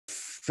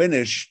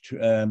finished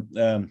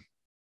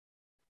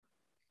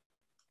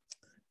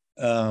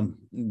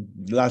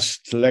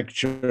last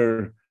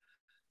lecture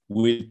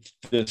with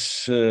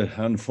this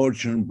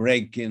unfortunate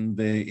break in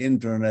the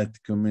internet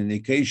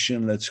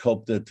communication. Let's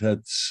hope that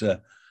that's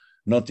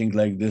nothing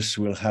like this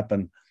will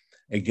happen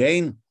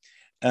again.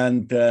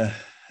 And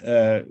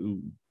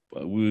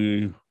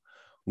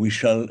we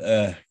shall,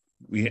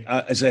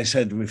 as I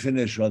said, we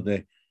finish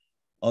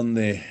on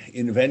the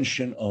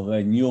invention of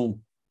a new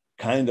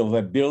kind of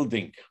a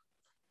building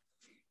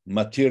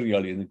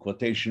material, in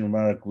quotation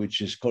mark,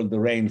 which is called the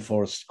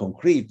reinforced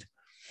concrete,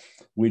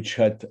 which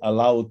had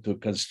allowed the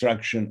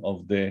construction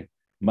of the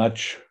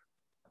much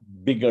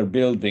bigger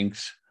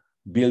buildings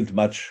built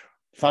much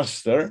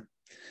faster.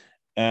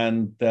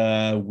 And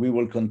we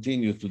will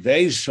continue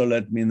today. So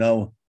let me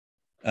now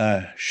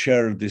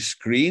share the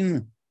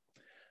screen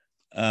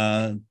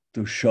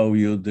to show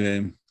you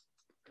the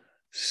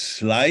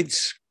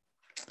slides.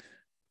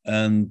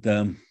 And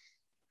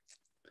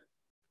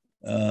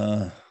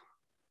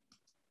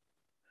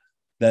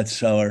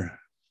that's our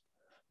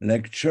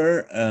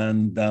lecture.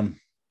 And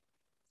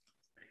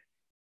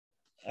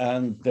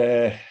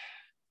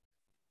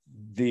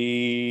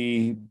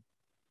the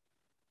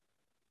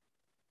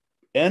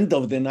end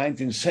of the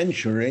 19th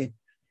century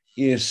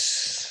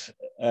is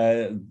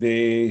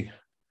the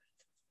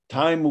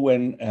time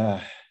when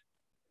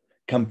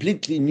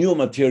completely new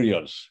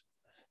materials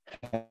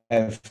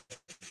have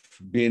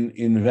been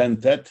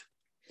invented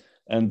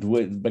and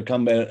will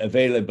become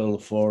available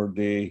for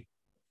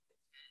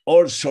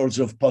all sorts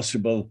of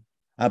possible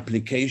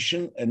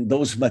application. And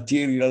those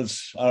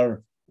materials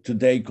are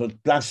today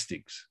called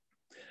plastics.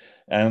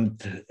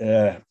 And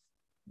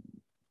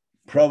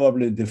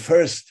probably the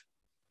first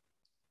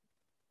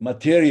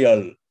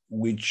material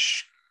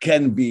which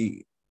can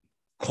be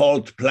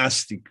called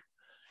plastic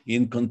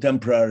in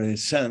contemporary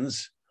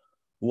sense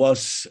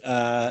was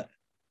a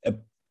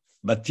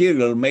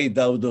material made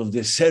out of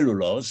the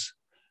cellulose.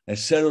 A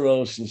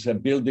cellulose is a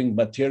building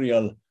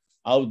material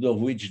out of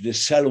which the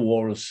cell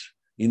walls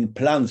in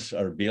plants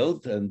are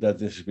built, and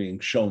that is being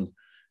shown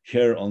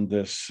here on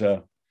this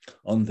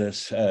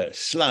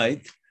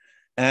slide.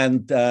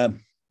 And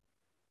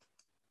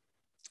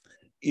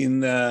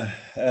in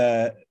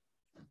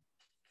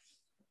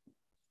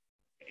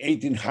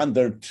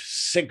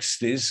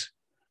 1860s,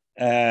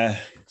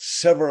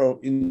 several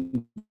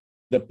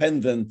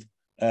independent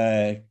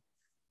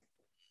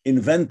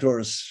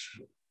inventors,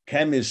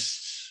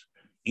 chemists,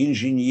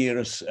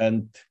 engineers,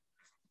 and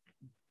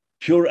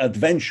pure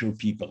adventure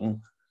people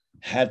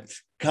had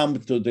come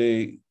to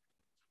the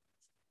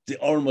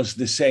almost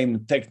the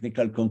same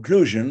technical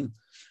conclusion,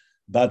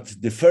 but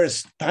the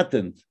first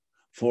patent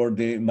for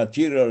the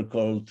material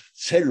called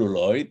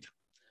celluloid,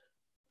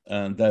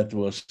 and that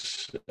was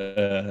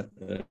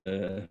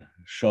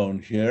shown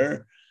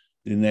here,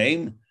 the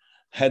name,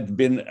 had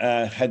been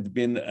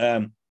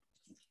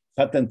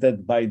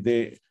patented by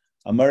the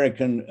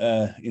American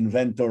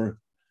inventor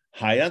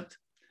Hyatt.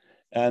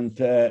 And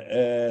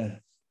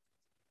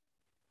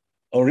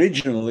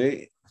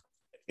originally,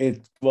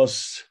 it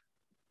was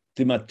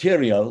the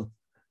material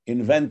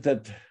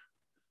invented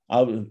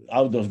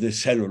out of the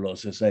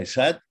cellulose, as I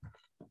said,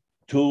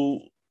 to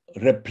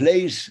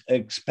replace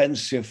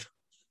expensive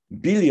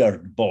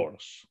billiard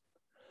balls.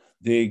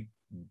 The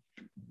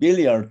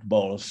billiard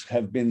balls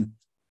have been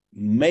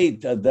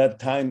made at that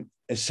time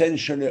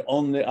essentially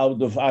only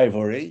out of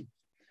ivory,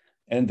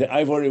 and the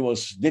ivory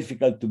was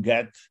difficult to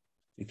get.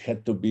 It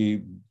had to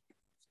be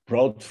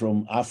brought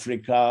from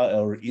Africa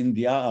or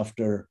India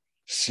after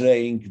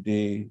slaying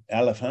the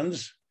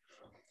elephants.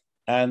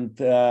 And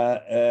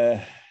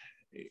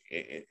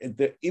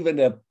even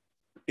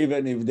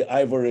if the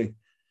ivory,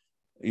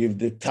 if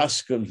the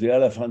tusk of the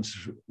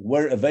elephants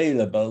were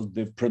available,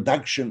 the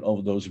production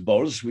of those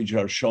balls, which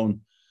are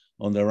shown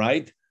on the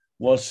right,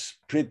 was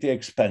pretty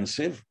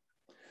expensive.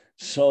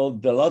 So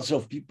lots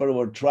of people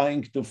were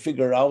trying to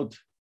figure out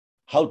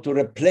how to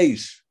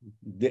replace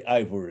the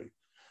ivory.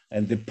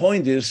 And the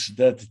point is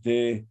that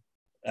the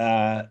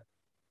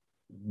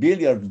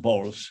billiard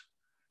balls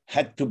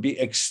had to be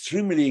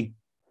extremely,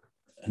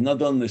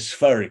 not only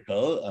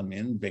spherical, I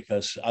mean,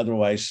 because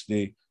otherwise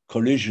the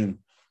collision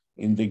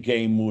in the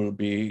game will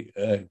be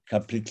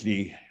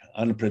completely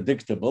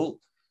unpredictable.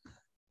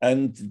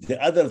 And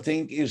the other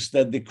thing is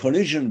that the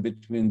collision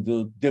between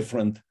the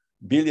different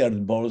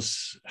billiard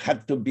balls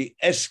had to be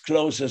as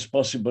close as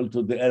possible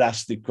to the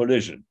elastic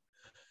collision.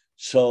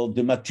 So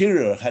the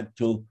material had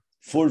to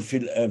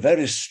fulfill a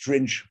very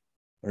stringent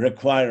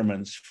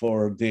requirements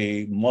for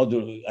the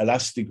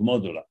elastic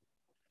moduli.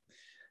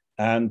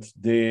 And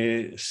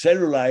the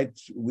cellulite,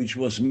 which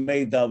was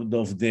made out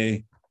of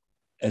the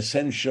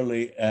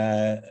essentially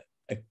a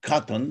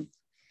cotton,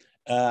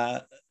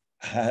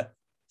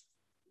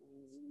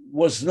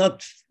 was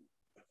not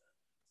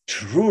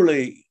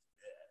truly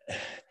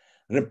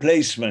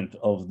replacement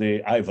of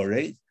the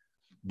ivory,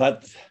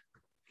 but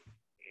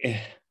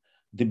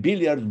the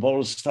billiard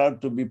balls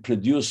start to be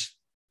produced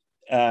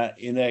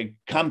in a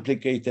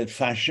complicated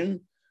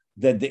fashion,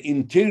 that the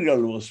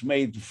interior was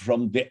made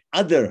from the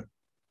other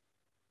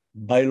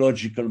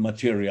biological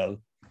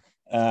material.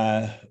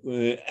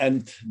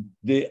 And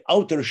the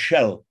outer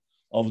shell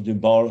of the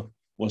ball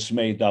was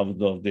made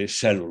out of the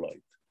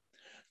celluloid.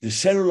 The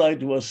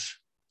celluloid was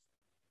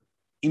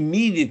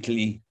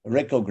immediately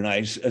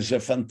recognized as a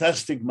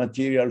fantastic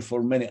material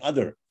for many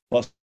other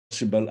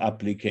possible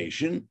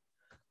applications.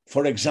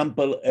 For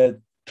example,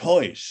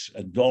 toys,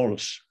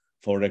 dolls,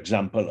 for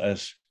example,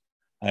 as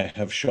I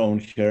have shown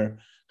here,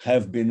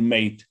 have been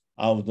made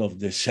out of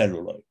the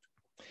celluloid.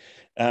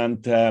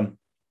 And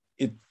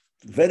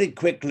very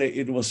quickly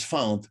it was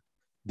found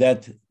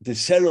that the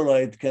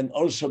celluloid can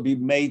also be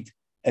made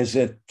as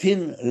a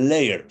thin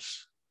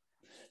layers.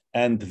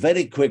 And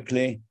very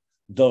quickly,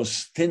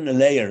 those thin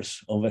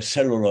layers of a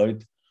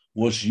celluloid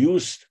was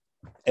used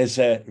as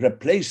a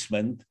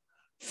replacement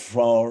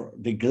for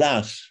the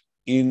glass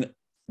in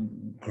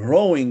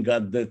growing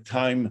at the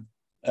time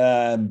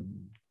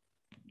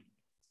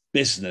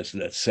business,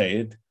 let's say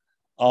it,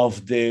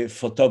 of the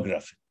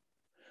photography.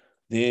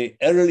 The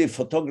early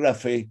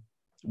photography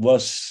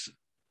was,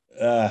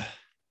 the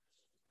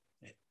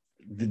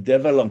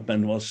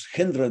development was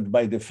hindered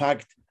by the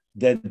fact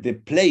that the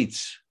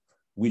plates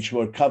which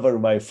were covered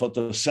by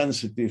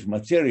photosensitive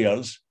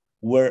materials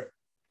were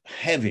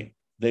heavy.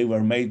 They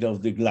were made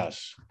of the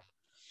glass.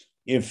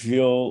 If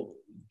you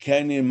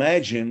can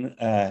imagine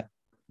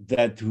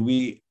that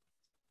we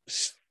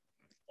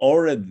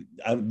already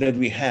that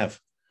we have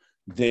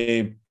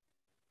the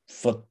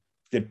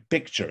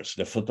pictures,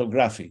 the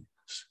photography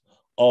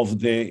of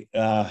the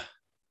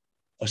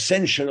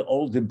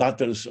all the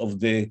battles of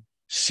the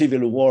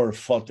Civil War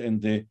fought in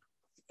the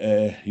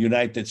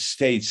United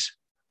States,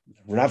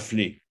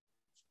 roughly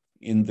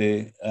in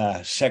the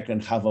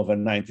second half of the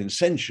 19th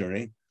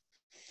century.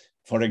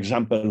 For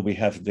example, we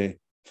have the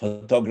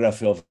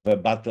photography of the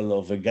Battle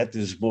of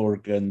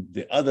Gettysburg and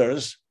the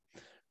others.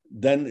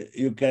 Then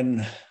you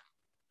can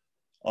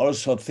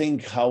also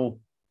think how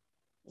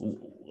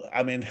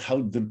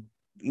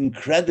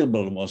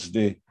incredible was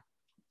the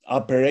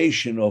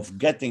operation of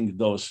getting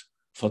those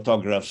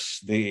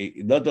photographs.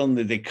 Not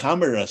only the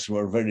cameras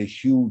were very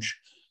huge,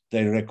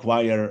 they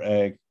require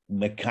a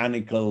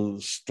mechanical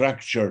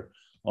structure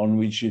on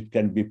which it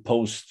can be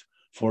posed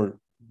for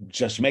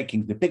just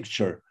making the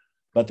picture,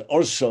 but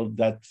also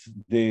that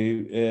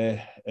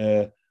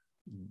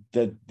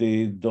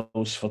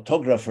those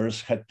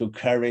photographers had to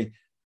carry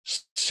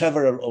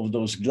several of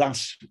those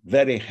glass,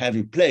 very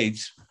heavy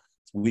plates,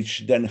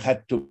 which then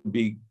had to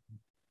be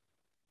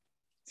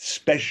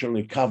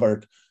specially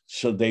covered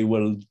so they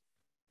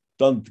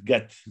don't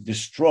get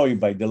destroyed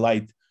by the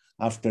light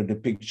after the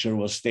picture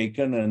was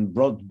taken and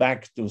brought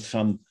back to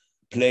some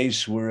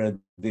place where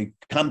the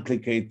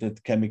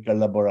complicated chemical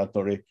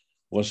laboratory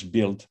was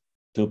built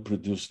to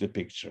produce the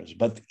pictures.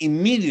 But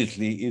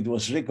immediately it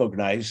was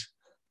recognized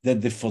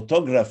that the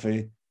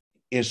photography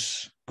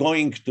is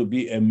going to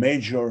be a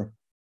major,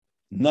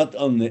 not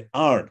only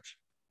art,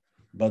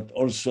 but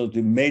also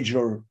the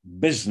major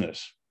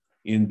business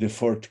in the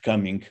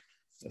forthcoming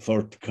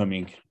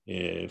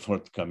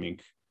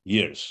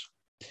years.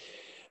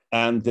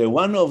 And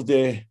one of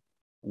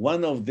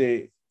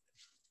the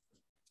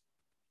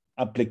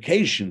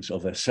applications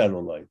of a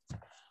celluloid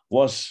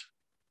was,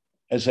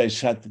 as I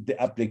said,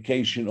 the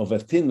application of a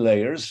thin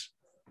layers,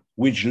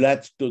 which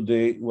led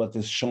to what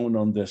is shown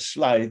on the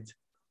slide,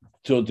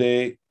 to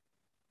the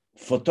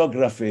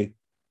photography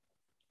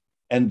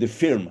and the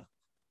film,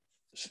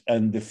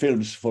 and the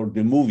films for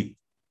the movie.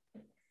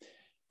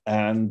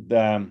 And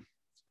that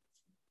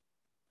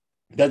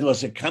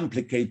was a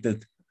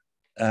complicated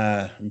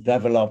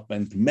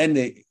development.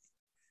 Many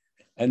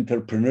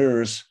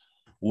entrepreneurs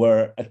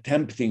were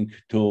attempting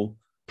to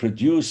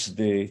produce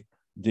the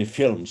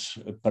films,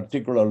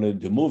 particularly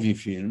the movie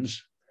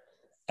films.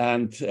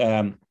 And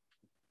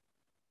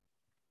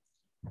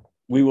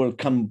we will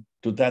come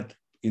to that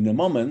in a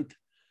moment,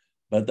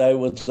 but I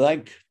would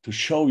like to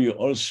show you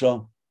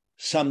also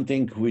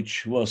something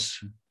which was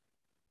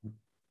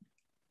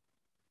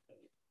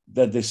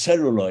that the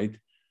celluloid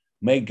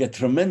made a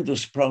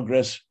tremendous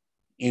progress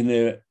in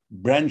a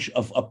branch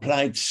of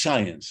applied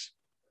science,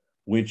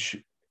 which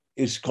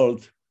is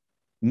called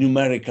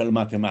numerical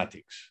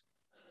mathematics.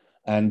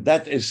 And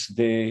that is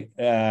the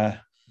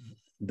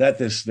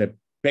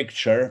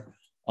picture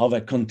of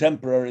a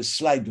contemporary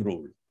slide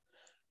rule.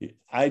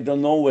 I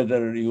don't know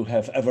whether you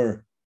have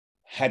ever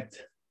had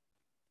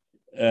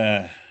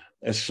a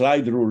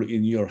slide rule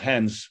in your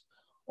hands,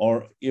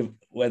 or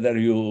whether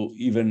you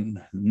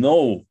even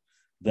know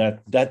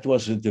that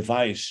was a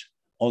device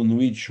on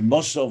which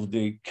most of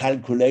the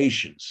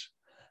calculations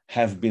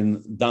have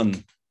been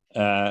done.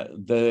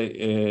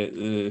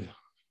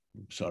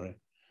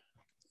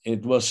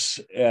 It was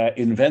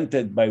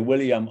invented by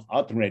William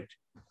Ottered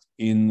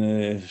in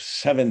the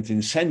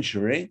 17th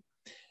century,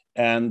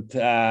 and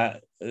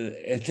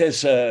it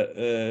is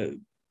a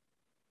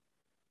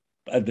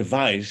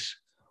device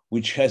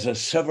which has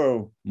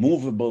several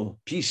movable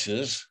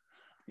pieces.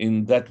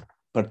 In that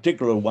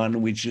particular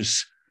one, which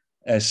is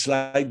a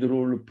slide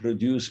rule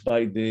produced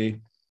by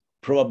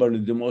probably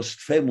the most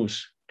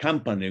famous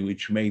company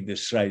which made the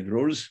slide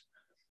rules,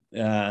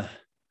 I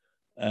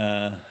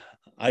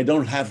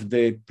don't have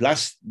the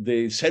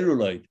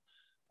celluloid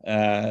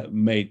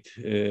made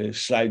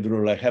slide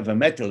rule. I have a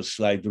metal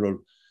slide rule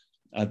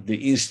at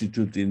the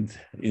institute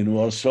in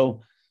Warsaw,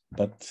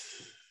 but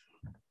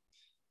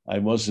I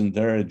wasn't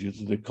there due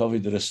to the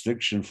COVID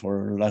restriction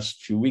for the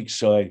last few weeks,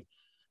 so I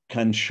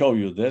can't show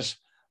you this.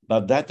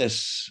 But that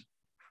is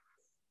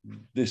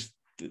this.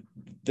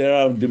 There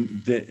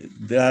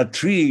are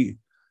three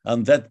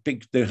on that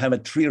pic. They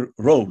have three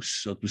rows,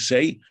 so to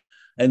say,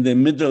 and the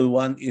middle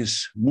one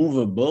is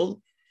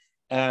movable,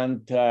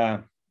 and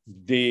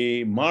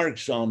the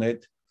marks on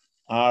it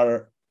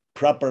are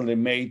properly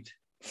made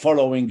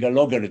following a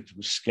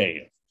logarithm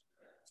scale.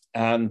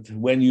 And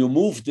when you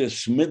move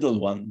this middle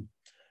one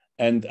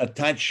and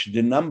attach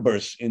the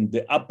numbers in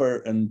the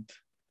upper and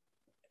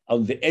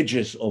on the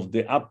edges of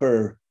the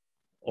upper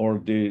or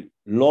the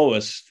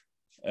lowest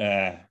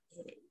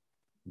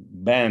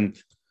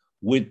band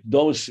with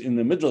those in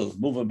the middle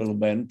movable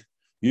band,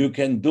 you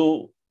can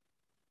do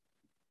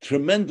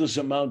tremendous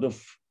amount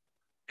of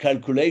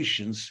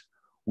calculations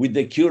with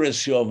the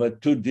accuracy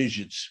of 2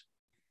 digits.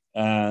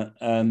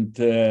 And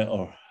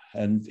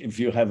if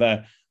you have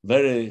a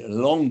very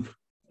long,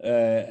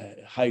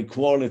 high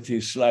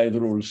quality slide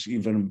rules,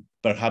 even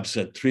perhaps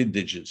at 3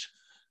 digits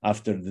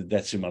after the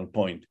decimal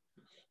point.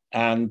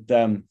 And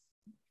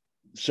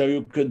so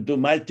you could do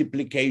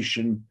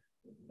multiplication,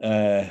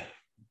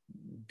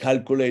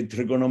 calculate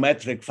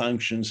trigonometric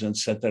functions,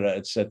 etc.,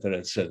 etc.,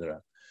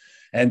 etc.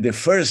 And the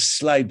first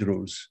slide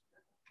rules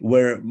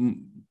were,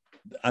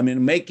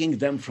 making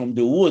them from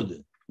the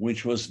wood,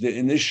 which was the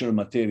initial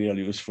material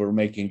used for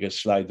making a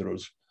slide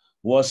rules,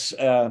 was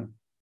a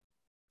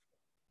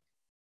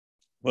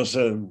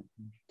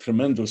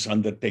tremendous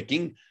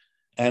undertaking,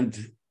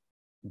 and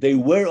they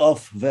wear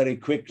off very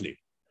quickly,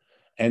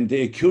 and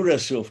the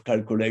accuracy of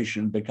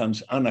calculation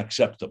becomes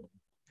unacceptable.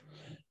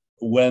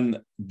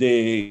 When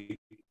the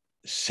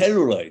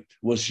celluloid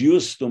was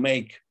used to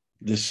make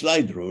the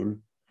slide rule,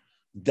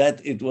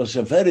 that it was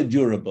a very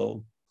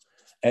durable,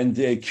 and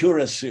the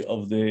accuracy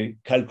of the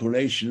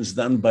calculations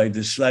done by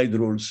the slide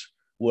rules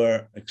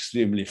were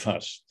extremely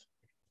fast.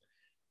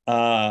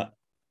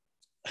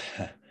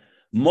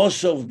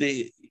 Most of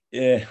the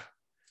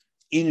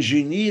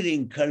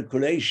engineering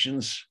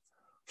calculations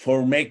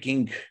for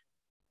making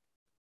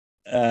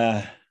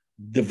a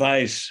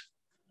device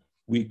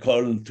we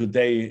call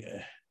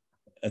today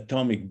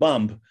atomic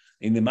bomb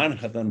in the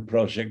Manhattan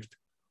Project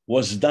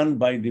was done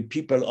by the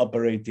people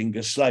operating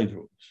the slide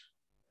rules.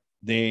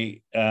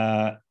 The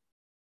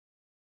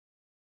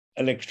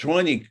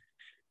electronic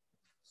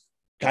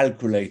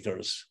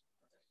calculators,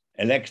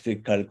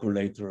 electric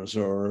calculators,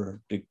 or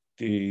the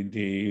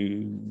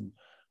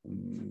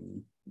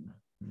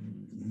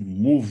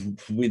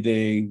move with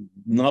a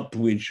knob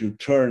which you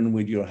turn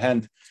with your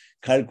hand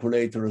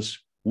calculators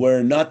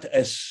were not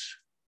as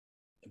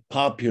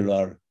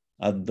popular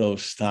at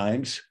those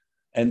times,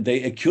 and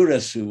the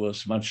accuracy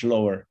was much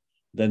lower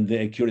than the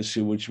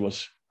accuracy which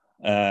was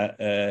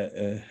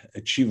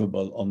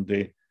achievable on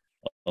the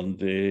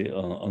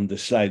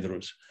slide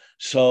rules.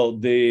 So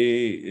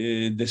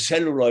the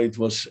celluloid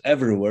was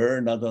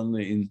everywhere, not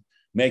only in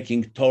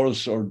making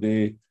tools or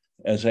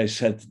as I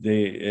said,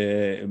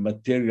 the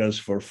materials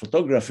for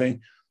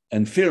photography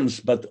and films,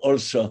 but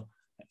also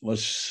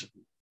was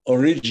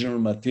original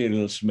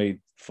materials made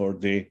for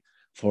the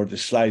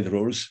slide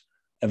rules.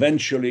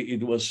 Eventually,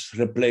 it was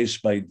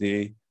replaced by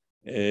the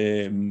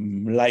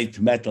light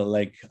metal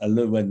like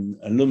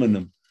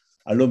aluminum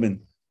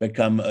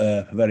become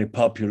very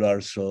popular,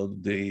 so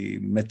the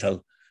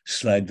metal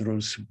slide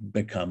rules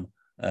become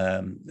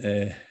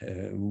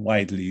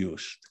widely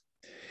used.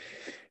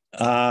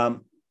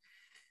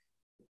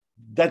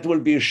 That will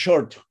be a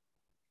short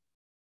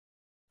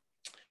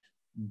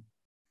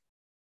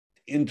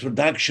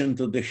introduction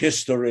to the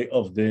history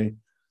of the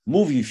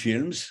movie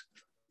films,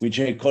 which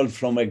I called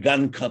From a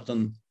Gun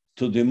Cotton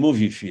to the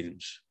Movie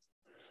Films.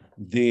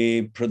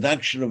 The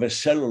production of a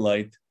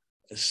celluloid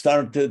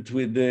started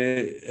with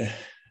the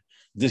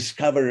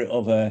discovery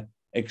of an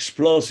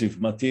explosive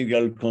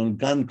material called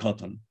gun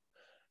cotton.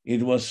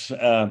 It was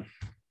an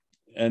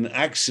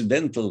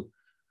accidental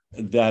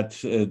that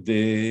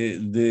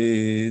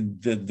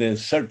the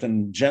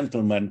certain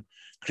gentleman,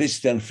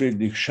 Christian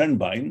Friedrich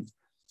Schönbein,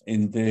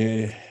 in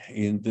the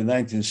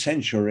 19th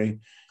century,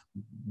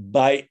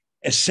 by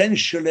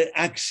essentially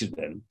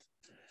accident,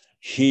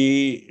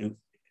 he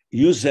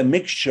used a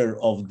mixture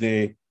of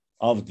the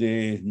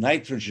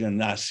nitrogen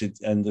acid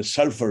and the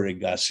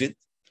sulfuric acid,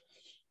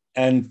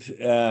 and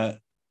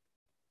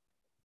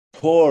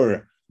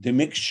pour the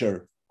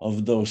mixture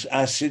of those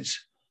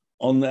acids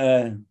on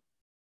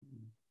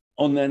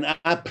an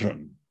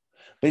apron.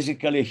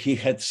 Basically, he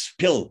had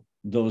spilled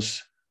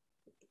those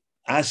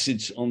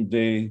acids on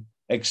the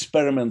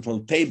experimental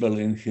table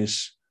in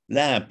his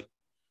lab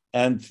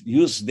and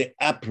used the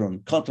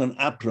apron, cotton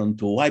apron,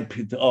 to wipe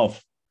it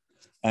off.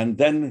 And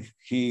then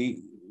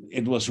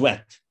it was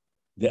wet,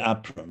 the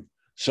apron.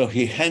 So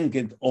he hung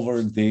it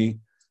over the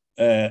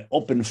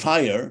open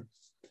fire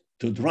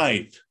to dry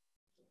it.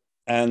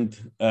 and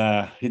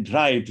he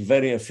dried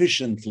very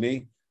efficiently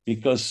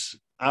because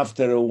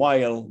after a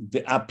while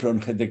the apron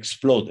had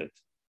exploded.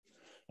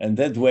 And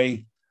that way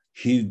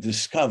he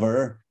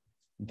discovered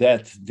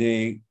that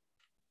the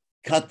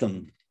cotton,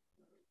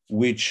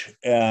 which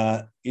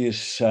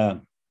is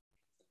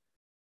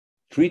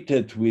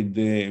treated with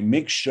the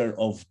mixture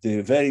of the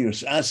various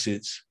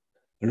acids,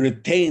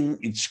 retain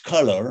its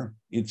color.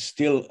 It's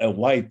still a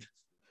white,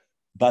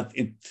 but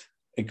it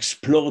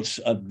explodes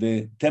at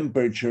the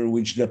temperature,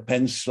 which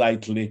depends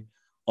slightly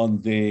on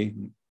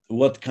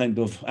what kind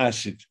of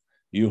acid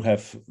you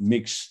have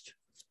mixed.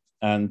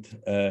 And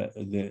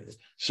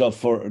so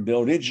for the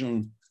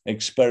original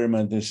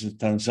experiment, as it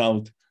turns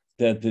out,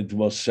 that it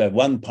was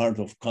 1 part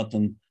of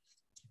cotton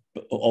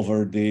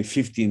over the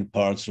 15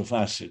 parts of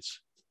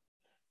acids.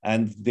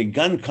 And the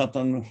gun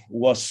cotton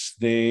was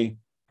the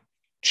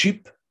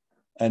cheap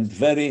and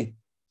very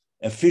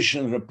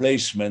efficient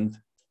replacement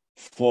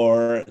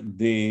for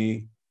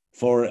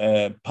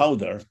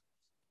powder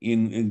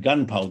in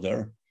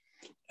gunpowder,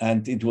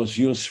 and it was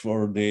used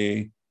for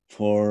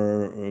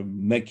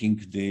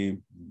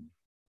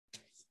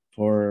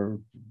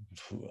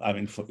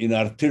in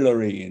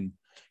artillery,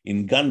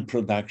 in gun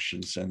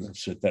productions, and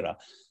etc.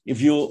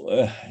 If you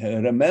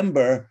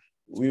remember,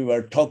 we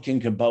were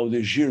talking about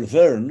the Jules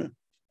Verne,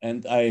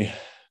 and I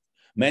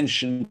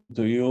mentioned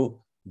to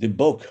you the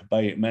book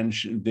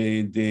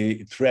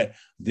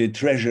the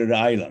Treasure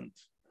Island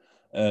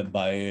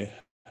by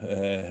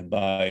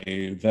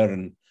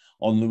Verne,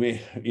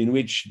 in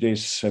which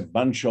this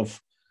bunch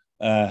of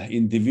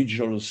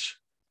individuals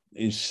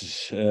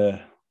is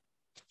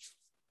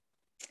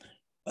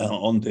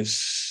on this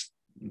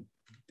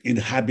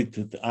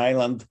inhabited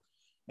island,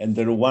 and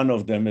one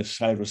of them is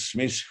Cyrus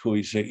Smith, who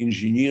is an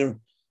engineer,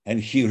 and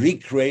he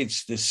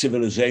recreates the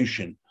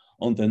civilization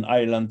on an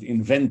island,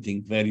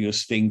 inventing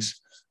various things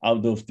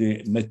out of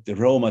the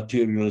raw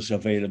materials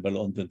available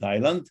on that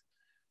island.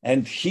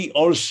 And he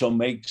also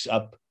makes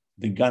up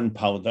the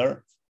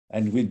gunpowder,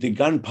 and with the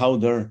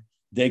gunpowder,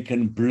 they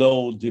can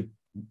blow the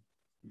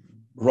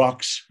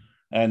rocks,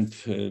 and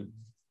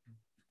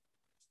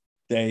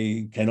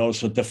they can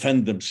also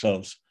defend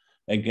themselves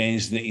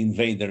against the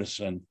invaders,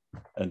 and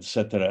et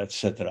cetera, et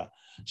cetera.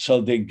 So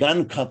the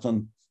gun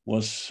cotton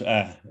was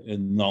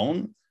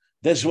known.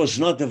 This was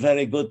not a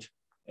very good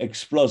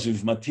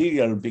explosive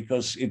material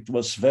because it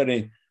was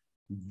very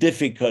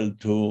difficult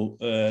to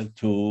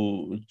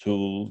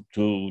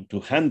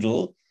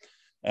handle,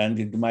 and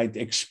it might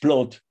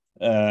explode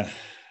at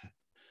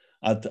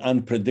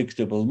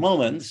unpredictable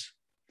moments.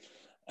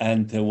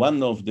 And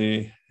one of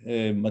the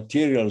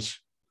materials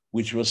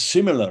which was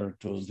similar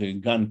to the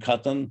gun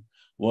cotton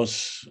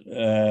was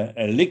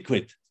a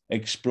liquid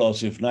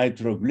explosive,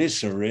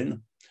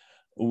 nitroglycerin,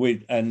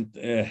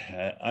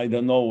 I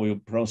don't know,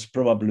 you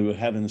probably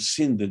haven't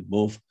seen that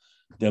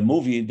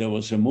movie. There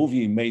was a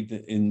movie made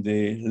in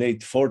the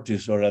late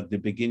 40s or at the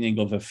beginning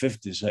of the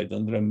 50s, I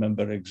don't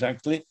remember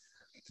exactly,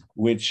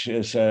 which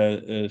is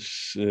a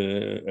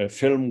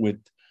film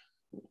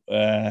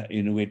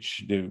in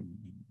which the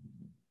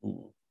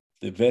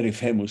very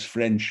famous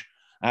French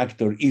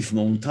actor Yves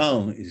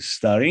Montand is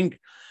starring.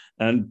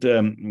 And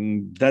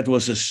that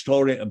was a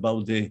story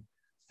about the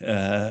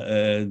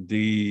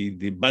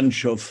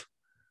bunch of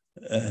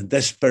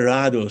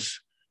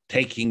desperados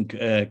taking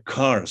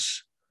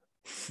cars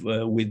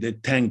with the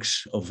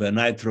tanks of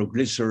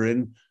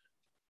nitroglycerin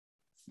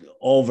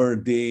over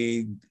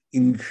the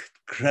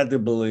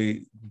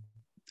incredibly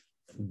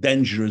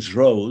dangerous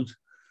road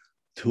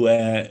to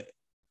a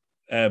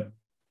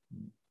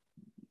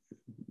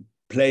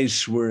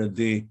place where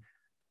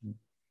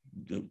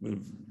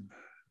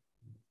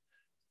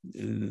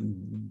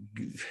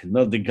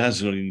not the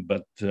gasoline,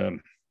 but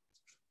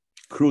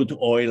crude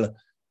oil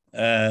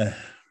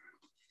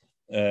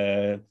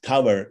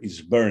tower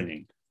is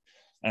burning.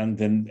 And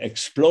then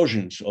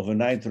explosions of a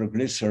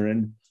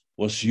nitroglycerin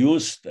was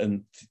used,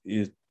 and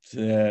it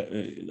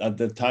at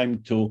the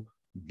time to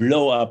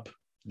blow up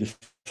the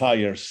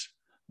fires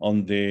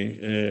on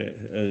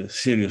the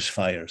serious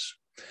fires.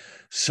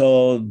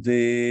 So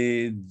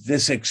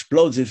this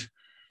explosive,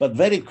 but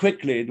very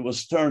quickly it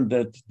was turned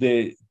that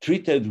they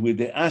treated with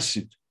the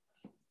acid,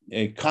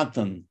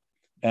 cotton,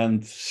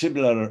 and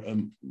similar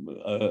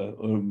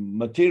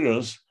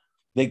materials,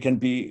 they can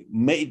be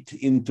made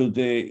into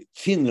the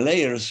thin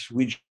layers,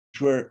 which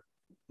were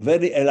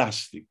very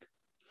elastic.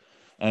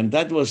 And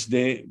that was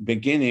the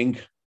beginning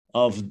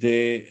of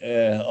the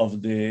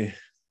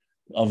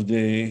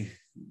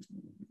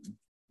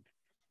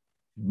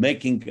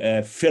making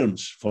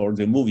films for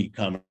the movie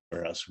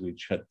cameras,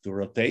 which had to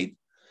rotate.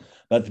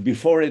 But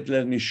before it,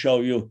 let me show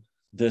you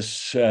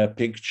this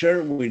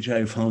picture, which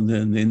I found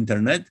on the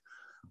internet.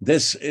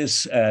 This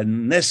is a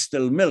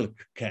Nestle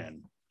milk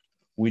can,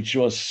 which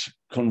was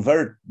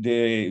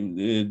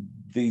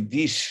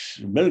these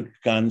milk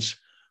cans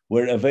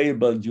were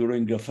available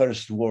during the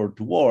First World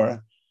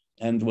War,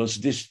 and at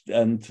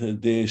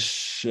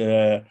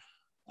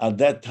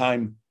that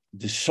time,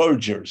 the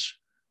soldiers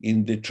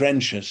in the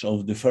trenches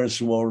of the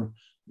First War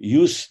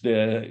used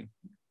the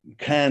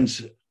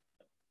cans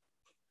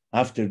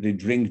after they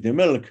drink the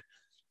milk,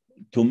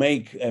 to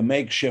make a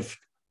makeshift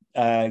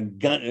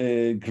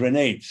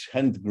grenades,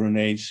 hand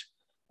grenades,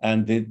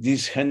 and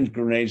these hand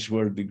grenades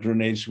were the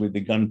grenades with the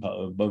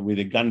gunpowder, but with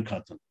the gun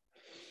cotton,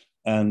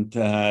 and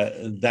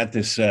that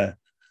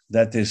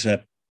is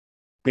a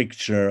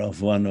picture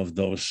of one of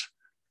those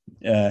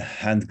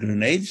hand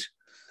grenades.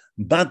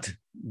 But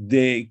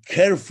the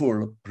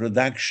careful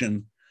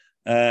production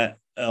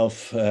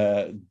of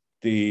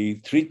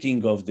the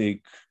treating of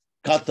the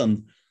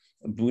cotton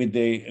with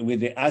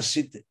the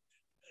acid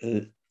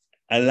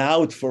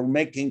allowed for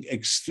making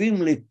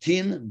extremely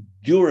thin,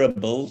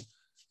 durable,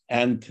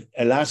 and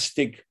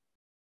elastic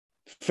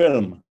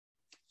film,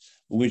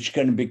 which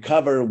can be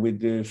covered with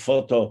the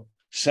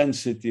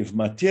photosensitive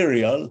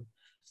material.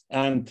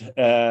 And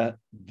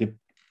the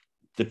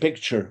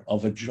picture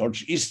of a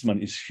George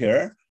Eastman is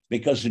here,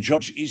 because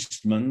George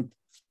Eastman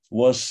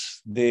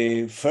was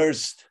the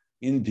first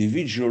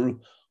individual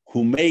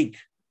who made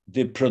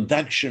the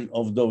production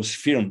of those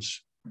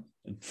films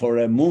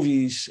for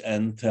movies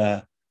and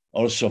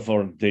also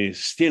for the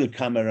still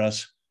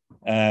cameras,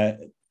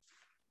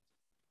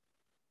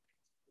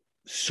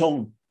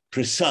 so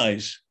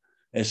precise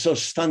and so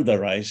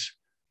standardized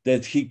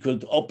that he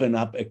could open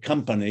up a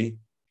company.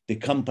 The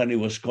company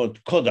was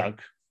called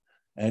Kodak.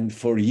 And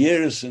for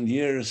years and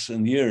years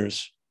and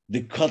years,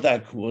 the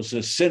Kodak was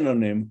a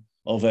synonym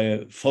of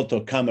a photo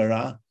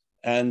camera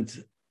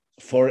and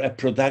for a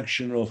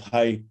production of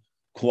high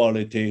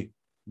quality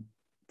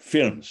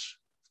films.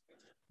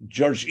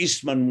 George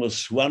Eastman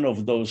was one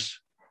of those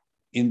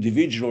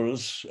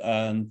individuals,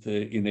 and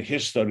in the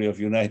history of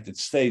United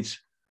States,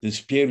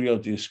 this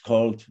period is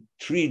called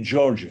Three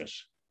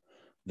Georges.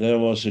 There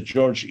was a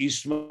George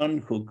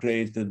Eastman who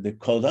created the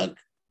Kodak.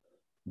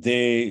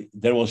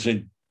 There was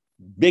a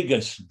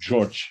biggest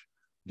George,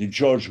 the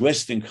George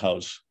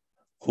Westinghouse,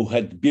 who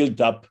had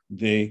built up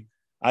the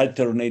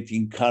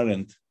alternating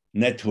current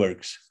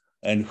networks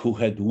and who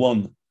had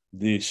won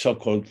the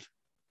so-called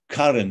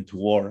current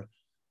war,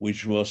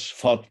 which was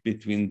fought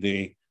between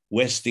the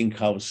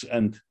Westinghouse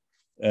and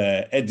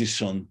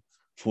Edison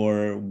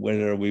for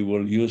whether we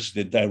will use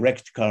the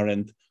direct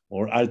current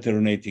or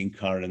alternating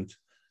current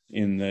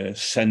in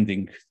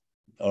sending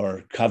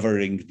or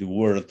covering the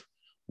world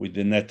with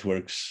the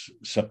networks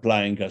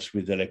supplying us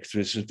with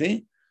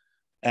electricity.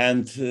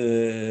 And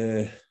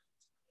the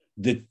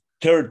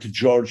third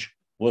George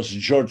was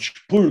George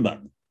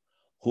Pullman,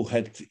 who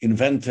had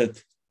invented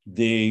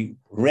the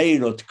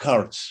railroad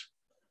cars.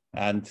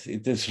 And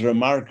it is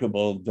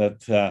remarkable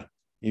that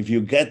if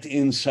you get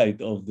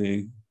inside of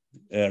the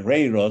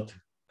railroad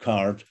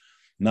car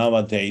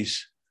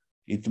nowadays,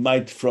 it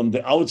might from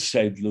the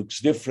outside looks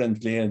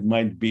differently and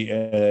might be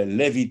a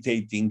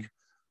levitating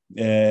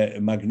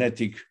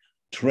magnetic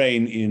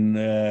train in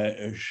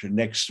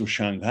next to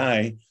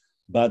Shanghai,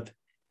 but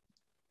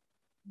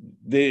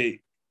the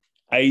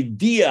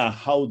idea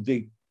how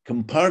the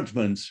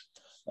compartments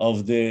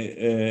of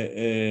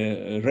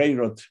the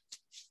railroad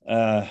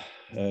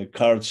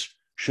cars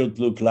should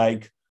look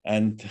like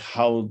and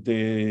how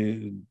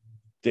the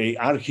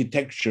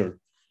architecture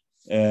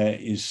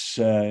is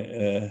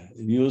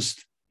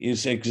used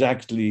is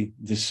exactly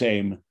the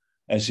same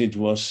as it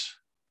was,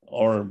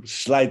 or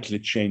slightly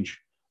changed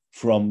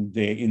from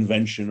the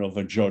invention of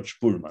a George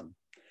Pullman.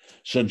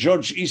 So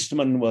George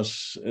Eastman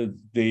was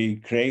the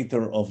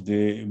creator of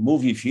the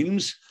movie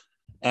films,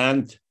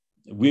 and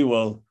we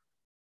will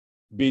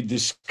be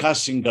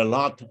discussing a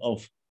lot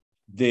of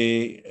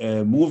the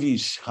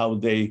movies, how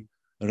they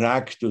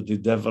react to the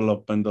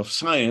development of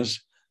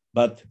science,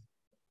 but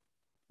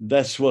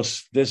this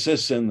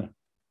is an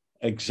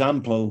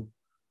example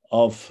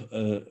of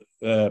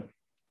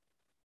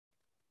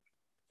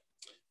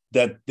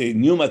that the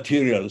new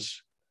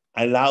materials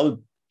allowed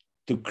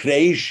the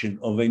creation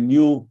of a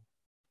new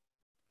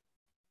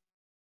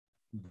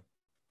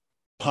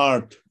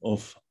part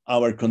of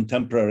our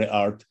contemporary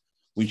art,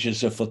 which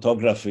is a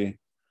photography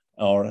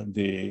or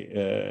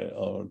the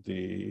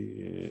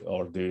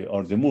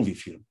movie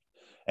film.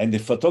 And the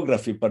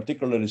photography,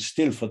 particularly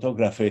still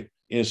photography,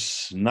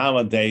 is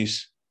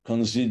nowadays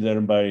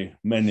considered by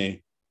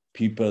many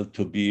people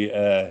to be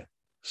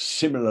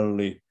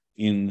similarly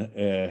in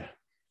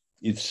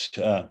its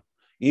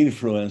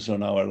influence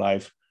on our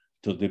life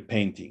to the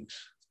paintings.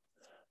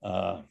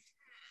 All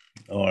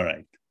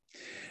right.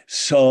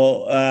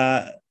 So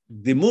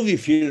the movie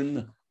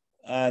film,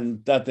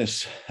 and that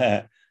is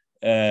a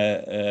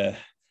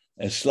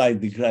slight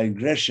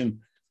digression.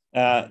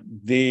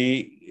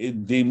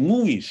 The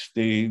movies,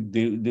 the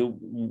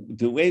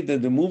way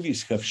that the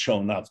movies have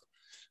shown up,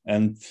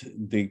 and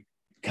the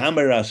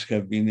cameras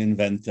have been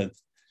invented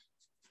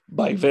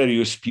by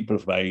various people,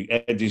 by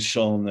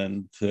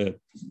Edison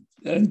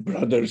and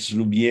brothers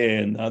Lumiere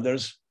and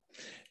others,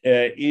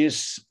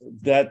 is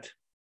that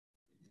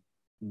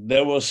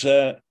there was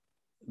the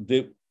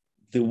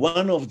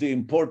one of the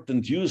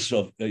important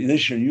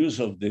initial use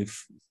of the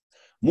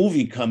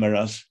movie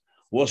cameras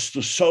was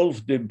to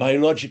solve the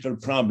biological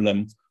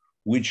problem,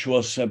 which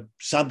was a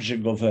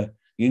subject of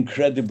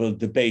incredible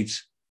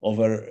debates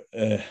over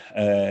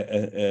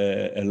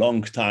a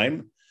long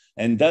time.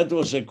 And that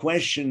was a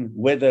question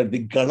whether the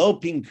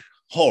galloping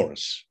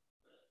horse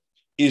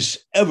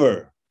is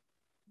ever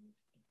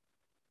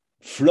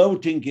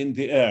floating in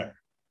the air.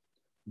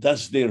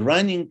 Does the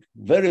running,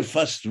 very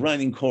fast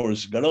running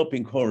horse,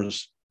 galloping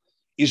horse,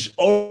 is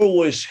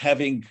always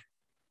having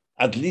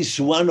at least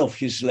one of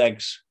his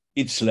legs,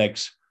 its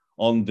legs,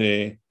 on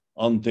the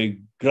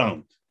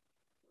ground.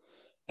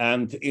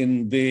 And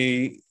in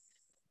the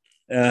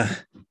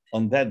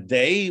on that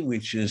day,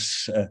 which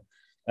is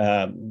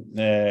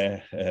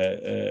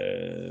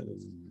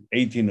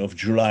 18th of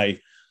July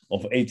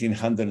of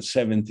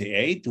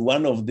 1878,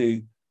 one of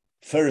the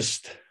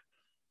first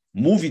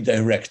movie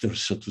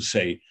directors, so to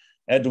say,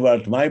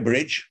 Edward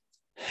Muybridge,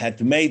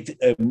 had made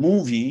a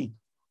movie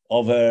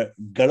of a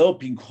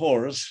galloping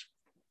horse,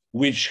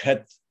 which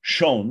had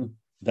shown,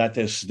 that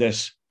is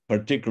this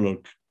particular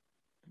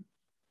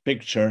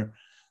picture,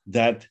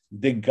 that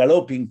the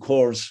galloping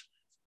horse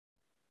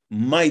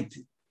might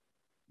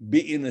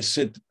be in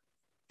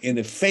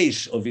a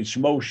phase of its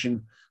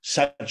motion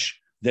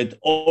such that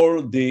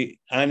all the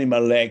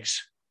animal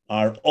legs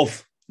are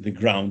off the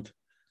ground.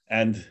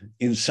 And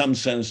in some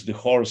sense, the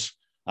horse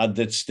at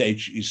that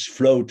stage is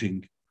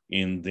floating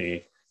in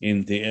the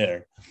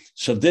air.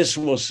 So this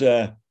was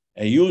a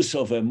use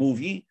of a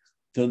movie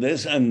to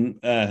this, and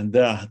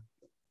there are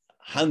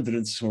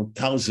hundreds or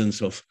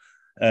thousands of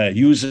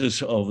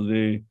uses of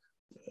the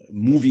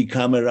movie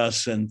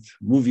cameras and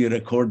movie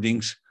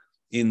recordings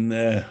in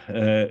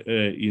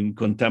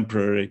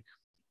contemporary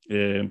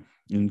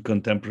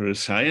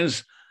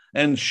science.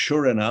 And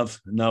sure enough,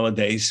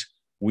 nowadays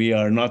we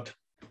are not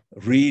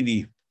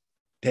really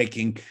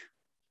making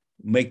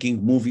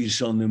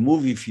movies on the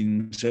movie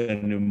films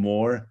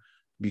anymore,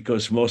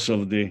 because most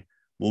of the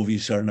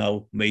movies are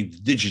now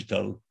made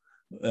digital,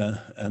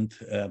 and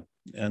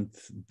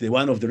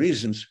one of the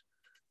reasons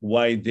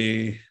why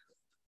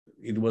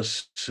it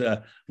was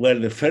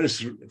the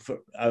first.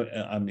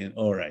 I mean,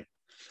 all right.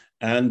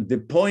 And the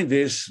point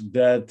is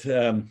that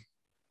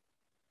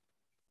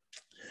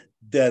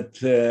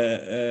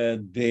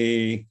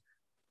the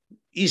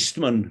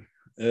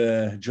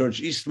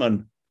George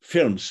Eastman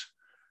films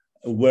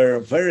were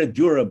very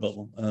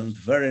durable and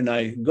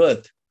very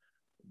good,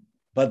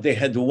 but they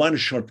had one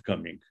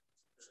shortcoming: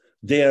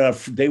 they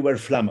were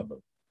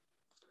flammable,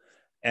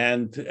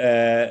 and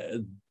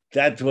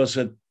that was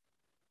a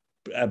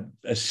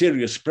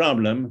serious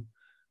problem.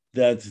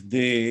 That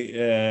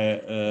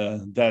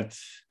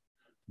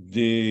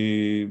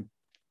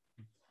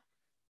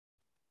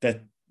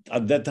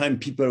at that time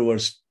people were,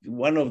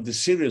 one of the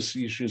serious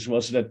issues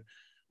was that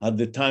at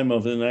the time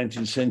of the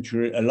 19th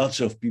century, lots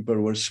of people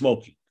were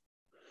smoking.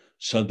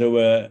 So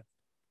there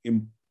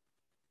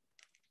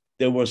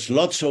was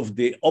lots of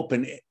the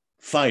open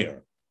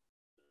fire,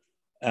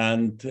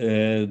 and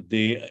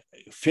the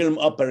film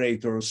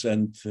operators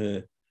and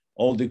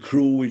all the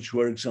crew which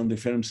works on the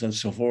films and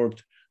so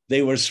forth,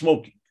 they were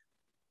smoking.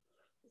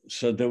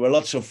 So there were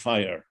lots of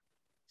fire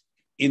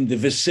in the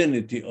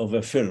vicinity of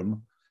a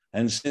film.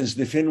 And since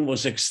the film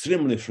was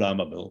extremely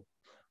flammable,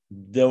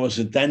 there was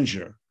a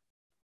danger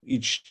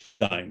each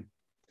time.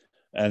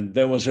 And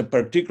there was a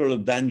particular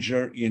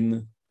danger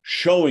in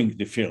showing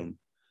the film,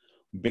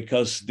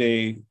 because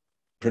the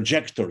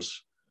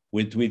projectors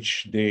with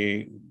which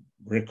the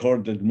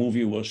recorded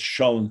movie was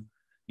shown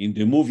in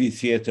the movie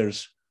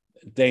theaters,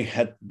 they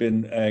had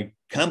been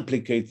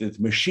complicated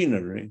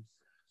machinery,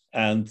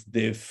 and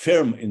the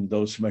film in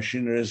those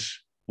machineries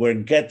were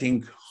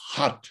getting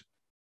hot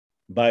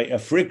by a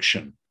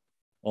friction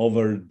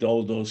over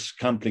all those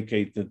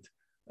complicated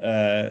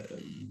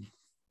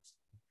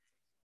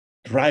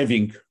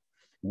driving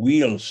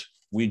wheels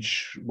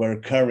which were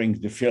carrying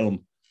the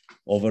film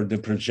over the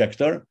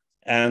projector.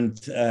 And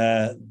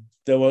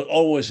there was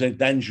always a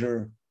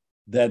danger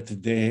that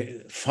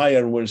the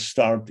fire will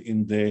start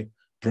in the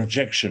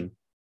projection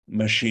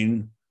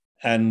machine.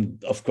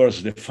 And of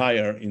course, the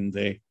fire in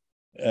the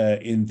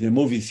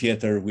movie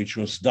theater, which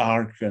was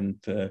dark and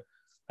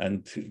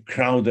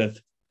crowded,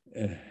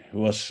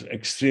 was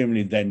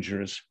extremely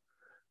dangerous.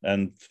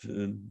 And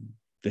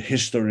the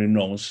history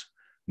knows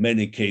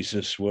many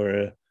cases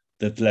where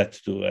that led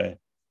to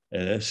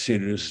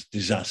serious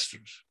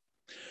disasters.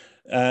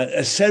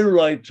 A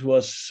celluloid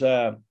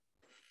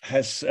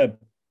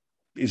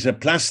is a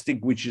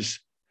plastic which is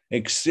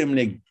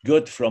extremely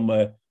good from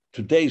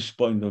today's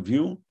point of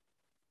view.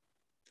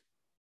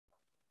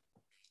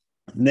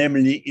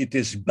 Namely, it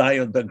is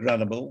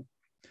biodegradable,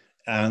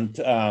 and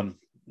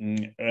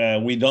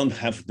we don't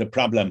have the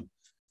problem.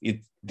 It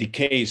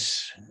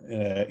decays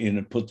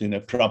put in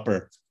a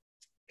proper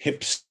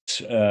hips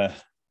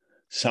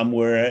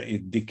somewhere.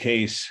 It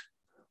decays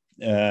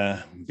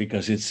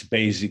because it's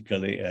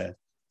basically a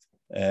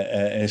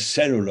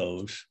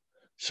cellulose,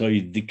 so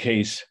it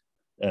decays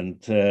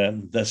and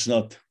does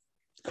not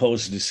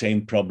cause the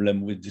same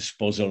problem with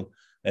disposal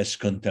as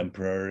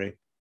contemporary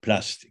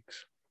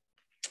plastics.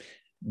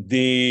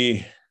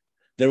 There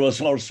was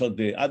also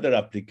the other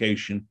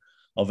application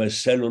of a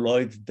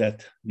celluloid,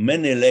 that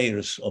many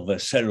layers of a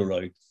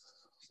celluloid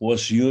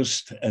was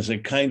used as a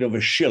kind of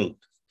a shield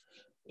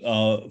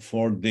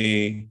for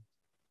the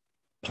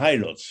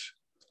pilots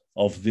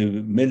of the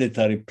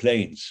military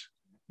planes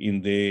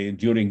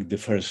during the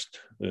First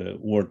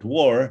World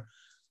War.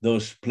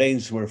 Those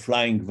planes were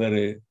flying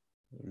very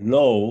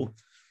low,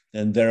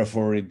 and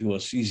therefore it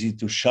was easy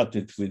to shoot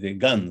it with a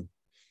gun.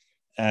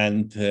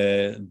 And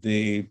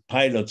the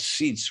pilot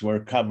seats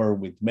were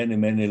covered with many,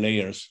 many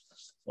layers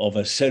of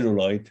a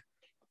celluloid,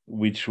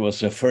 which was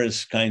the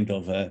first kind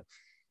of a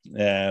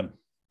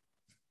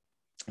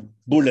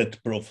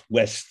bulletproof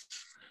vest,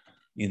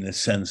 in a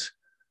sense.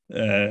 So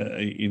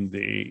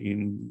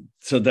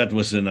that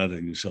was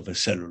another use of a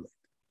celluloid.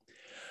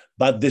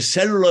 But the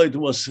celluloid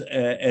was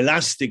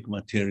elastic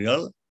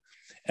material,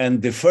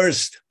 and the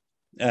first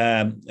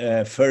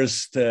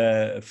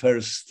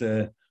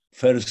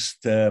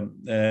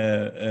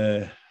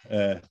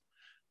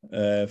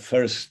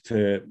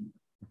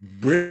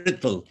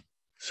brittle,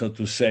 so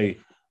to say,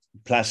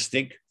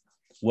 plastic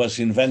was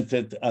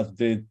invented at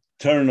the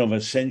turn of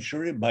a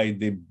century by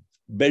the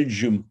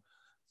Belgian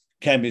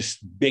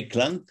chemist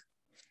Beckland,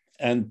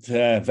 and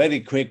very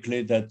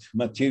quickly that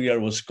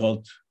material was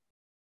called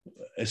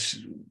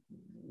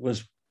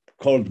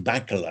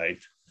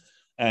bakelite,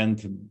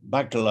 and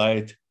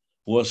bakelite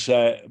was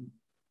a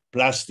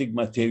plastic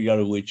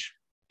material which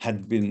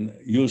had been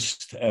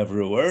used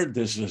everywhere.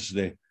 This is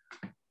the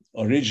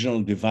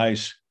original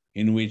device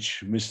in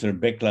which Mr.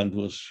 Beckland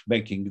was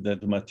making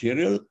that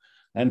material.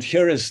 And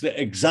here is the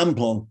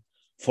example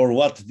for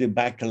what the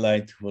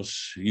bakelite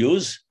was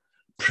used.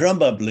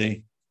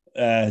 Probably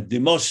the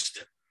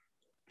most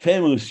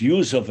famous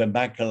use of a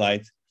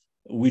bakelite,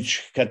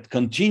 which had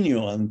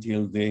continued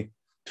until the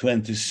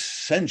 20th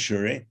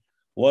century,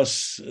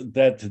 was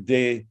that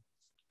the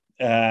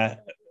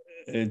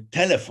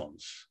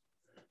telephones,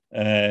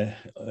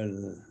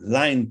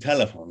 line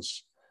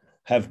telephones,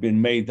 have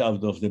been made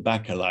out of the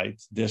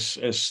bakelite. This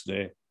is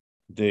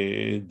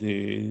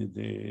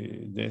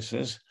this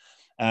is,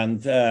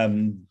 and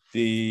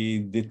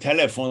the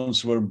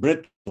telephones were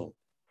brittle,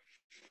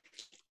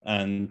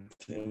 and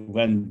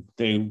when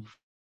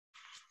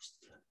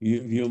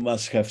you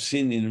must have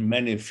seen in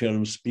many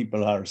films,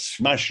 people are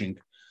smashing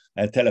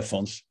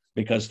telephones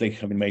because they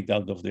have been made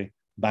out of the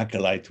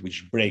bakelite,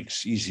 which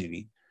breaks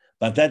easily.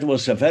 But that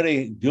was a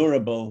very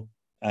durable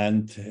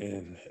and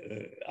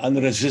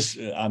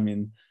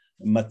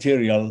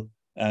material,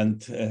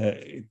 and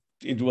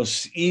it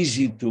was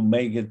easy to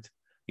make it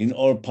in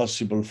all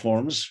possible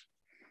forms.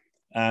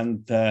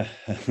 And in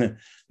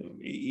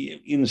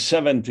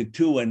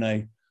 1972, when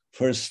I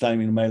first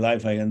time in my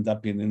life, I ended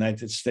up in the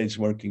United States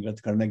working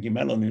at Carnegie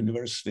Mellon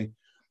University.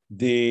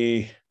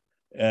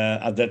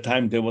 At that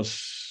time, there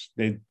was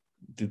the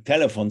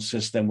telephone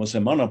system was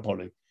a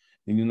monopoly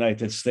in the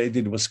United States.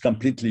 It was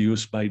completely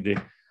used by the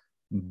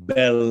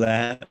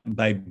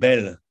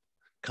Bell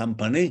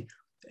company,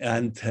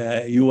 and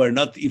you were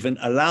not even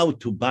allowed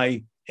to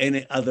buy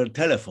any other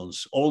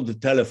telephones. All the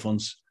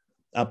telephones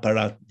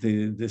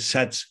the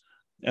sets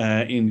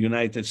in the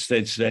United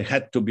States, they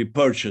had to be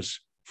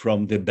purchased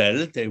from the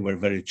Bell. They were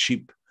very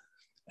cheap.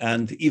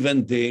 And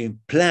even the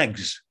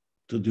plugs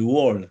to the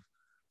wall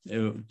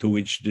to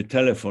which the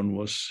telephone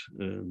was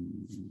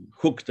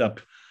hooked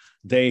up,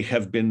 they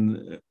have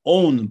been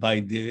owned by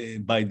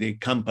the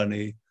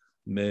company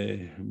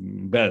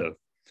Bell.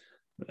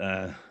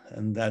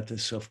 And that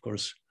is, of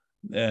course,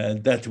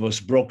 that was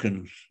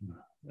broken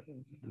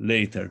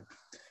later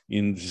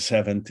in the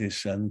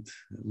 70s, and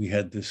we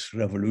had this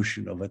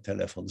revolution of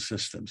telephone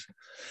systems.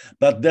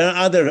 But there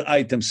are other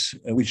items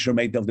which are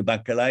made of the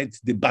bakelite,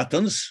 the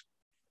buttons,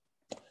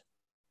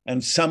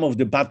 and some of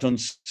the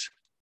buttons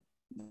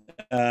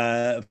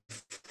are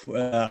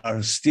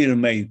still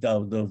made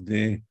out of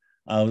the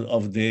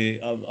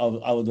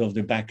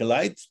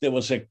bakelite. There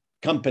was a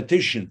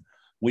competition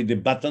with the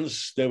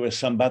buttons. There were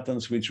some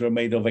buttons which were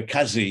made of a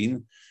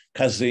casein.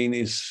 Casein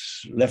is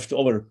left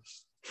over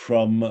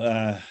from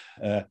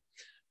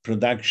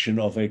production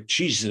of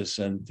cheeses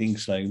and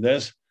things like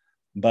this,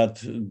 but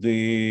from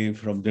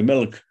the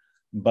milk.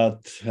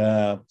 But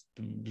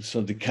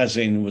so the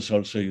casein was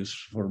also used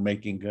for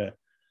making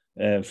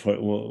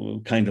for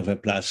kind of a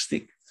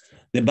plastic.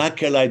 The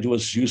bakelite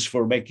was used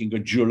for making a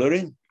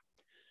jewelry,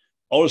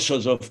 all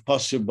sorts of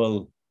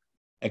possible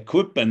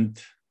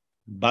equipment,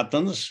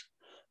 buttons.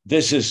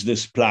 This is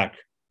this plug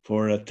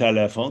for a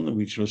telephone,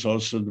 which was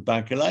also the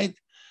bakelite.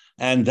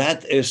 And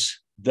that is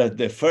that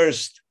the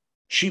first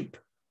cheap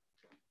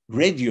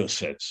radio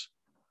sets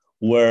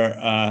were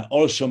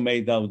also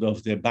made out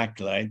of the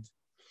bakelite.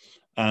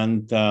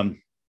 And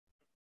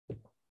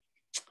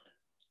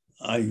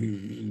I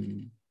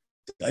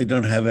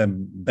don't have a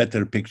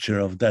better picture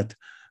of that,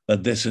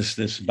 but this is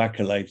this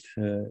bakelite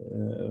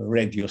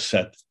radio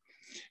set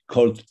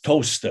called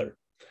toaster,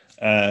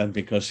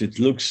 because it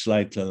looks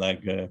slightly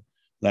like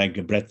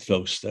a bread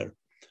toaster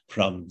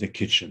from the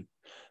kitchen.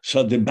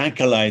 So the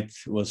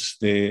bakelite was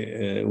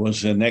the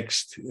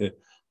next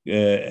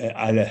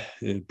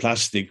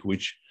plastic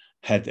which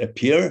had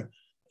appeared,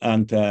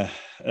 and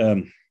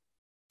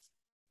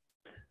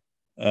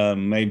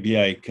maybe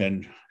I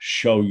can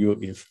show you,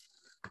 if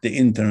the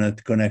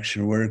internet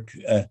connection work,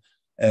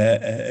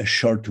 a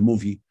short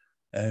movie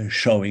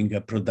showing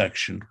a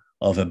production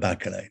of a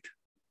bakelite.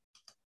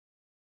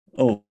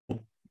 Oh.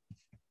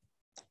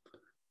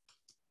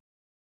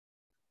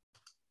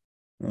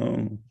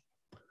 Oh,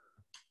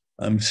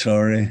 I'm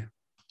sorry.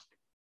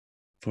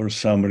 For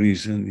some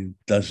reason, it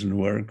doesn't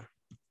work.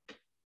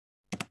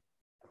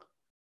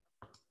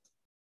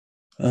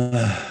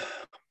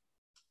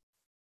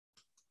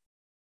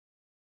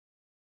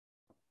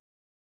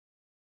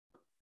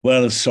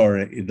 Well,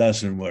 sorry, it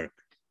doesn't work.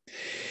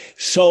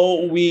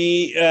 So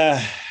we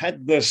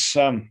had this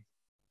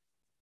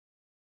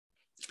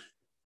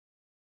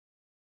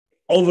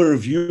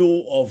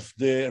overview of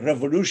the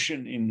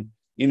revolution in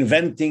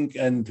inventing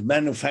and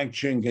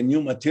manufacturing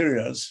new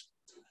materials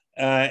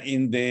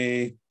in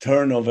the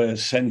turn of a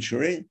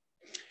century.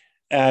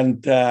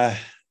 And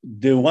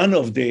one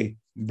of the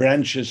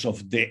branches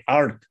of the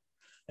art,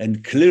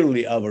 and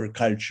clearly our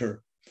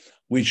culture,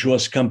 which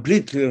was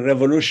completely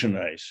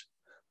revolutionized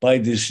by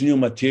these new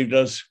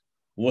materials,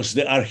 was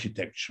the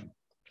architecture.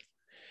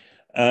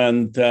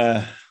 And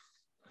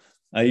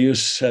I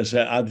use as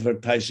an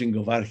advertising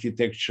of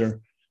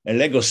architecture a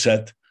Lego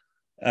set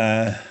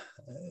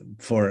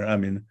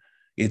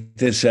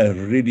it is a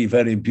really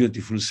very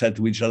beautiful set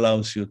which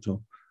allows you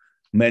to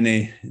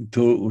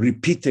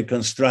repeat the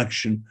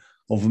construction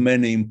of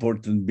many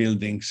important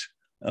buildings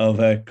of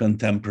a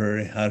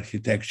contemporary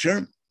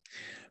architecture.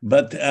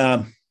 But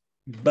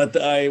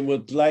I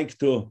would like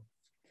to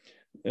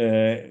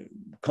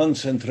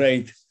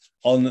concentrate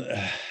on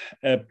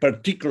a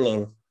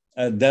particular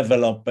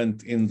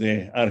development in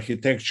the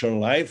architectural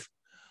life,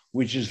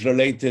 which is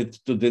related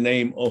to the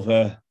name of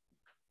a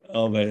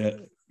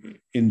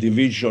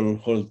individual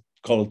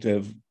called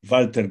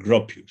Walter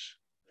Gropius.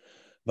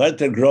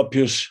 Walter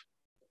Gropius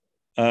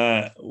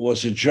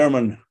was a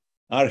German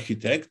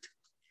architect,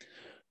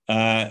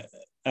 and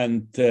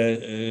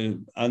I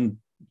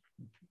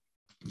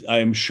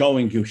am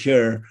showing you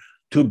here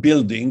two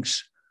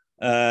buildings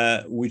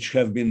which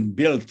have been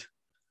built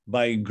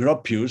by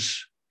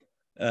Gropius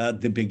at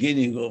the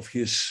beginning of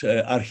his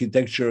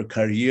architectural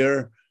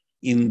career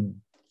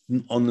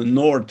on the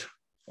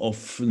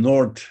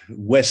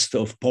northwest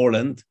of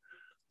Poland,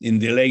 in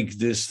the Lake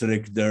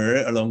District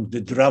there along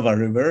the Drava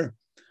River.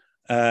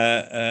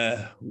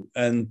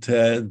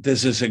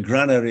 This is a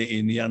granary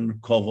in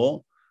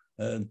Jankowo.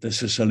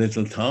 This is a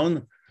little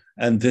town.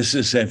 And this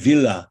is a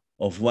villa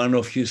of one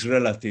of his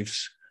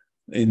relatives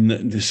in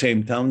the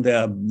same town. They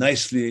are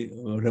nicely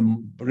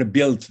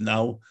rebuilt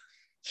now.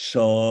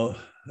 So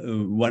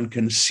one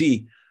can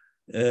see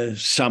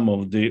some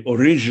of the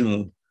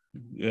original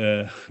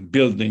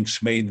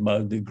buildings made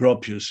by the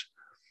Gropius.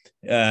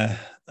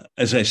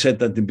 As I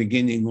said at the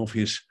beginning of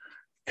his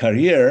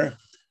career,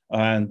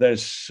 and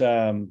there's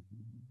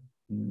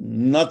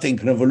nothing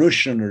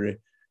revolutionary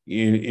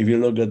if you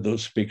look at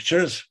those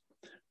pictures,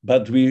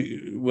 but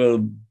we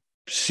will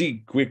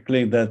see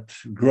quickly that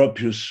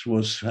Gropius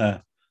was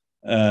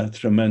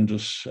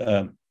tremendous,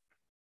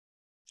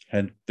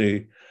 had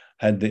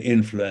the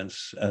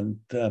influence. And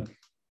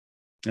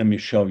let me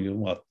show you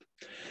what.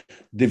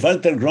 The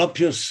Walter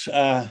Gropius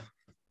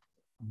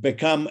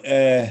became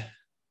a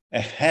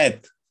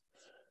head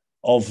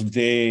of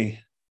the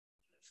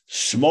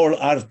small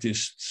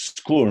artist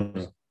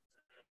school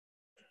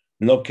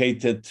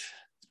located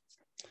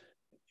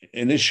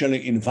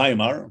initially in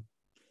Weimar,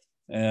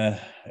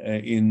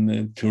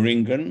 in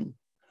Thuringen,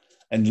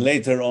 and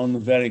later on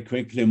very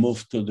quickly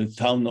moved to the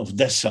town of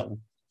Dessau,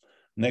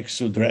 next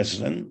to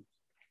Dresden.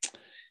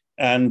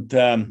 And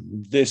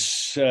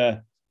this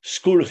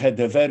school had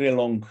a very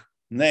long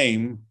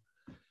name,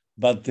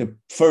 but the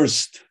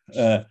first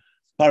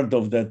part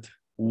of that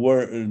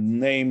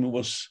name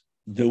was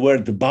the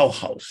word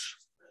Bauhaus,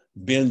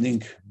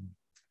 building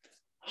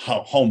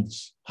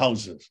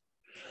houses.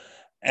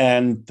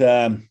 And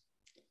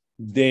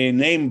the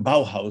name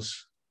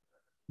Bauhaus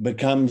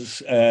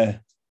becomes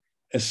a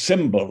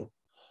symbol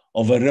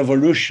of a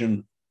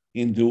revolution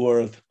in the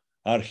world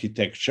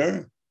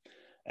architecture.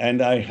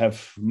 And I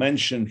have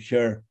mentioned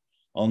here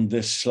on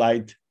this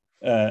slide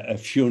a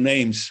few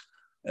names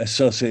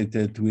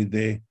associated with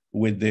the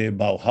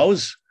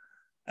Bauhaus.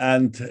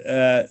 And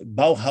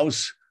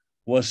Bauhaus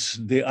was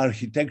the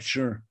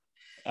architecture,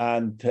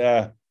 and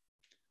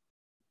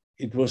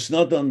it was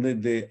not only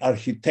the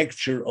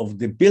architecture of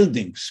the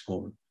building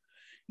school,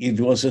 it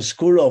was a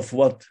school of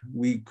what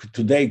we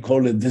today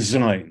call a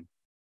design.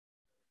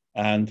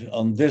 And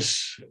on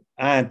this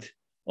ad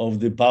of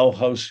the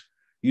Bauhaus,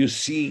 you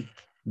see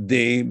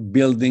the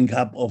building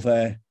up of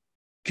a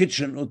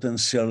kitchen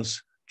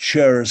utensils,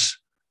 chairs,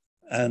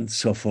 and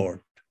so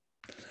forth.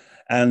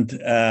 And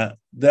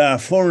there are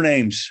four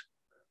names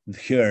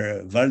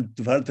here: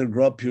 Walter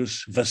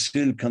Gropius,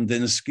 Wasyl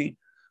Kandinsky,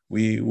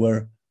 we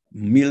were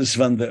Mies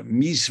van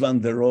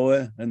der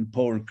Rohe, and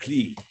Paul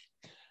Klee.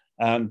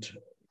 And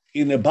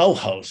in a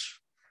Bauhaus,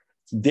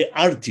 the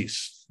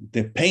artists,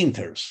 the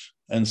painters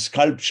and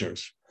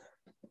sculptors,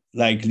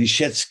 like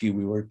Liszewski,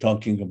 we were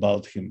talking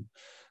about him,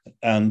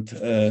 and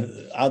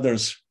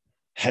others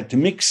had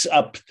mixed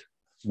up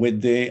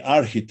with the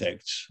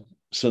architects.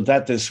 So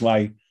that is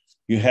why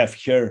you have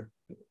here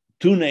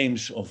two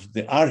names of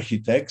the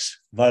architects,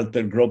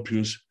 Walter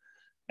Gropius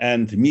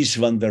and Mies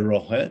van der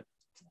Rohe,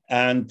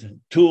 and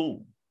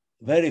two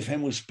very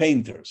famous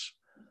painters,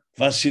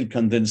 Wasyl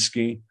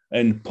Kandinsky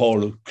and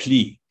Paul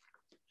Klee.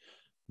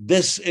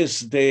 This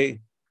is the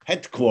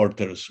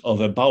headquarters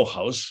of a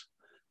Bauhaus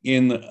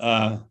in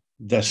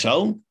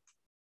Dessau.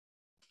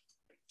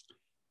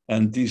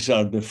 And these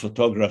are the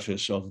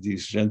photographers of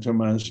these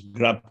gentlemen,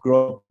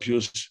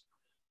 Gropius,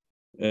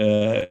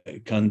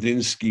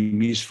 Kandinsky,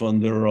 Mies van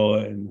der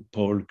Rohe, and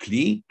Paul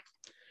Klee.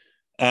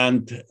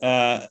 And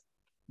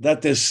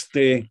that is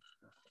the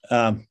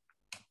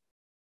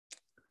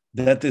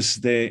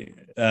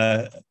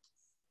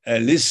a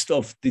list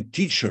of the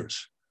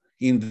teachers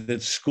in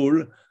that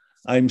school.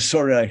 I'm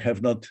sorry I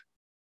have not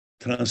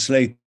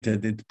translated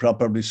it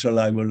properly, so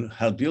I will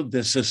help you.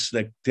 This is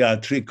there are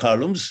three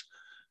columns.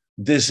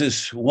 This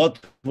is what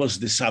was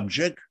the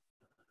subject.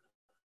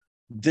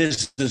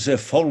 This is a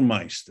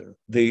Vollmeister,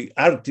 the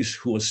artist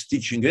who was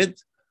teaching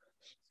it,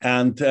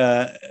 and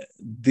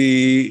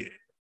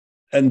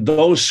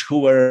those who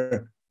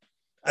were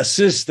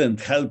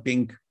assistant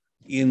helping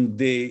in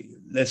the,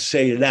 let's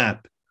say,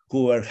 lab,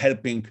 who were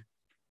helping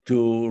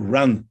to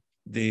run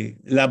the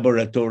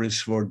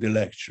laboratories for the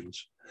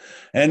lectures.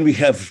 And we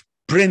have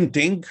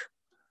printing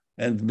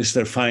and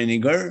Mr.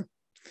 Feininger,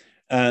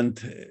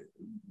 and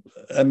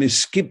let me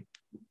skip,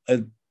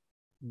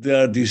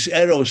 there are these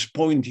arrows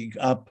pointing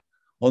up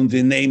on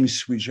the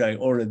names which I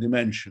already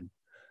mentioned.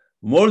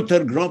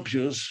 Walter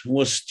Gropius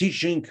was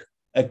teaching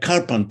a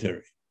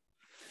carpentry.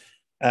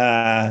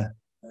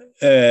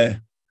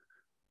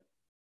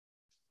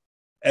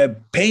 A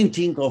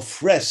painting of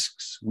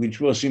fresks,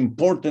 which was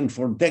important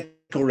for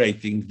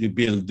decorating the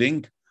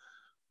building,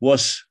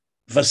 was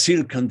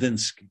Wasyl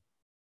Kandinsky.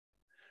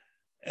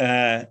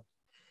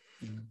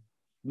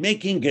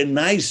 Making a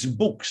nice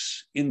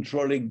books,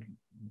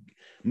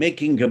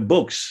 making a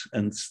books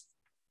and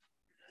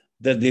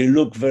that they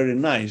look very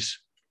nice,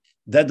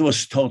 that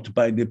was taught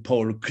by the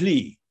Paul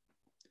Klee.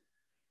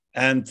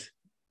 And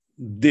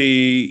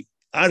the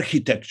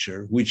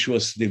architecture, which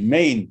was the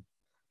main,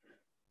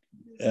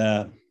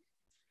 it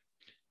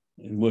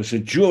was a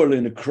jewel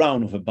in the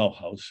crown of a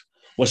Bauhaus,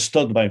 was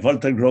taught by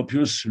Walter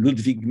Gropius,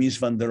 Ludwig Mies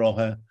van der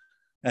Rohe,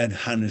 and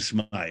Hannes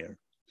Meyer.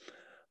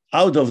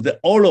 Out of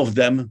all of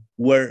them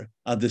were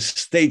at the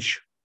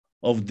stage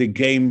of the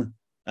game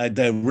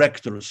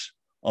directors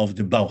of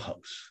the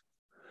Bauhaus.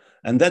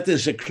 And that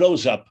is a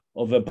close-up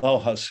of a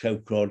Bauhaus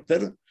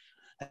headquarters.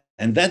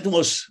 And that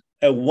was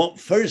a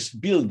first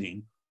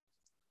building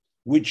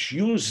which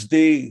used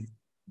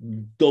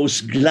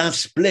those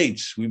glass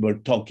plates we were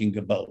talking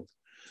about,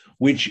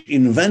 which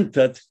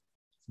invented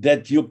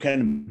that you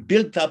can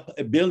build up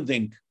a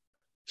building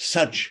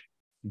such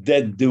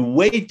that the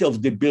weight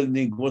of the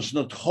building was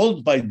not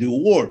held by the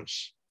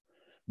walls,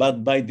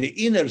 but by the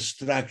inner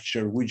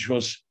structure, which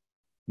was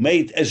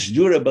made as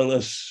durable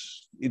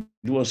as it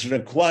was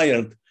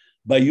required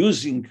by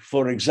using,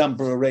 for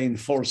example,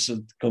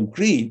 reinforced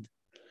concrete.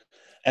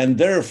 And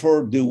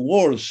therefore, the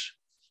walls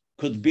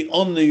could be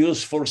only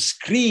used for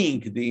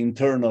screening the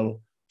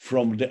internal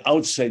from the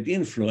outside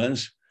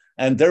influence.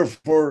 And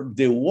therefore,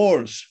 the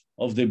walls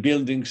of the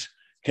buildings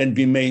can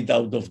be made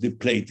out of the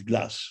plate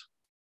glass.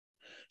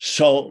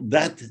 So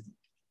that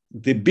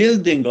the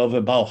building of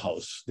a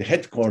Bauhaus, the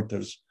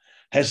headquarters,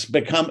 has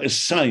become a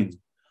sign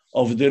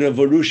of the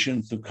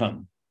revolution to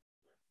come.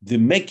 The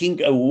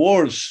making a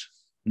walls,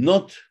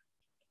 not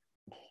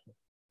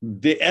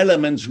the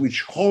elements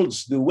which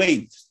holds the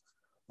weight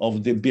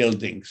of the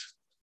buildings,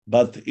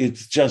 but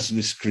it's just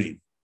the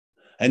screen.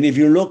 And if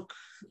you look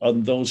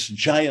on those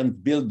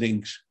giant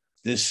buildings,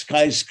 the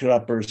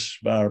skyscrapers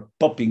are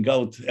popping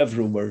out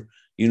everywhere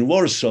in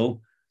Warsaw,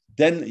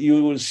 then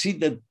you will see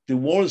that the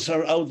walls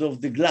are out of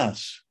the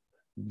glass.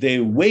 The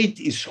weight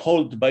is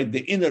held by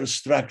the inner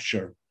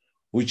structure,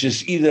 which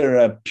is either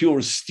a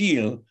pure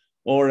steel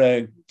or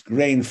a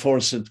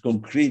reinforced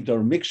concrete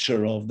or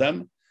mixture of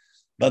them.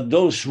 But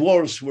those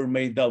walls were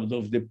made out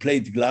of the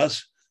plate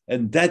glass.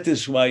 And that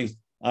is why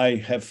I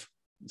have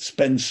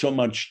spent so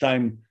much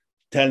time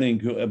telling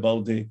you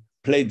about the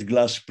plate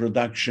glass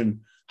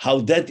production, how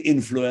that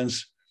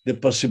influenced the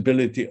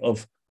possibility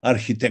of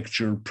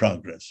architectural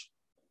progress.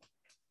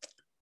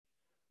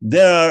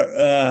 There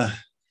are,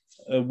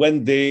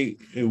 when the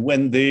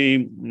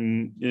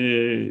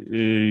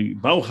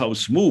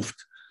Bauhaus moved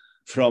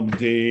from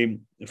the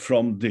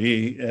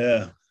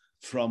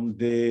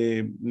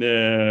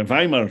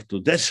Weimar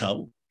to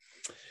Dessau,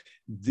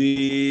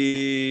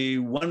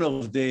 one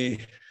of the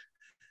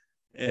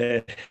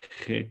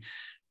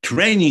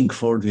training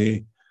for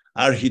the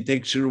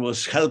architecture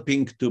was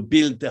helping to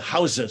build the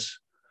houses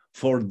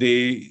for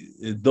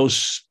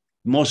those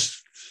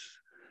most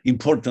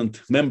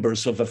important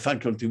members of a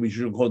faculty, which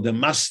we call the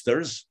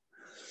masters.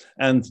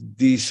 And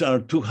these are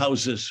two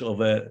houses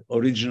of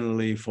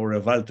originally for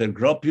Walter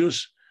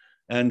Gropius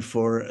and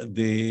for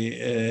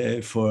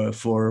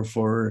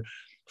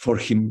for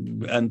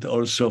him, and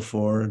also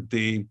for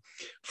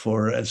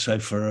as I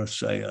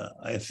first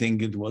I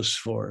think it was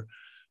for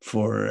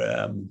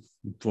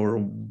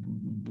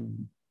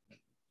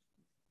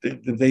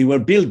they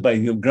were built by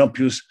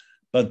Gropius,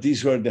 but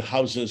these were the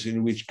houses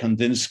in which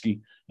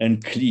Kandinsky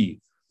and Klee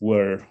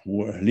were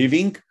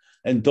living,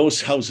 and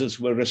those houses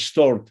were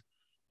restored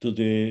to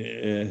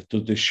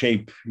the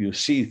shape you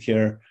see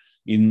here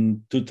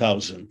in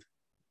 2000.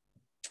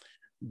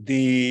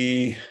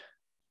 The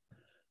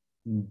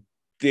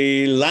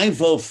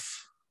life of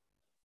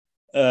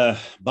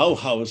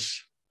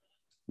Bauhaus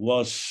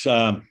was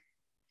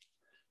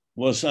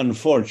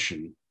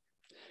unfortunate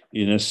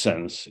in a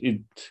sense.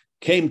 It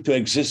came to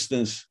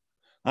existence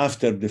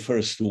after the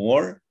First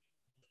War.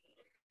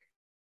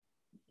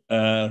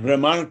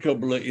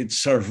 Remarkably, it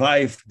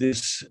survived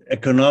this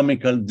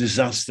economical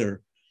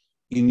disaster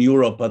in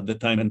Europe at the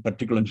time, and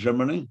particularly in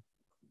Germany.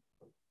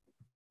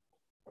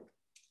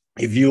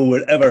 If you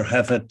will ever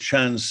have a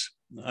chance,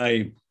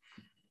 I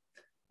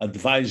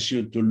advise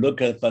you to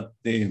look at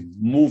the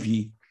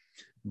movie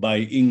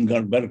by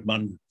Ingmar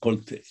Bergman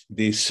called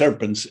The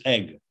Serpent's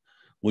Egg,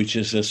 which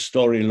is a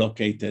story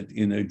located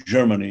in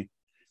Germany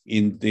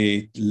in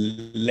the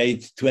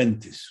late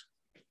 20s,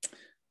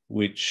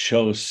 which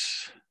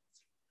shows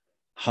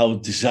how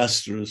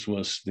disastrous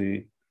was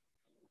the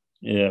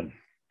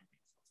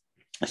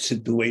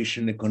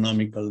situation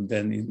economical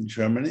then in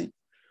Germany.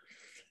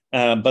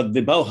 But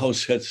the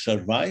Bauhaus had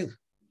survived,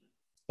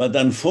 but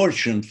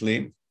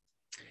unfortunately,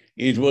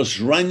 it was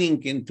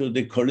running into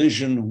the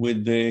collision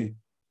with the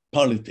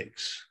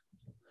politics.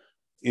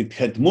 It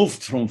had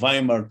moved from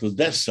Weimar to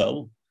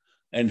Dessau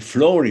and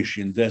flourished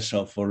in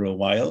Dessau for a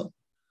while,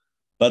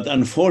 but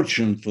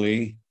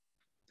unfortunately,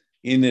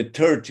 in the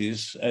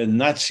 30s, a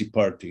Nazi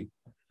party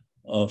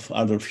of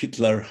Adolf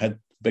Hitler had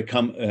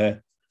become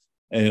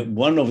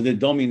one of the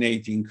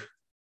dominating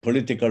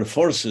political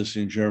forces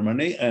in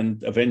Germany,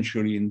 and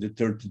eventually in the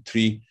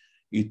 33,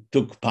 it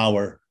took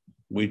power,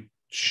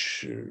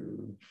 which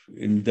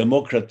in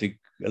democratic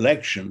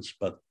elections,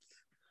 but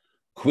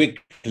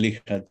quickly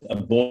had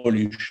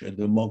abolished a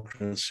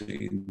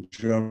democracy in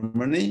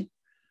Germany.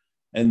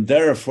 And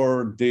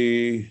therefore,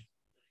 the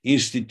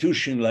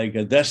institution like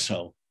a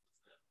Dessau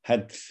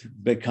had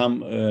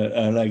become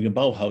like a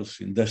Bauhaus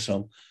in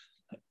Dessau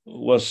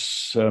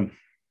was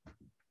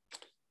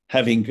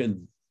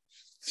having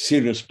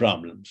serious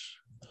problems.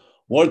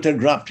 Walter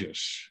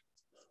Gropius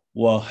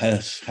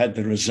has had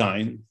to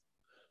resign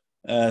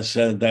as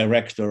a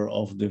director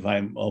of the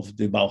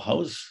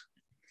Bauhaus,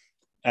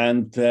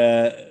 and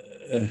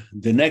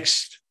the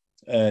next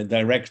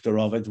director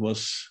of it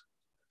was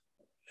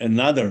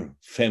another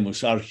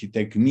famous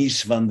architect,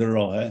 Mies van der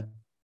Rohe,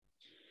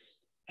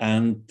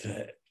 and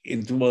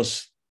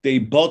they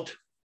both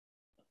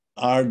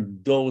are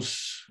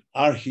those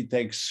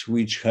architects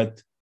which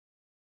had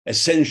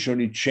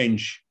essentially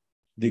changed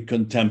the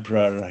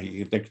contemporary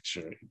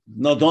architecture.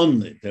 Not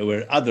only, there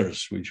were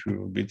others which we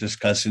will be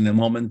discussing in a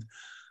moment,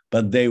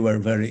 but they were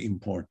very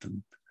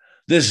important.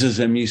 This is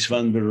a Mies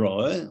van der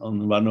Rohe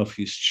on one of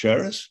his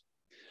chairs.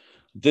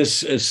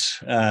 This is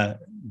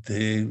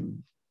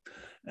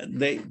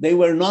they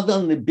were not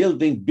only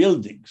building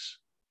buildings,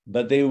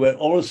 but they were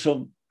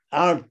also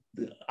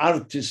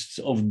artists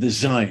of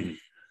design.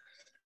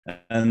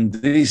 And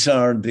these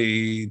are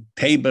the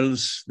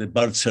tables, the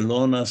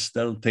Barcelona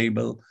style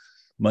table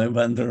by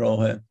Van der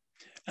Rohe.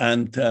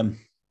 And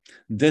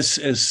this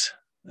is,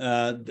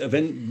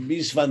 when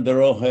Mies van der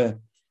Rohe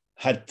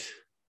had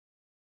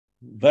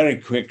very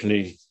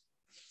quickly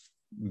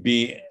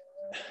be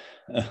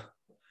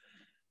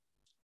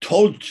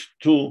told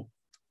to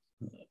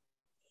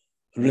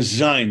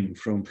resign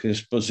from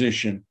his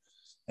position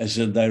as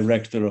a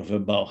director of a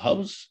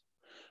Bauhaus,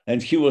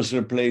 and he was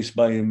replaced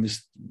by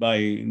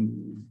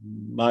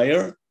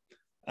Meyer,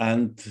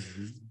 and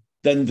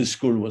then the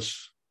school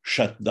was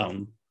shut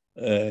down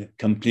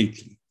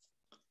completely.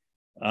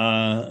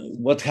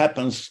 What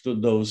happens to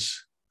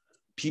those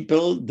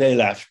people? They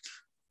left.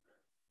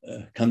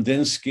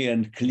 Kandinsky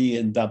and Klee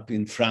end up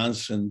in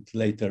France, and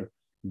later,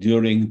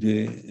 during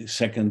the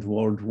Second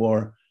World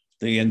War,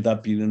 they end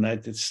up in the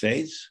United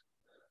States.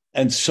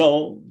 And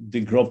so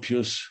the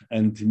Gropius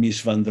and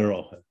Mies van der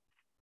Rohe.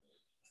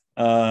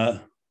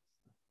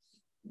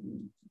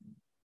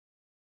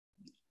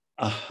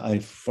 I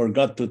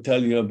forgot to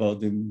tell you about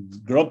the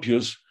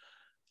Gropius,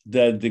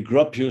 that the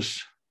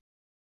Gropius,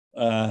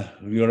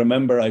 you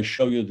remember I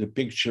show you the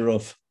picture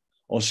of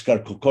Oskar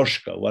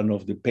Kokoschka, one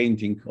of the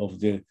painting of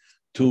the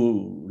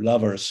two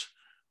lovers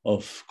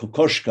of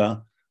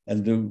Kokoschka,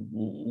 and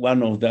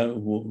one of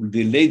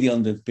the lady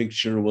on that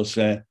picture was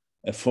a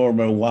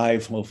former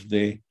wife of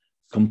the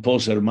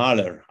composer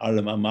Mahler,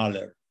 Alma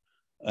Mahler.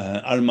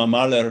 Alma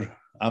Mahler,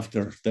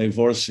 after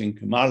divorcing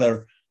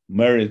Mahler,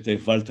 married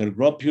Walter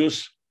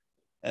Gropius,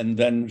 and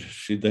then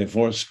she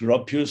divorced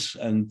Gropius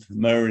and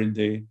married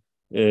a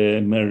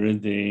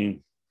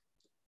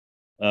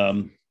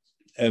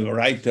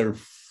writer,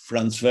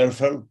 Franz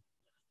Werfel,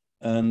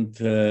 and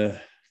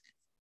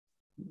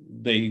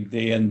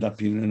they end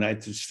up in the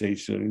United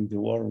States during the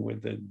war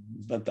with it.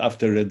 But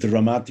after a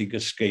dramatic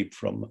escape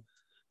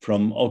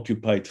from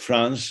occupied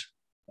France,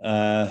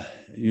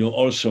 you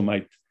also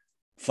might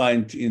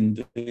find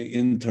in the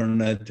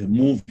internet a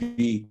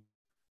movie,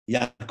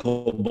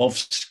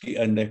 Jakubowski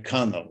and the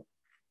Canal,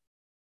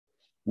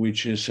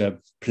 which is a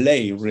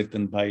play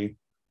written by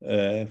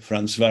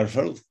Franz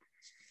Werfel.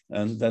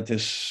 And that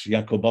is,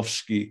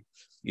 Jakubowski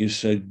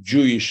is a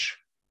Jewish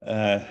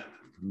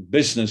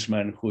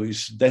businessman who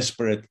is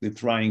desperately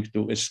trying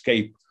to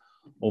escape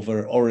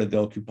over already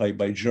occupied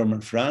by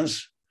German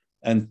France.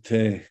 And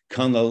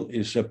Canal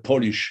is a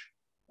Polish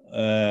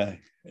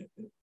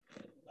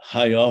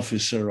high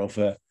officer of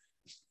a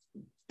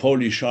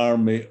Polish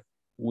army,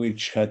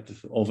 which had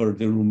over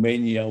the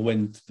Romania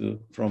went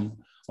from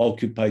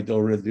occupied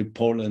already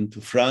Poland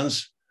to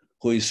France,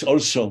 who is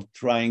also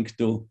trying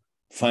to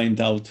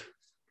find out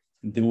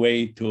the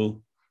way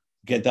to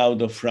get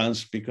out of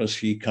France because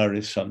he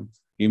carries some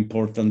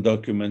important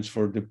documents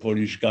for the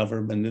Polish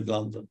government in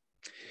London.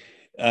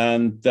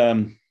 And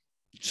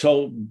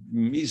so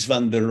Mies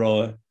van der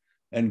Rohe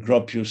and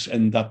Gropius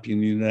end up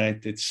in the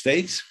United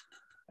States.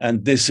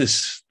 And this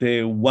is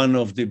one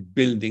of the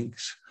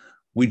buildings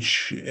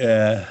which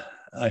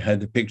I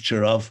had a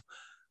picture of,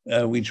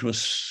 which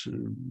was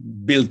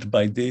built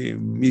by the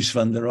Mies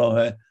van der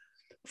Rohe,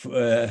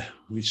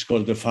 which is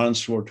called the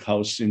Farnsworth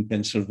House in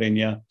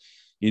Pennsylvania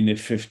in the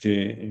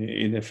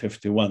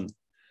 51.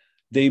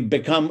 They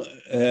become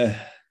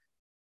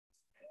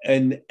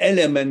an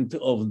element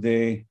of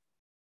the,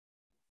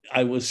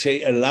 I would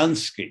say, a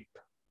landscape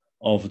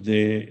of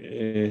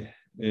the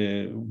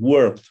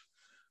world.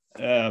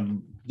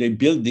 The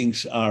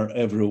buildings are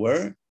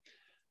everywhere,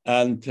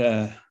 and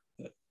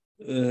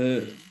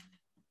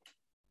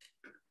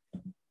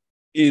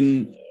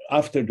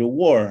after the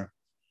war,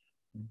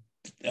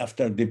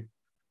 after the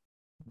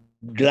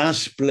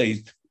glass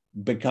plate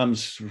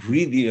becomes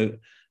really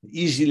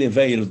easily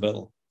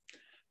available,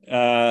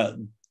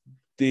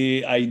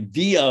 the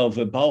idea of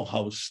a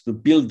Bauhaus to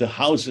build the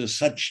houses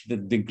such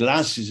that the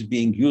glass is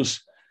being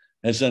used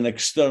as an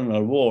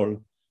external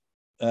wall,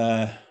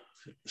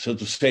 so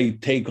to say,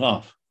 take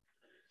off.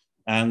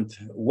 And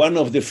one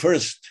of the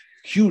first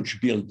huge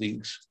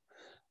buildings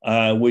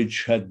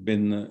which had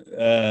been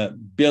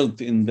built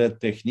in that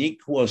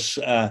technique was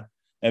a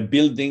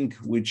building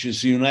which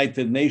is a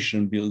United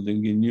Nations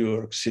building in New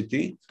York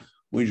City,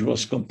 which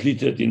was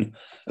completed in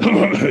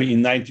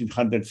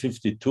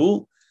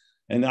 1952.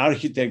 And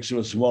architect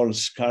was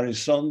Wallace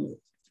Carrison,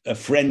 a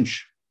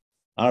French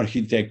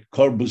architect,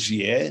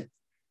 Corbusier,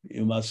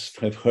 you must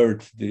have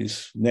heard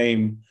this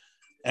name,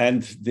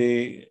 and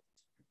the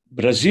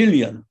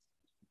Brazilian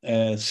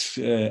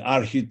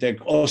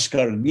architect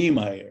Oscar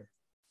Niemeyer.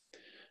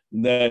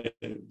 The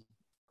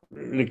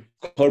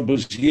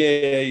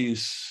Corbusier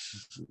is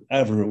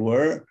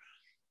everywhere.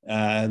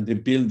 The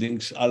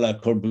buildings a la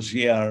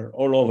Corbusier are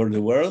all over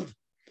the world.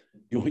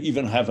 You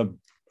even have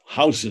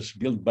houses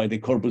built by the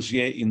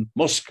Corbusier in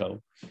Moscow,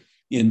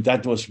 and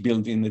that was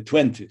built in the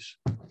 20s,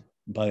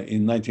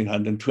 in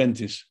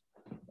 1920s,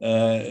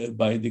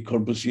 by the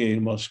Corbusier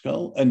in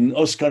Moscow. And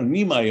Oscar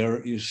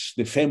Niemeyer is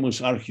the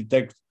famous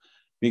architect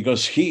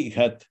because he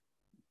had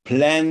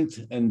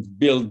planned and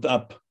built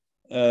up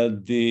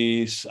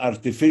this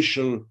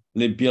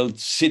artificially built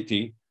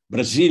city,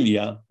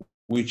 Brasilia,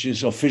 which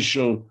is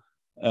official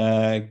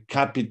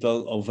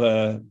capital of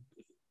a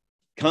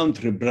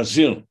country,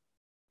 Brazil,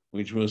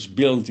 which was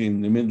built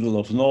in the middle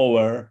of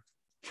nowhere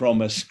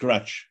from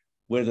scratch.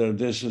 Whether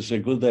this is a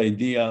good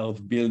idea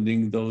of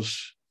building those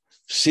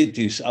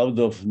cities out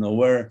of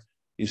nowhere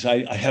is,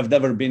 I have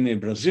never been in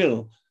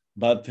Brazil,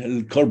 but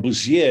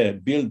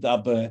Corbusier built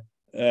up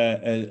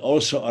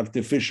also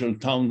artificial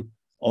town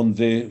on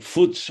the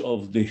foots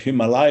of the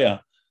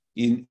Himalaya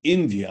in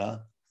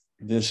India.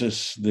 This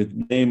is the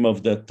name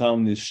of that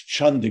town is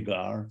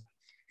Chandigarh.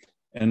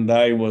 And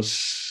I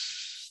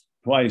was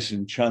twice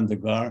in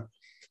Chandigarh,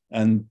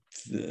 and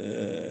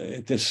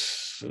it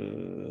is,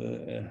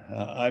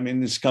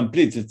 it's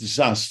complete a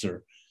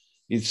disaster.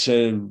 It's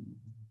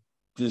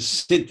the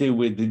city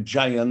with the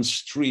giant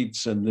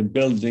streets and the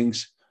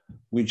buildings,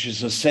 which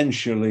is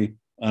essentially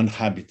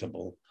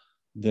uninhabitable.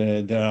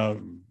 There are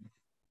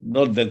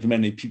not that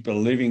many people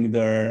living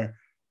there.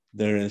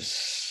 There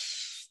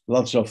is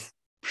lots of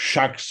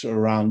shacks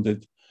around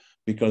it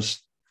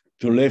because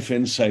to live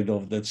inside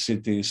of that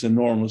city is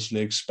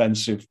enormously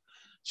expensive.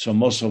 So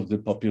most of the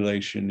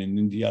population in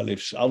India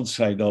lives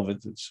outside of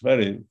it. It's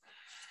very,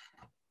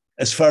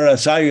 as far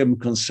as I am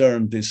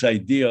concerned, this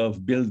idea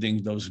of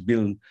building those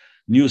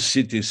new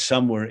cities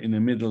somewhere in the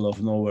middle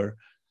of nowhere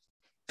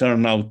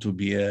turned out to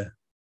be a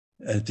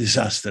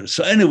disaster.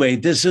 So anyway,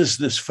 this is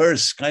this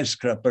first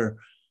skyscraper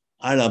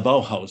a la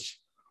Bauhaus,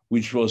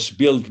 which was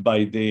built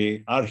by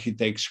the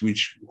architects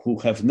who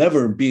have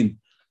never been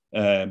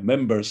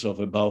members of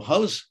a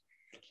Bauhaus,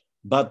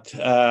 but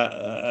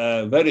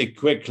very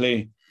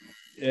quickly,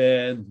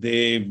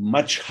 the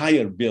much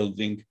higher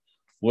building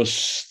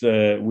was,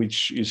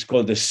 which is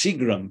called the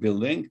Seagram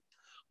building,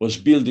 was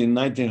built in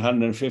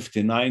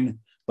 1959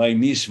 by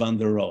Mies van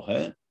der Rohe.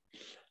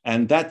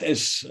 And that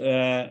is,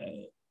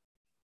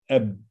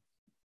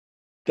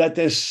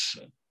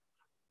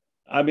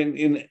 I mean,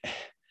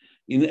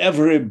 in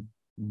every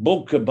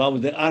book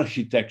about the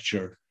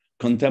architecture,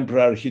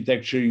 contemporary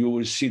architecture, you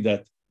will see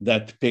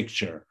that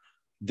picture.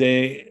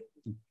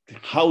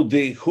 How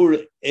the whole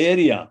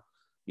area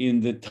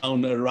in the town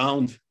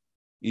around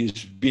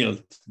is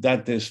built.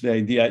 That is the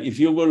idea. If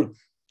you will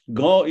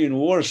go in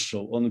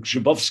Warsaw on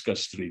Grzybowska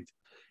Street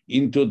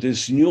into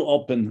this new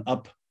open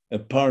up a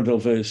part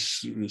of a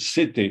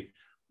city,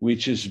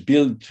 which is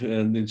built,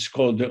 and it's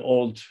called the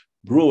Old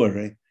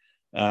Brewery.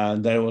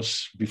 There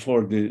was,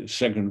 before the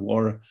Second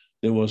War,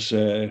 there was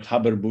a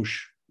Haberbusch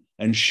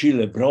and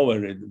Schiele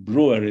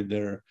brewery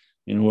there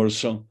in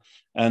Warsaw.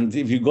 And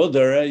if you go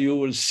there, you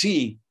will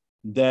see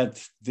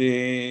that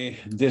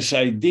this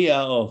idea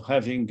of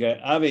having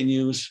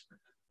avenues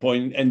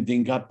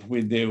ending up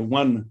with the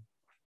one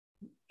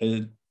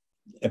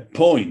a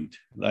point,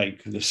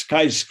 like the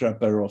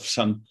skyscraper of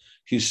some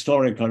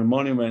historical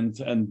monument,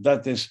 and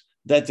that is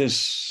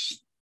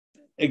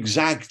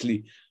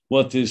exactly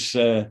what is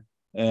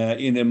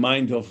in the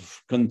mind of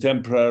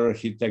contemporary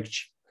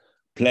architecture,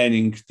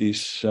 planning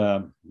these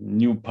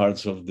new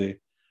parts of the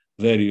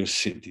various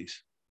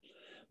cities.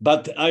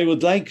 But I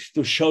would like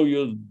to show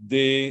you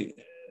this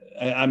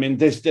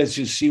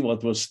you see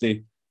what was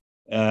the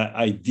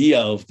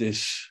idea of this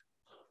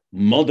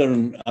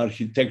modern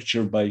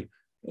architecture by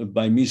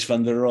Mies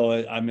van der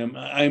Rohe.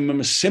 I'm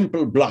a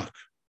simple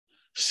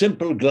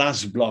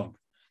glass block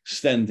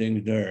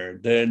standing there.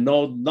 There's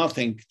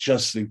nothing,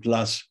 just a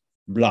glass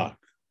block.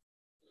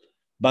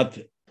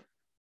 But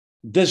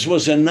this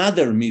was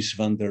another Mies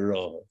van der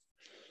Rohe.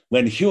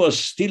 When he was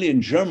still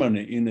in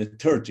Germany in the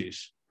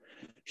 30s,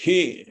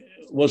 he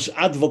was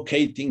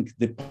advocating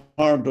the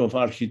part of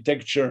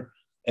architecture,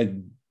 a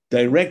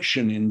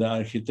direction in the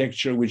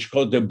architecture which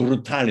called the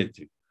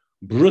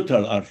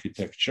brutal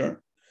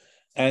architecture.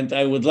 And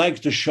I would like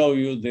to show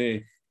you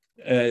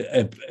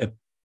a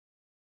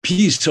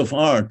piece of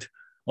art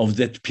of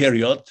that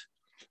period,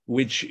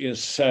 which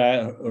is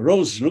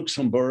Rosa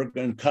Luxemburg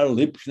and Karl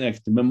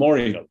Liebknecht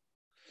Memorial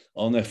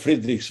on a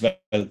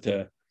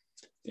Friedrichswald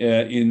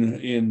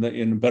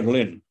in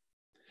Berlin.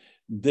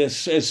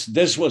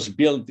 This was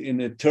built in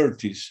the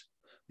 30s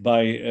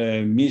by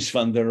Mies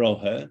van der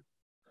Rohe,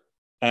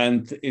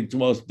 and it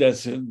was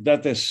this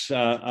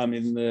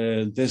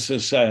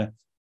is a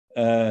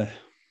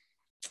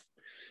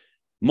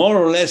more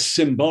or less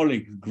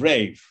symbolic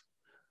grave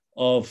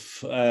of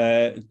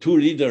two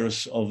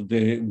leaders of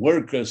the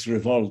workers'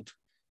 revolt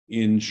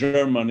in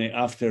Germany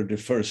after the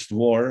First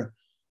War.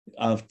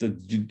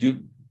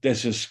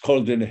 This is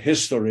called in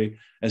history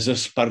as a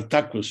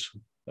Spartacus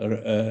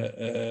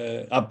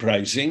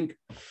uprising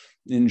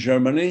in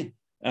Germany,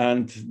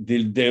 and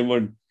there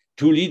were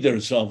two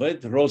leaders of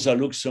it. Rosa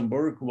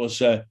Luxemburg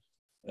was a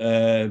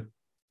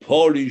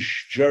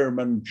Polish,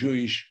 German,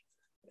 Jewish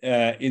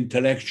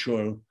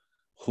intellectual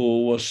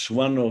who was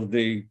one of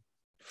the,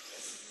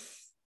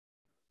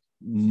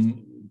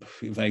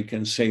 if I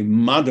can say,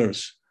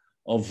 mothers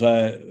of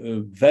a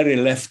very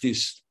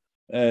leftist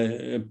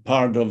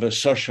part of a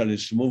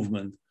socialist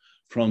movement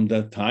from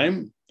that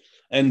time,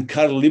 and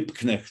Karl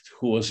Liebknecht,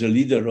 who was a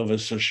leader of a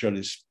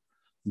socialist,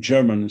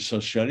 German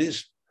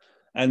socialist,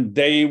 and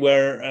they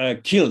were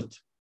killed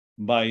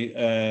by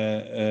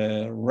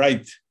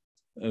right.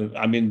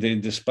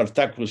 The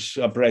Spartacus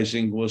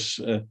uprising was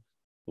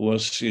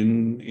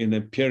in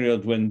a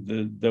period when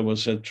there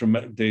was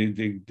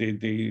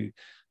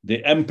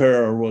the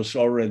emperor was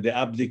already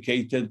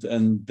abdicated,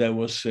 and there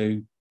was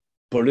a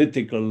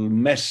political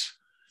mess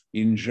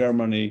in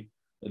Germany.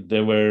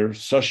 There were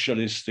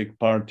socialistic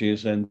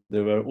parties and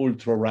there were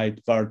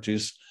ultra-right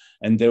parties,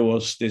 and there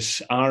was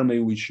this army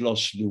which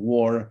lost the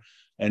war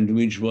and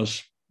which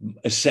was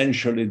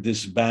essentially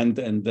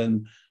disbanded and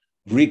then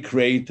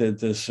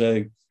recreated as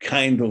a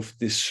kind of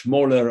this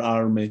smaller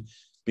army,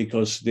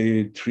 because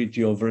the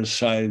Treaty of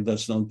Versailles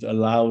does not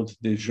allow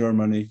the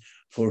Germany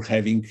for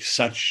having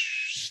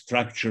such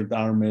structured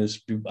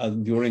armies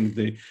during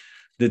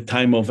the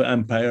time of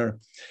empire.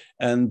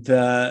 And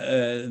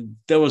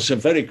there was a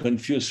very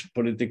confused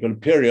political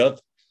period,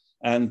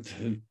 and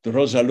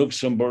Rosa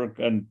Luxemburg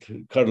and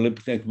Karl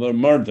Liebknecht were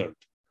murdered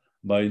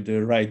by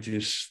the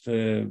rightist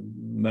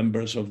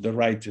members of the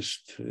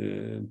rightist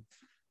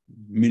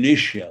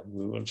militia,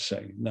 we will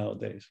say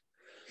nowadays.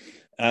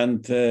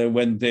 And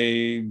when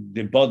they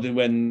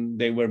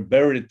were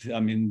buried,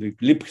 the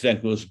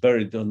Liebknecht was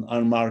buried on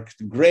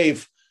unmarked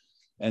grave,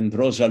 and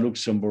Rosa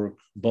Luxemburg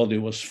body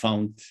was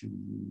found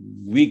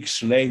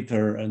weeks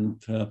later,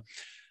 and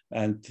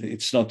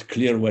it's not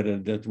clear whether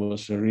that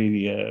was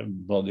really a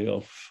body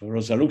of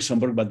Rosa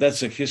Luxemburg, but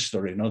that's a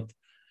history, not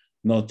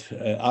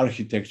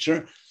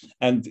architecture.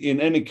 And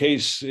in any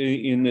case,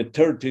 in the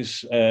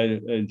 30s,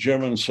 a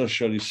German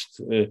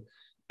Socialist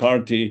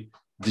Party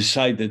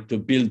decided to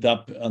build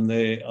up on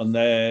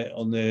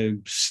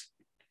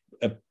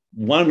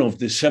one of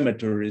the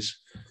cemeteries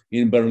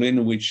in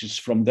Berlin, which is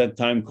from that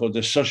time called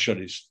the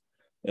Socialist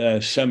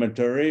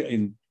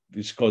Cemetery,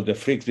 it's called the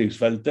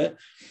Friedrichsfelde,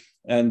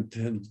 and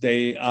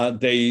they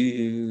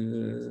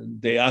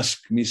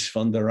asked Miss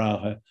von der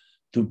Rahe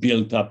to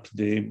build up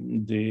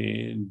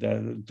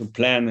to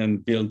plan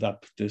and build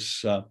up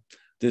this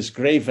this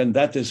grave, and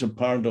that is a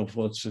part of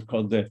what's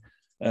called the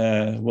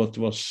what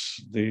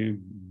was the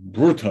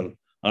brutal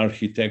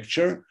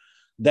architecture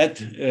that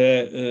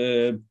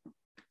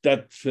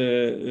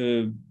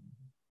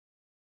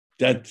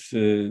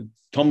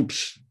Tomb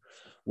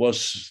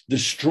was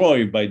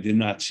destroyed by the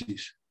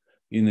Nazis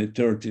in the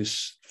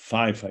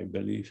 1935, I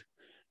believe,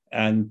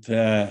 and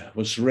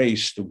was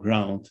razed to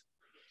ground.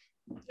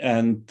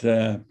 And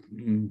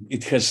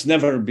it has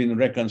never been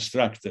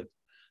reconstructed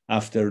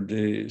after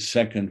the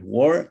Second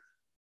War,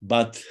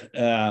 but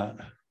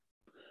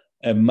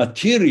a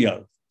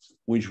material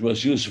which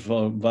was used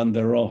for van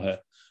der Rohe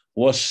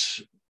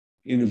was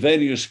in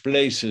various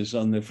places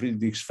on the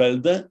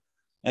Friedrichsfelde,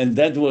 and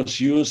that was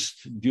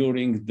used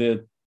during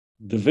the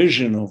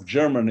division of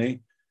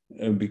Germany,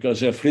 because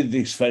the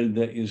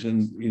Friedrichsfelde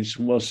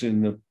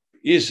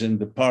is in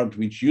the part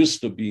which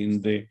used to be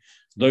in the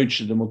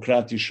Deutsche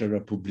Demokratische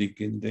Republik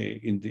in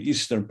the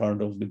eastern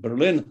part of the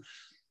Berlin.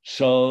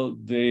 So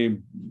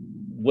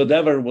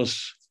whatever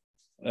was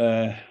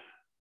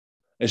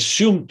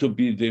assumed to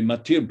be the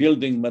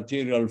building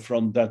material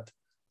from that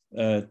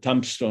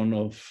tombstone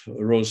of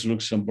Rose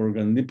Luxemburg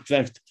and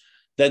Liebknecht,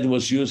 that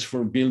was used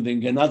for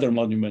building another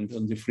monument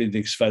on the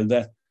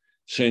Friedrichsfelde.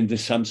 So in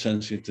some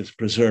sense, it is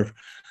preserved.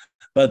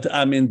 But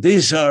I mean,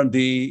 these are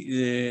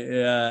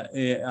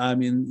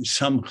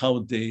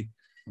somehow the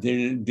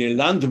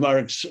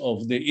landmarks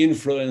of the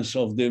influence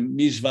of the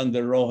Mies van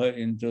der Rohe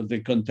into the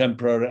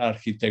contemporary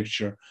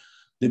architecture,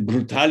 the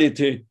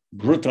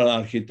brutal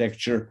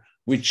architecture,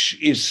 which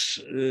is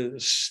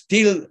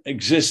still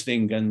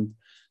existing, and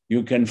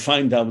you can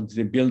find out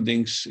the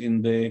buildings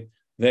in the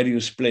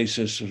various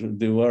places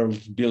the world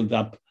built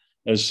up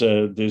as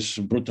this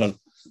brutal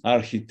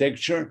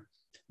architecture,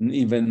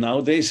 even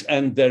nowadays.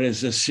 And there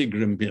is a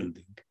Seagram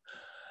building.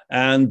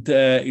 And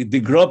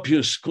the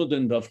Gropius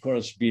couldn't, of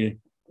course, be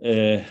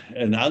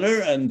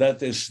another, and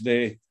that is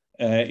in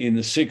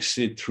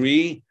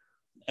 1963,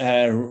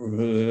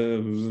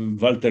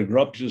 Walter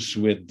Gropius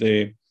with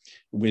the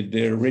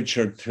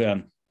Richard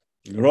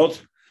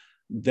Roth,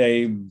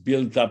 they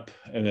built up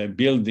a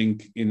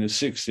building in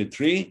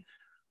 1963,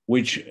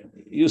 which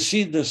you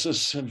see, this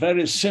is a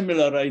very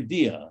similar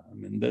idea. I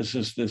mean, this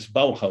is this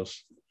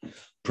Bauhaus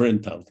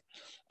printout.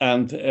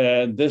 And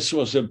this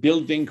was a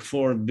building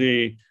for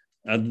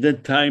at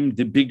that time,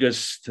 the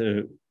biggest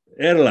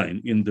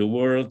airline in the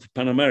world,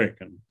 Pan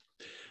American.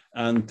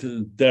 And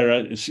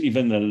there is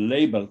even a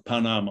label,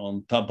 Pan Am,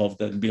 on top of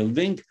that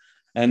building.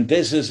 And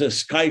this is a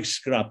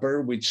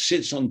skyscraper which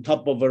sits on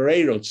top of a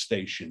railroad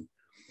station.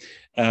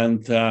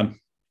 And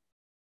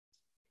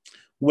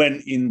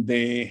when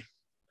the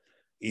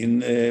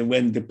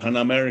Pan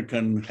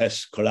American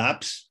has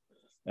collapsed,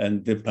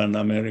 and the Pan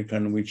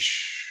American,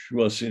 which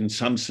was in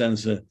some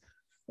sense a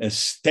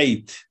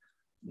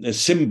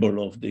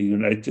symbol of the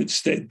United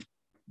States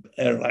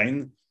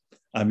airline,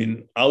 I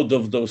mean, out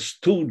of those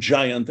two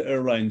giant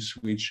airlines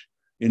which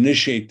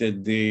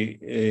initiated the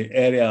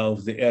area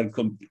of the air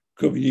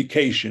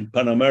communication,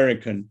 Pan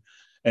American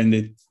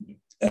and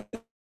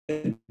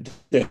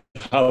the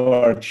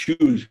Howard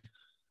Hughes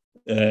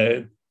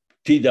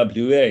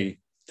TWA,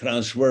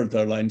 Transworld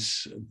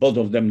Airlines, both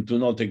of them do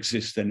not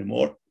exist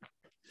anymore.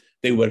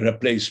 They were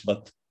replaced by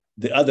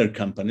the other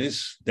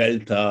companies,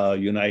 Delta,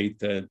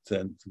 United,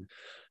 and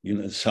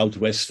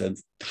Southwest, and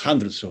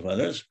hundreds of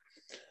others.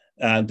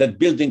 That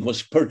building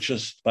was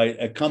purchased by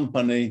a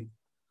company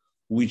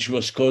which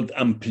was called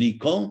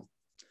Amplico.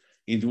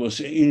 It was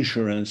an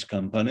insurance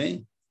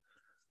company.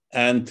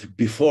 And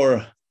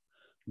before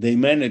they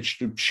managed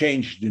to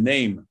change the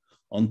name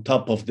on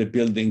top of the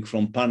building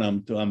from Pan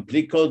Am to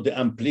Amplico, the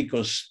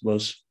Amplico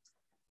was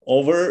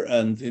over,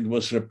 and it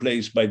was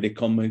replaced by the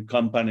company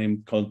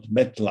called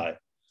MetLife,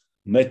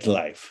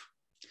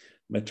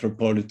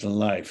 Metropolitan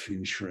Life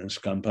Insurance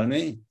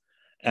Company.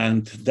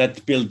 And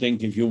that building,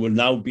 if you will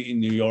now be in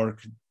New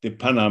York, the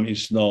Pan Am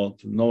is no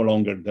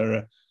longer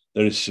there.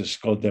 There is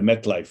called the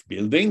MetLife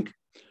building.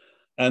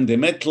 And the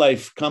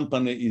MetLife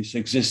company is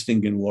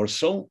existing in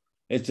Warsaw.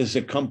 It is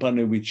a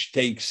company which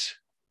takes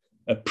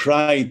a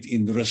pride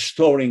in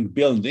restoring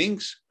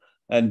buildings.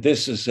 And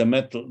this is a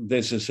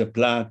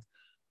plaque.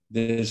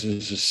 This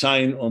is a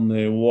sign on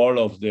the wall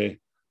of the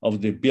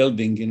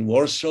building in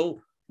Warsaw,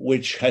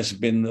 which has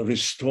been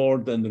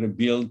restored and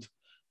rebuilt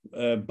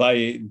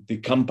by the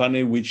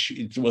company, which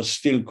it was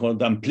still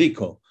called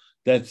Amplico.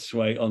 That's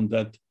why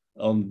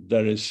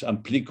there is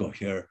Amplico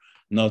here,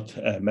 not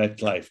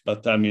MetLife.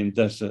 But I mean,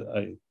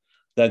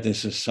 that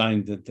is a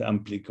sign that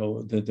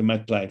Amplico, that the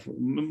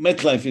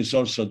MetLife is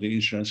also the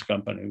insurance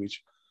company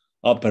which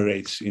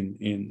operates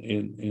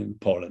in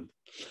Poland.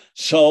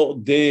 So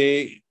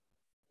the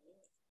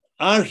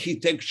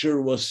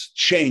architecture was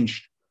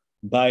changed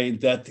by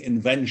that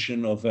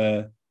invention of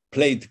a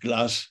plate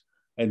glass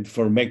and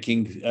for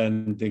making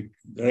the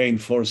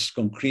reinforced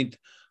concrete,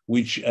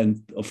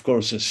 and of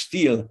course a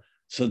steel.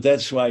 So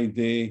that's why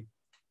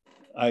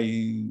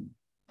I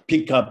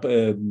pick up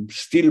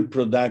steel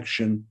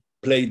production,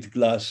 plate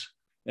glass,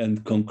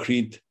 and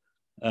concrete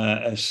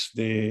as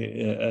the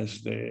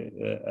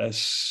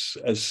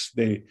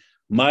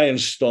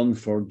milestone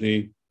for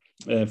the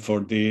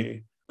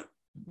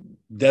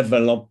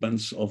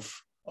developments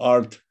of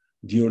art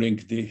during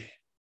the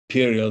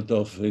period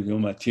of the new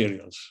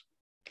materials.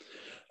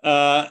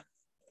 To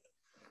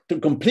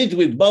complete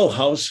with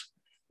Bauhaus,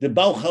 the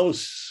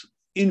Bauhaus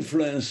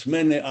influenced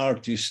many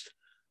artists,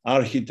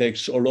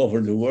 architects all over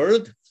the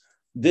world.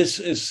 This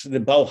is the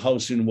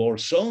Bauhaus in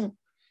Warsaw.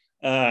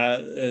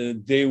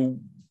 The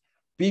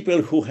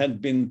people who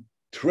had been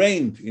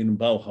trained in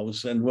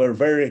Bauhaus and were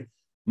very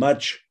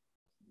much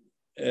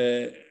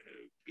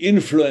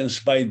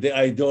influenced by the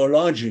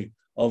ideology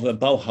of the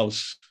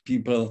Bauhaus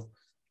people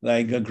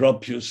like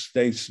Gropius,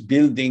 they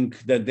building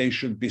that they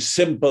should be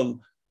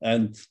simple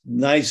and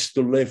nice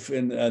to live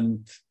in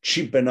and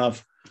cheap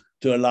enough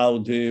to allow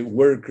the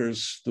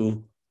workers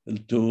to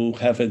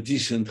have a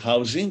decent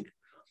housing.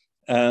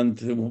 And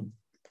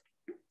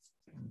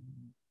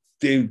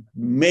the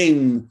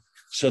main,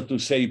 so to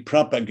say,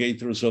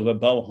 propagators of a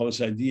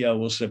Bauhaus idea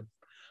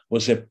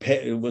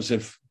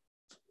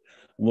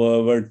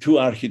were two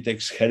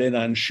architects, Helena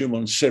and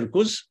Szymon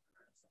Syrkus.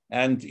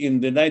 And in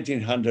the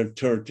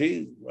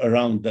 1930,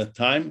 around that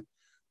time,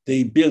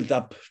 they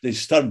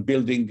start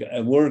building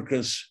a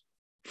workers'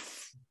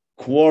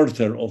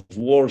 quarter of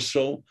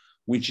Warsaw,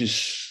 which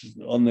is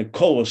on the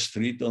Koło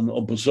Street, on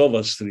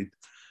Obuzowa Street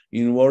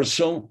in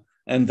Warsaw.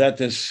 And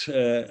that is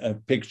a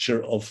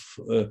picture of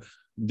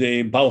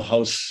the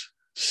Bauhaus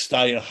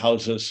style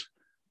houses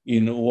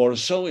in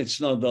Warsaw. It's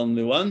not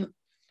only one.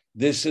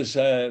 This is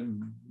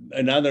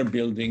another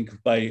building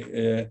by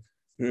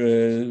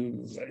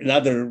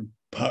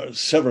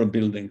several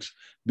buildings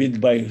built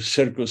by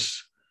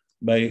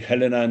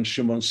Helena and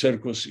Szymon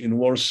Syrkus in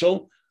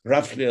Warsaw,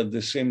 roughly at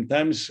the same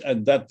time.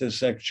 And that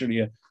is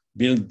actually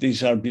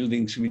these are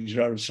buildings which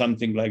are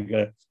something like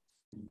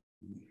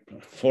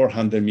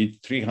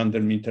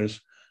 300 meters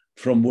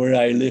from where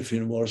I live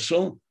in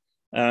Warsaw.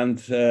 And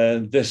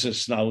this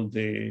is now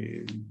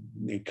the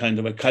kind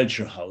of a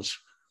culture house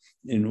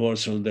in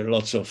Warsaw. There are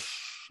lots of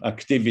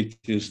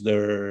activities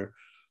there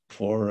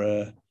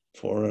for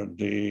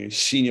the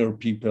senior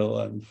people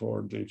and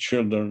for the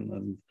children,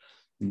 and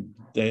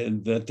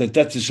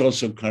that is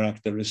also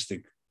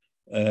characteristic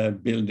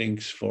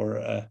buildings for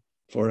a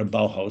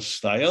Bauhaus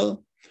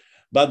style.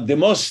 But the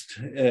most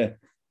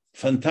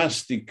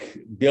fantastic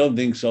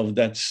buildings of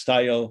that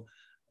style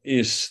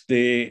is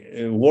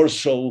the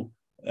Warsaw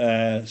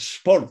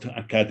Sport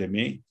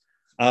Academy,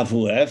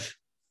 AWF,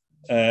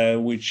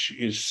 which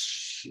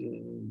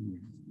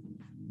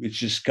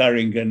is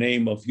carrying a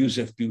name of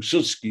Józef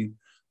Piłsudski,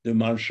 the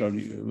Marshal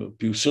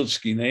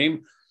Piłsudski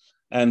name,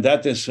 and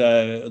that is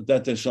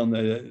on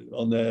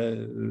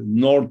the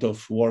north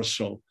of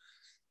Warsaw,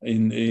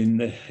 in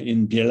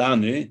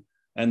Bielany,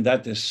 and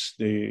that is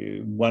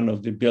one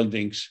of the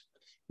buildings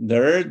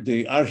there.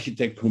 The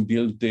architect who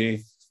built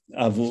the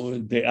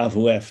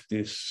AWF,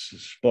 this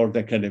sport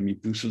academy,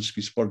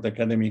 Piłsudski Sport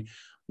Academy,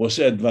 was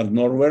Edward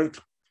Norwert,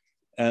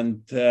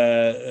 and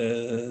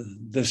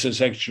this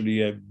is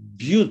actually a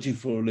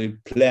beautifully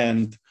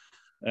planned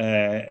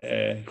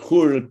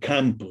whole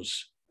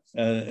campus.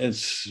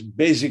 It's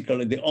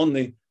basically the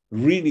only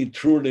really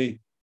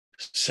truly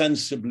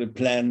sensibly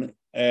planned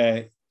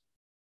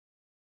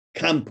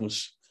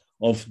campus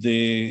of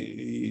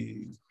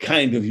the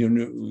kind of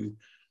in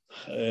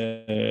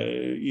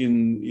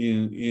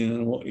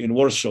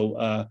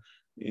Warsaw.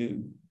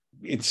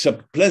 It's a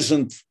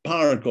pleasant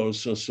park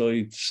also, so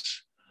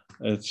it's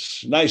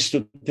nice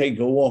to take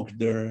a walk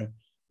there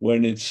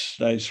when it's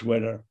nice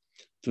weather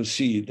to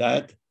see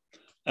that.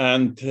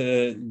 And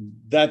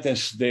that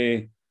is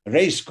the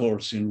race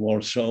course in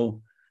Warsaw,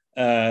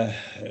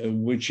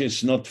 which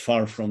is not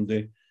far from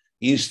the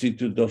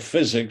Institute of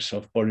Physics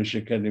of Polish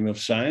Academy of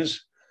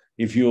Science.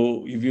 If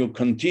you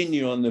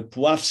continue on the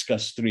Puławska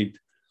Street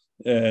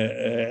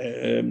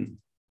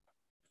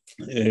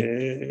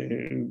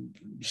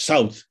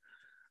south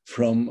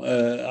from,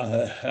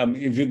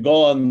 if you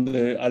go on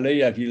the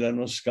Aleja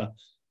Wilanowska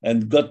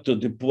and go to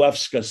the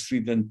Puławska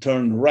Street and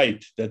turn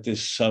right, that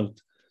is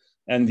south.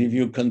 And if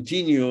you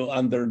continue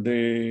under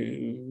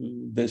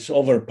this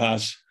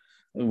overpass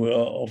which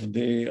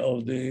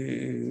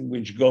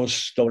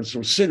goes towards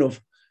Ursynów,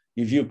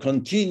 if you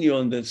continue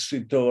on the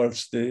street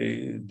towards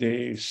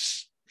the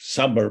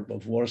suburb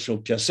of Warsaw,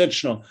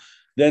 Piaseczno,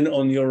 then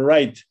on your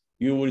right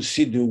you will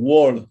see the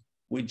wall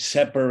which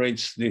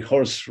separates the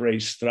horse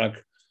race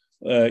track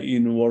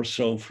in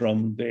Warsaw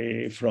from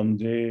the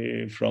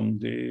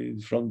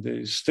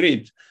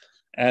street.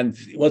 And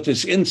what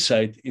is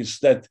inside is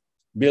that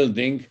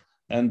building.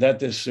 And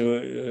that is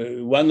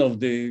one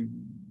of the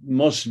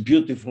most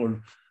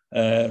beautiful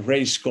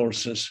race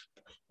courses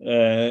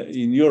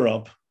in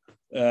Europe.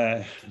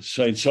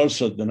 So it's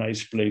also the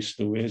nice place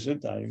to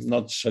visit. I'm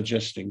not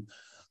suggesting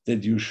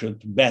that you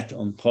should bet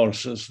on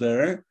horses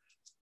there.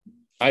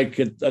 I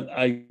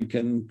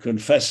can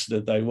confess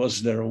that I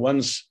was there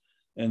once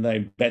and I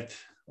bet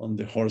on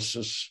the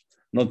horses,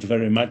 not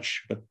very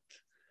much, but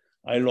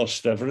I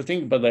lost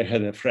everything. But I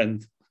had a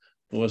friend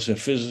who was a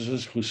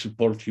physicist who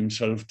supported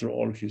himself through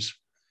all his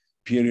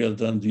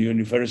period on the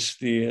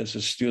university as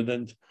a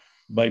student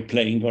by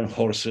playing on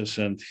horses,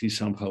 and he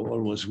somehow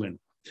always win.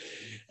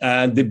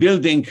 The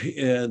building,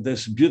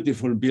 this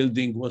beautiful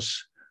building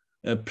was,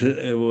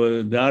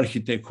 the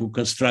architect who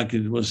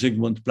constructed was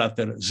Zygmunt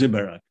Plater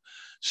Zyberach.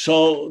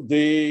 So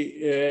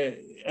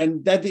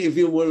and that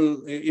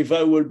if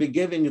I will be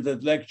giving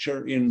that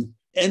lecture in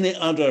any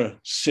other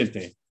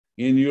city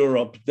in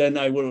Europe, then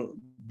I will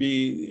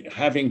be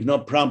having no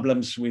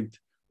problems with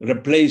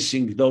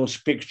replacing those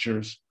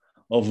pictures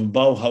of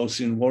Bauhaus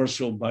in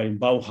Warsaw by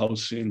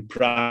Bauhaus in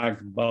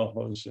Prague,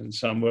 Bauhaus in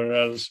somewhere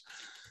else.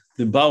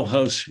 The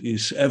Bauhaus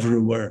is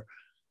everywhere,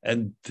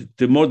 and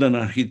the modern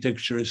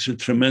architecture is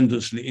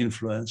tremendously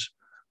influenced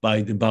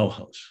by the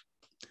Bauhaus.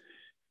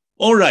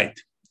 All right,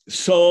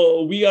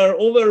 so we are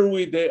over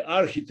with the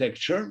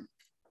architecture,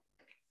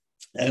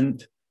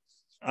 and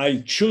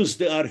I choose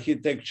the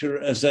architecture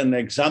as an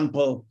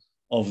example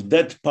of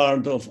that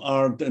part of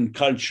art and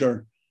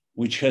culture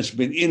which has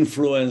been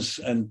influenced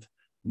and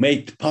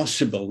made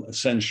possible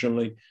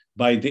essentially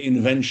by the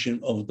invention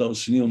of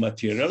those new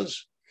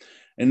materials.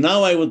 And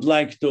now I would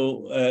like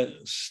to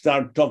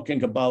start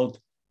talking about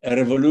a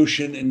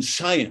revolution in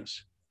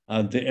science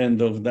at the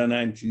end of the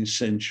 19th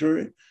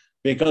century,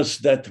 because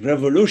that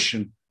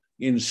revolution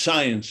in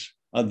science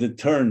at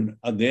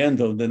the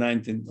end of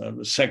the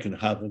second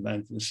half of the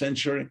 19th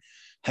century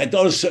had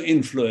also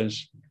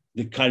influenced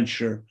the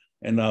culture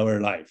and our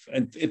life.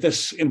 And it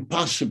is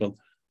impossible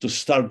to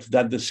start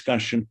that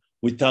discussion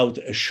without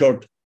a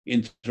short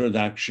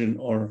introduction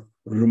or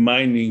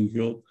reminding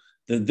you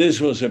that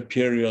this was a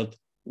period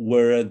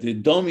where the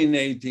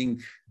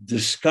dominating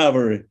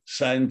discovery,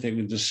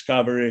 scientific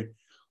discovery,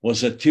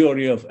 was a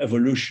theory of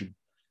evolution.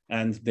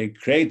 And the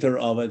creator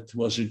of it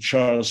was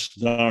Charles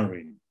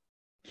Darwin.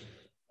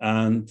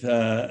 And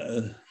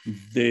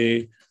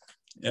the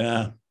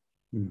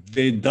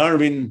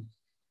Darwin,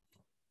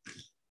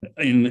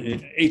 in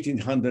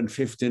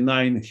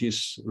 1859,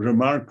 his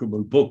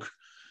remarkable book,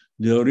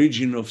 The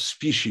Origin of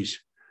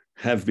Species,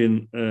 have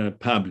been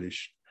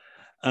published.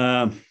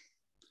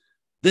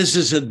 This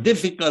is a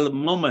difficult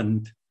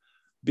moment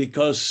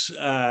because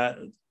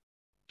to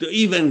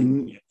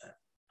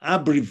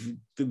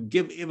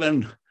give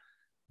even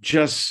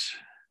just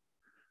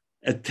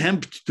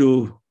attempt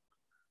to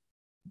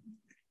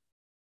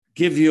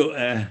give you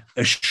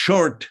a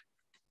short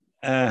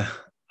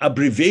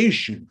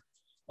abbreviation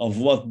of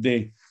what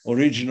the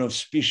origin of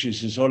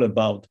species is all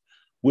about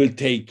will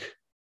take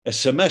a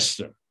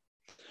semester.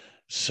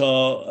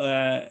 So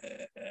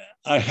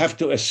I have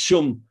to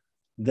assume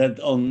that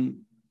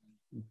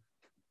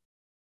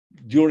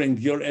during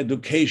your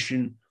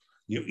education,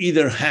 you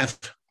either have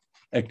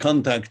a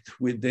contact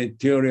with the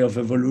theory of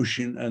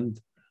evolution and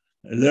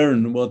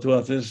learn what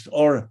is,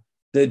 or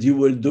that you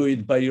will do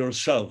it by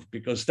yourself,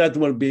 because that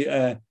will be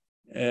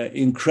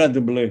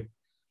incredibly,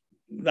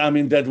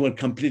 that will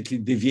completely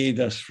deviate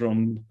us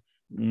from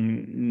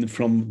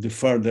the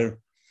further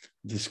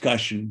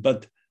discussion.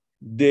 But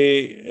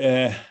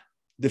the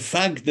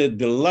fact that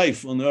the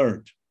life on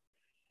Earth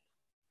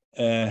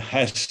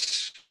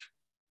has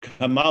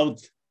come out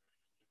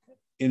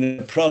in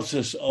a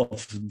process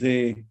of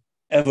the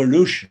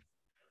evolution,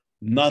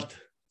 not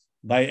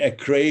by a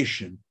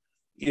creation,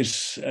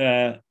 is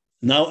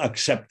now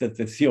accepted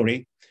the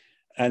theory.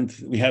 And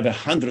we have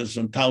hundreds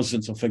and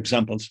thousands of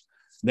examples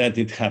that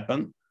it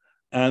happened.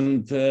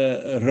 And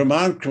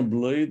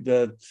remarkably,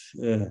 that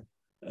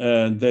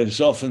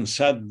there's often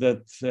said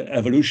that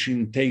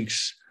evolution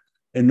takes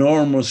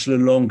enormously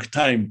long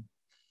time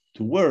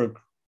to work.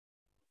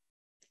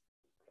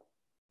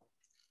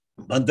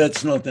 But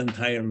that's not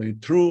entirely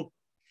true.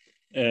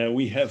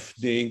 We have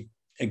the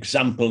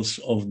examples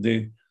of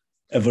the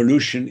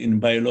evolution in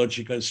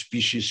biological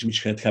species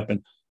which had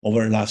happened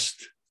over the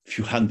last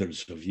few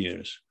hundreds of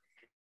years.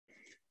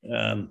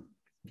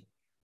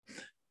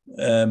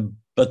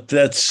 But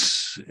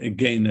that's,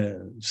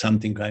 again,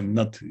 something I'm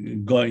not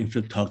going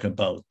to talk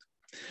about.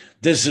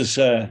 This is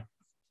a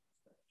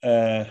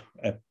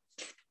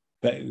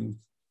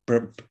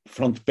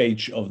front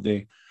page of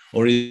the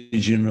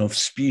Origin of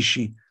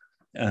Species.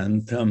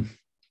 And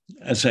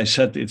as I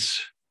said,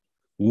 it's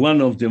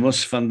one of the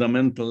most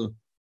fundamental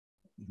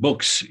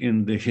books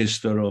in the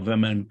history of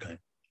mankind.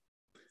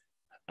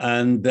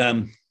 And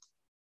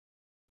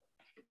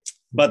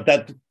but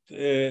that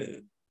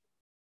the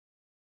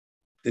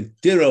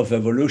theory of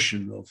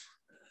evolution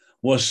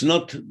was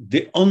not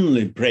the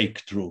only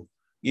breakthrough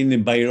in the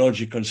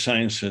biological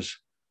sciences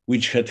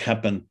which had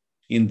happened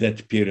in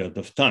that period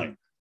of time.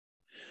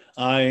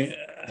 I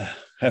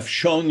have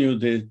shown you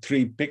the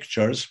three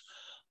pictures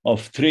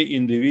of three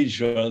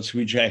individuals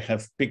which I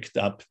have picked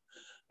up,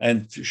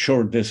 and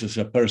sure, this is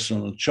a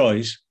personal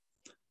choice.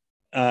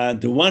 The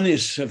one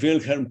is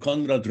Wilhelm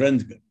Conrad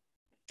Röntgen.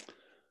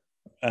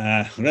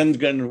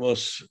 Röntgen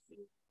was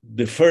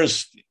the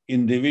first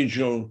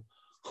individual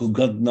who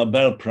got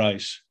Nobel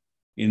Prize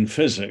in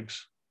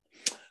physics.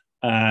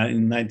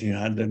 in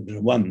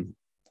 1901.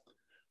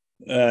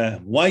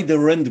 Why the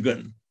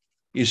Röntgen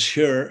is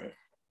here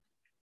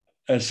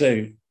as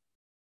a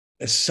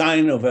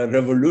sign of a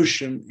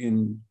revolution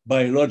in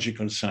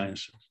biological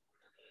sciences.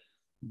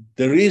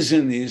 The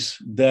reason is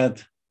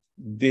that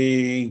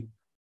the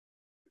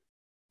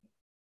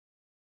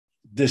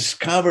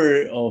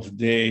discovery of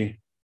the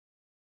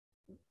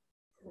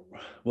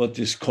what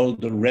is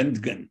called the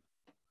Röntgen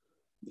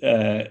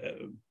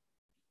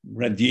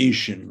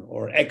radiation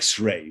or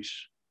X-rays,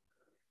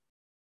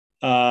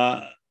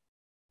 that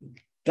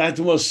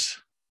was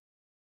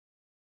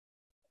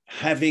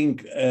having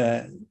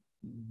a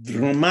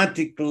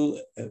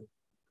dramatical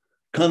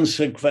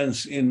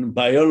consequence in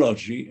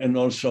biology and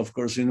also, of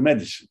course, in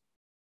medicine.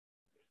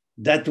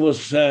 That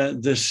was a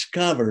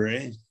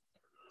discovery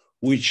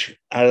which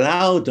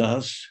allowed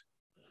us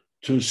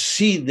to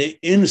see the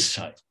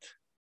inside,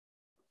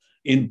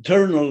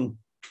 internal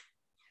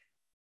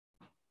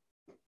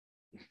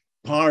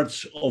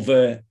parts of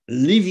a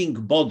living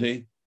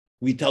body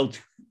without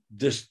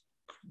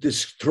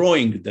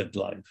destroying that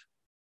life.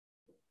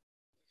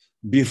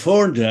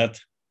 Before that,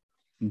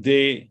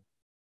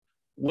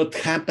 what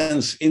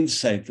happens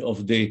inside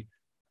of the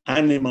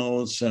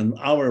animals and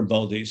our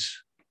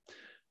bodies,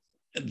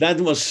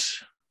 that was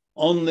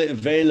only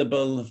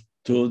available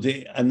to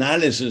the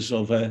analysis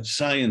of a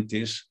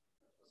scientist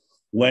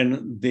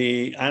when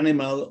the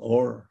animal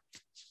or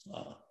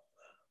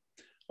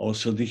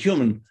also the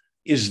human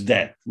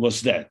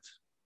was dead.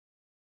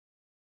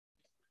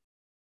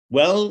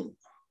 Well,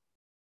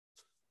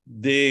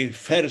 the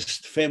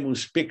first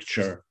famous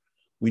picture,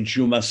 which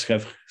you must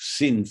have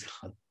seen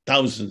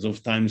thousands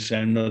of times,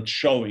 I'm not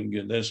showing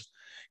you this,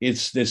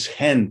 it's this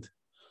hand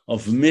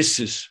of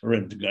Mrs.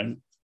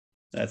 Röntgen.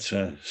 That's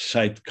a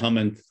side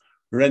comment.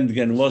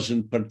 Röntgen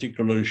wasn't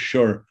particularly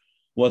sure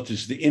what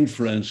is the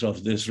influence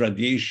of this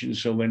radiation.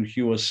 So when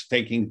he was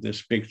taking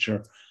this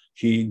picture,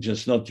 he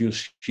just not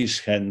used his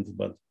hand,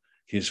 but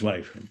his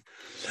wife.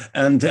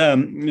 And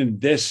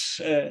this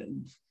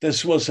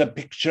was a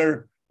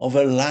picture of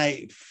a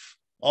live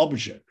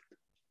object.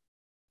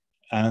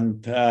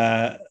 And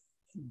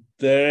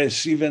there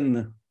is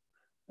even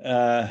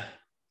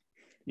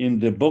in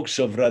the books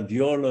of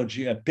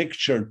radiology, a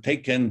picture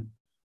taken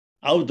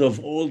out of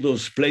all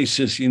those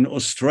places in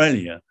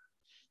Australia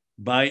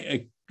by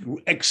an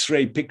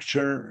X-ray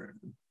picture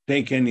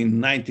taken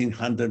in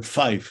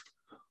 1905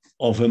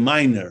 of a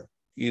miner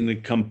in a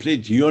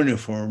complete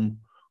uniform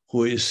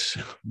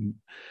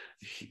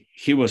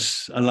he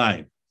was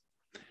alive.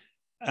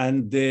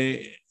 And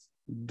the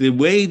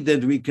way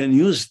that we can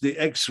use the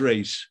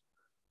X-rays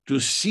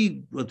to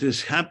see what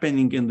is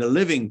happening in the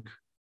living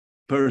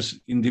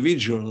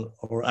individual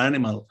or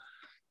animal,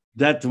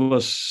 that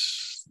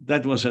was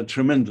a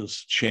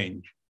tremendous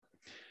change.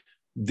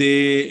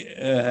 The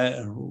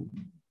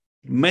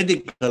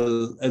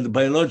medical and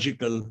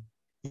biological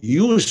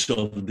use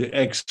of the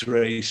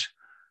X-rays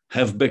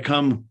have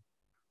become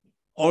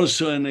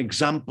also an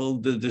example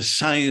that the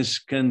science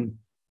can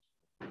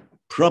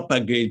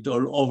propagate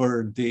all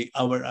over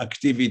our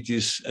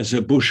activities as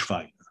a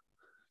bushfire.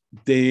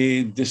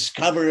 The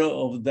discovery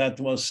of that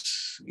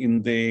was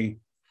in the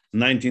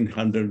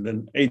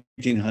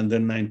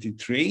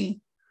 1893,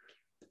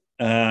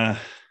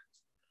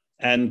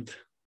 and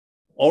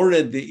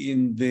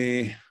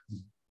already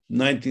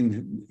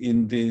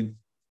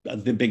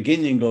at the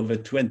beginning of the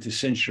 20th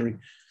century,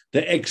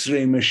 the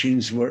X-ray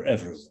machines were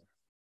everywhere.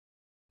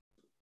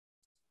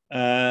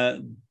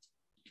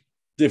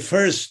 The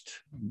first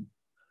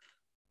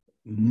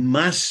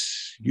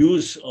mass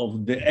use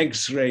of the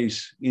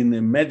X-rays in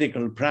the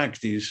medical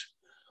practice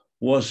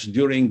was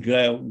during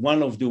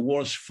one of the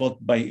wars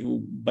fought by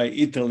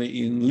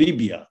Italy in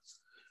Libya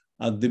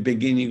at the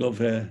beginning of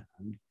the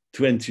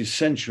 20th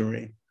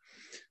century.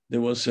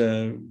 There was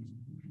an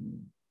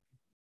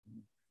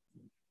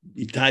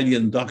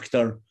Italian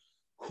doctor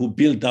who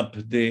built up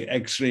the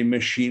X-ray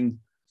machine,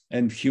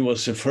 and he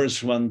was the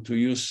first one to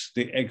use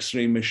the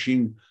X-ray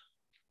machine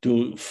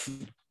to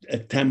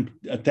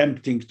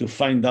attempting to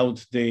find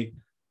out the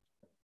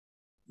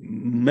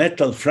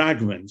metal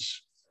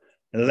fragments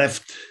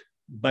left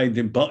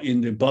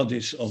in the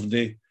bodies of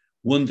the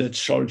wounded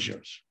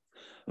soldiers.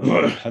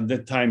 At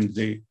that time,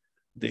 the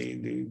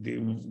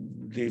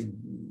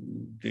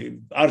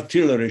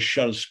artillery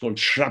shells called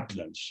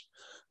shrapnels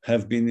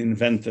have been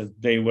invented.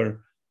 They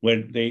were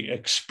where they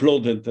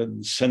exploded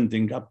and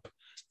sending up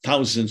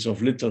thousands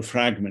of little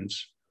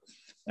fragments.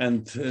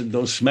 And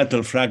those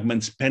metal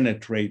fragments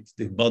penetrate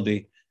the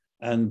body.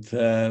 And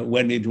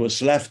when it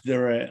was left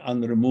there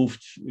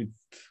unremoved, it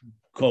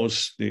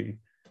caused in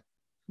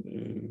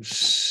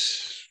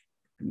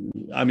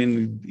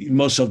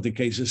most of the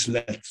cases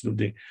led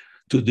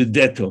to the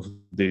death of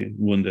the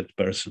wounded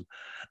person.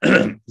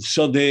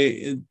 So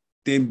the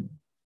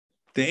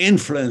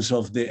influence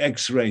of the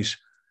X-rays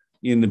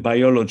in the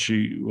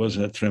biology was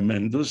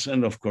tremendous,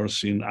 and of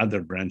course in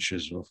other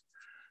branches of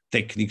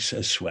techniques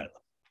as well.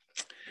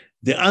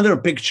 The other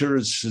picture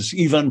is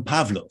Ivan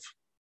Pavlov,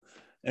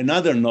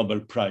 another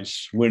Nobel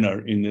Prize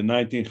winner in the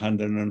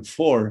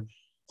 1904,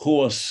 who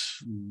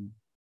was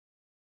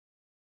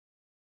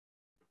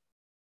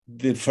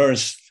the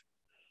first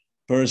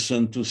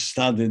person to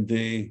study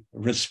the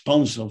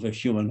response of a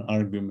human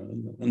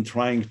argument and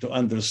trying to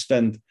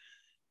understand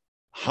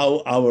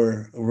how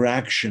our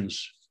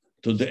reactions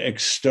to the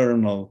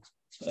external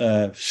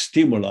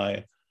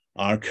stimuli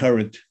are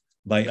carried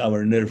by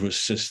our nervous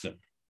system.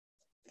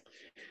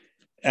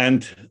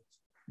 And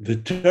the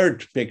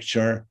third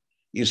picture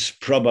is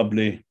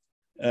probably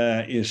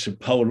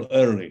Paul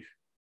Ehrlich.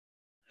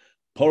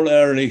 Paul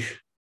Ehrlich,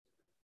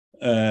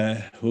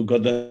 who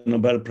got the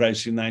Nobel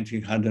Prize in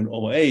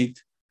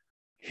 1908,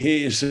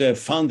 he is a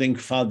founding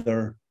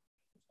father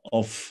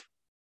of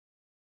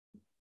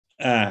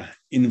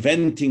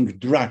inventing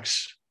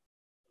drugs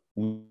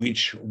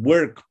which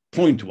work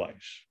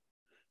point-wise.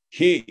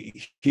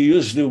 He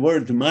used the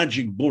word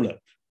magic bullet,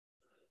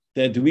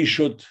 that we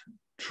should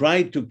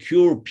try to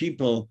cure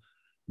people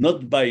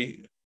not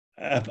by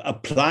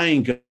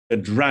applying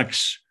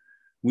drugs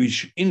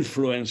which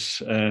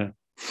influence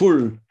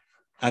full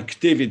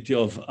activity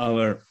of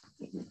our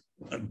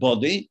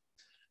body,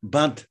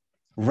 but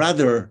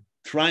rather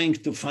trying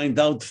to find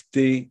out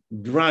the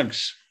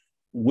drugs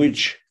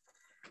which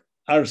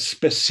are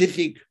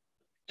specific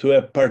to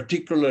a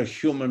particular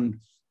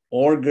human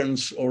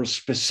organs or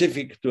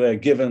specific to a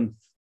given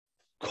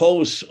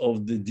cause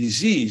of the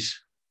disease,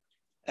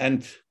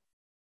 and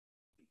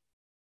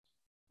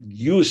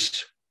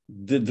use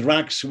the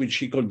drugs which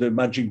he called the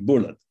magic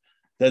bullet,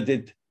 that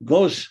it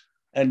goes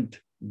and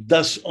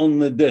does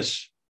only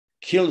this,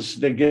 kills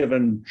the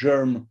given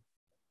germ,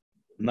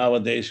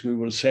 nowadays we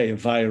will say a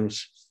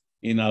virus,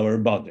 in our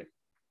body.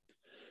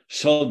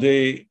 So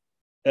the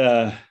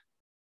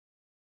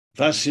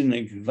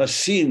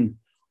vaccine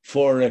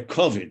for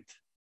COVID,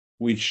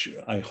 which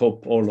I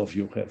hope all of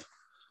you have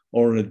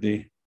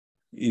already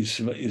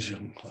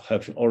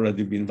have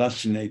already been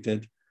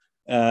vaccinated,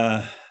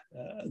 it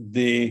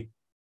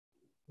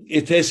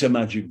is a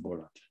magic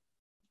bullet.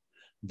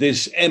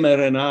 This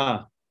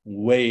mRNA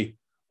way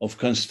of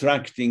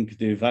constructing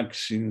the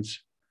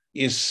vaccines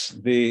is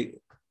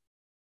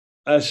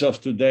as of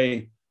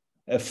today,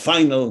 a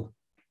final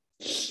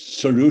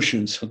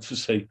solution, so to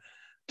say,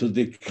 to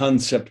the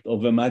concept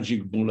of a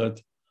magic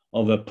bullet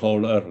of a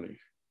Paul Ehrlich.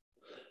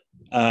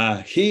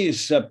 He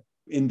is an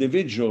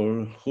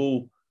individual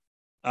who,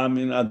 I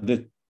mean, in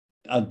the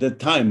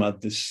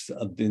 90s,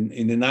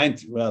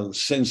 well,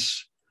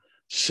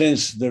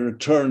 since the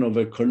return of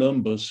a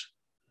Columbus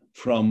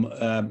from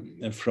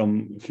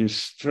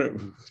his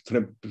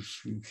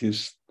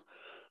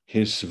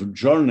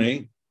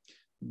journey,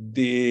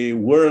 the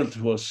world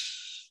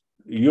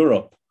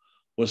Europe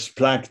was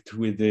plagued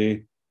with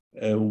a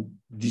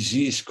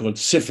disease called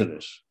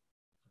syphilis.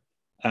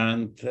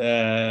 And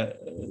there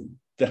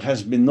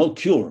has been no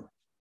cure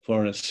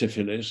for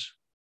syphilis,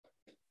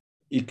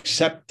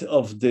 except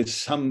of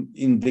some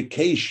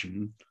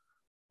indication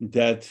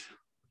that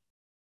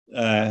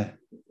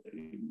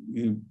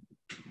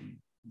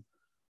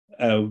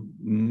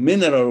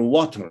mineral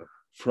water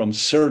from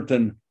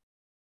certain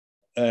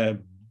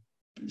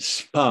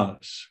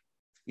spas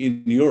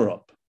in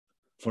Europe,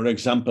 for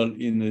example,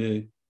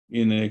 in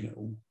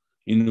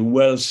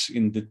wells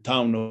in the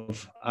town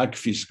of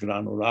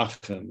Aquisgrán or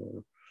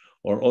Aachen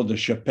or Eau de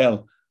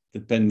Chapelle,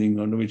 depending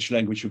on which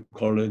language you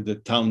call it, the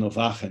town of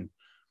Aachen,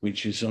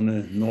 which is on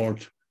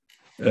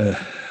the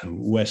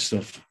west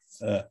of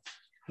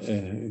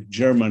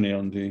Germany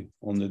on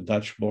the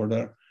Dutch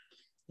border,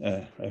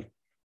 the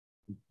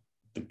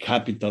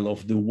capital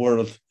of the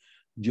world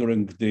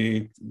during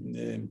the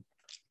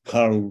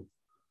Karl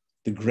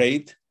the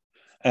Great,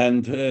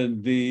 and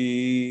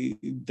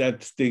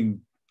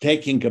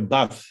taking a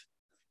bath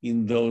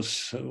in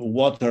those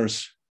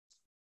waters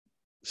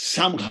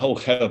somehow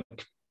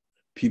helped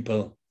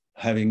people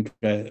having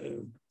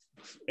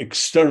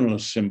external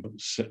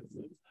symptoms.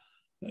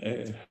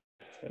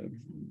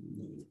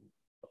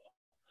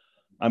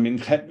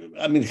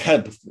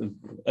 Helped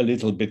a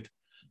little bit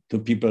to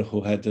people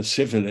who had the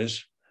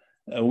syphilis.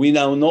 We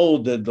now know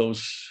that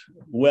those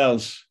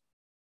wells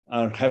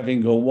are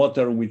having a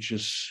water which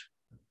is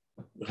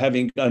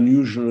having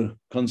unusual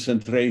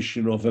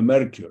concentration of a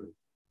mercury.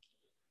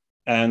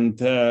 And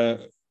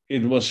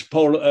it was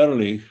Paul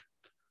Ehrlich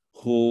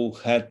who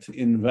had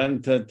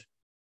invented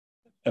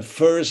a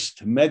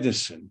first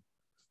medicine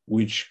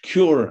which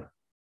truly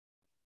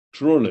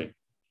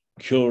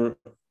cure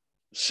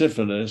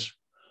syphilis,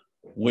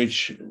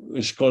 which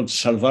is called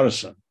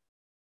Salvarsan.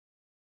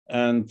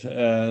 And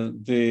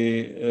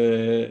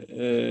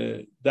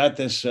that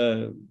is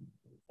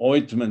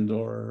ointment,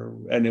 or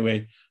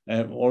anyway,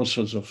 all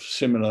sorts of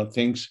similar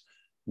things,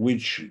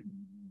 which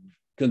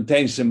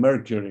contains the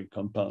mercury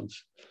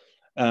compounds.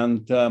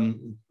 And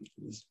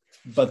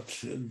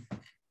but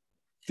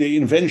the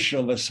invention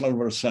of a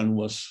Salvarsan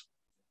was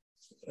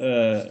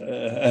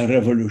a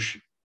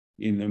revolution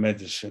in the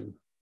medicine.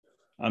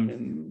 I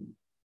mean,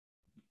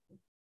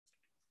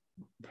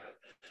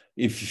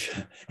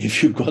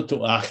 if you go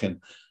to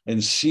Aachen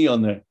and see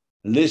on a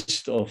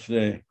list of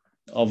the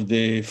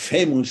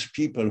famous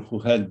people who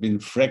had been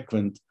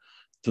frequent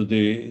to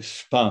the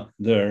spa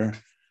there,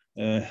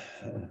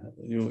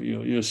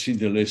 you see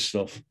the list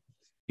of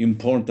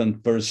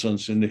important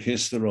persons in the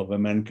history of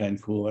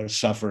mankind who are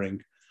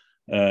suffering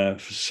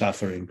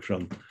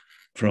from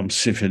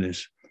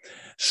syphilis.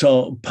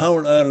 So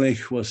Paul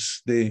Ehrlich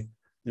was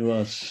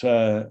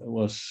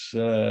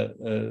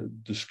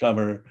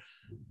discovered.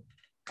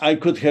 I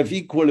could have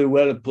equally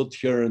well put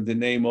here the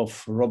name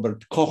of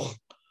Robert Koch,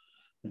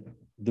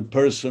 the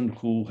person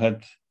who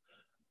had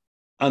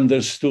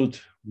understood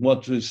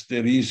what was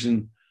the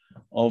reason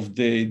of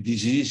the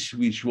disease,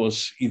 which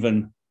was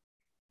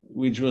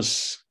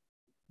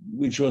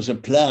a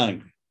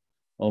plague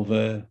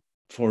of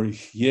for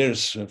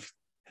years.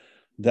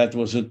 That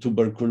was a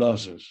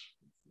tuberculosis,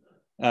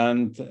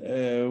 and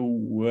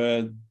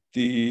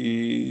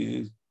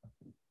he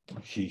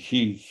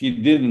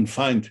didn't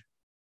find.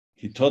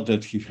 He thought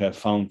that he had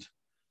found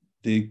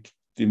the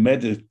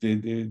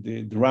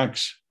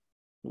drugs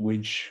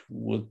which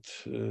would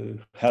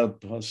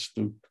help us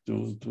to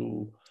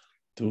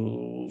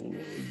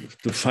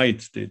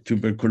fight the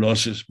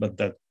tuberculosis, but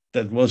that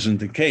wasn't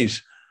the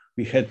case.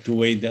 We had to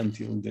wait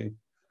until the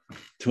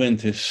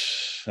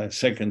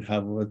second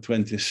half of the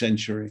 20th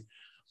century,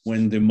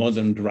 when the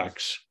modern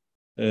drugs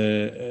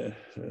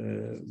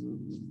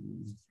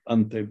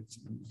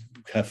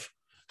have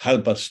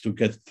helped us to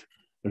get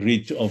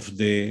rid of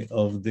the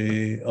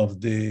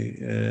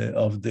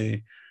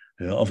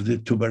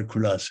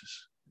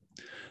tuberculosis.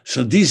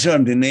 So these are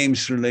the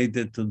names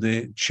related to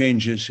the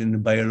changes in the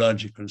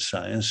biological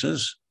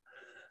sciences.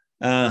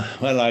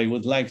 Well, I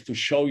would like to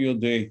show you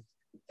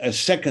a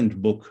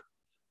second book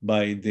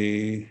by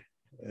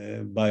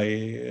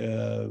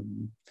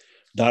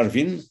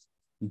Darwin.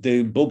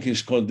 The book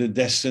is called The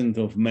Descent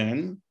of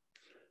Man.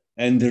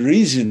 And the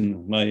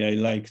reason why I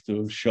like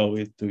to show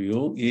it to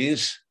you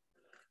is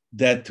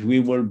that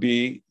we will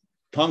be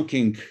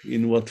talking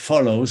in what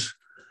follows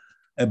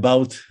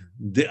about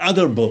the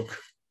other book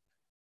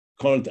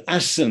called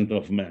Ascent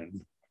of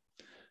Man.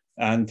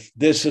 And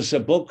this is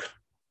a book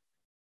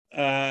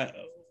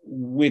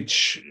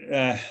which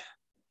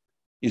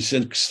is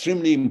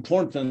extremely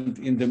important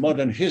in the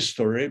modern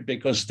history,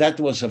 because that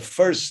was the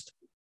first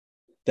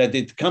that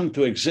it come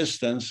to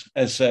existence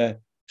as a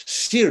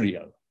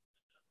serial,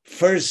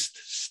 first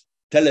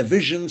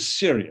television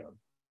serial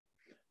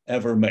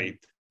ever made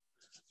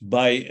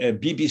by a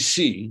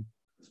BBC,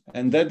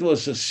 and that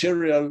was a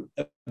serial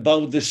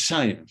about the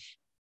science.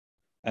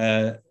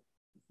 The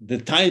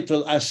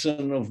title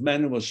Ascent of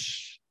Man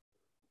was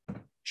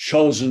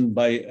chosen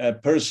by a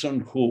person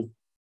who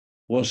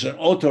was an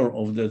author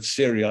of that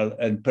serial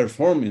and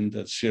performing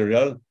that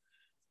serial,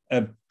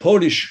 a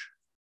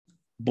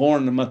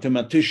Polish-born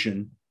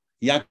mathematician,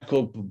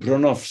 Jakub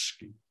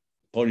Bronowski,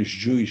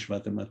 Polish-Jewish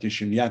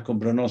mathematician, Jakub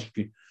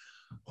Bronowski,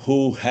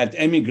 who had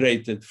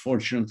emigrated,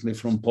 fortunately,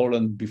 from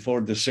Poland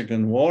before the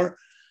Second War,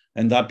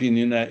 and up in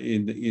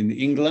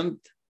England.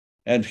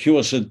 And he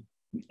was an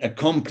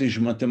accomplished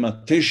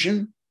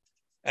mathematician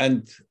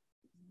and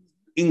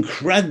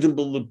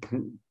incredible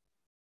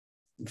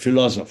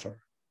philosopher.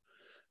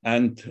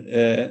 And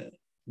the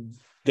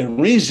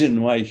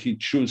reason why he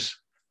chose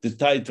the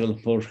title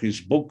for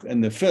his book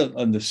and the film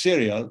and the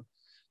serial,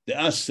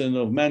 The Ascent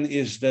of Man,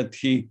 is that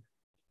he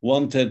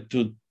wanted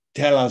to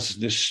tell us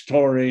the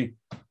story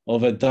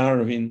of a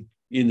Darwin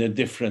in a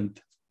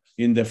different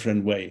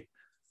way.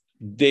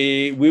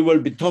 We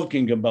will be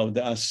talking about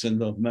the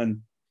Ascent of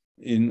Man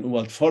in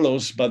what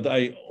follows, but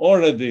I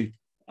already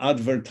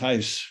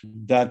advertise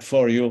that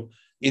for you.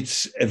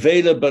 It's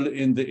available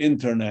in the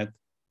internet.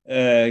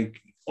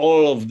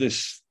 All of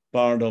this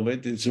part of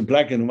it, it's a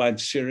black and white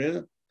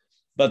serial.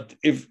 But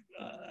if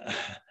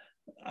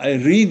I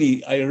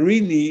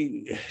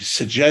really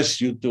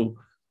suggest you to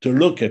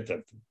look at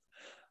it,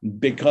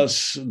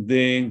 because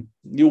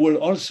you will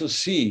also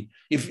see,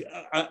 if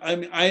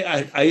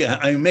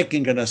I'm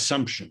making an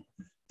assumption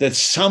that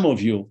some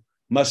of you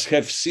must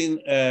have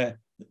seen the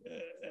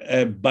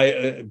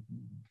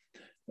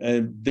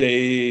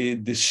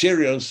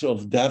serials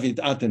of David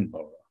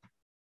Attenborough,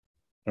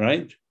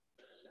 right?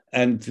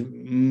 And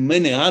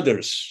many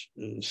others,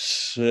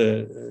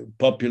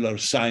 popular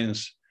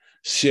science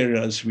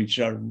serials which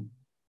are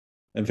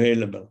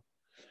available.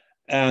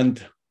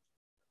 And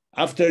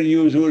after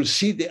you will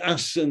see the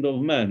Ascent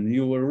of Man,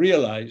 you will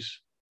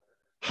realize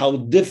how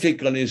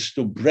difficult it is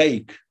to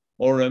break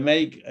or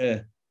make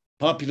a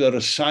popular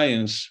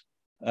science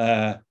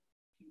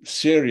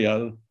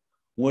serial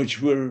which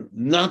will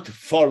not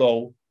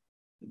follow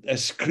a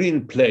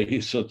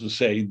screenplay, so to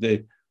say,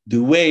 the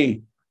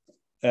way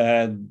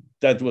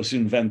that was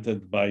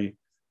invented by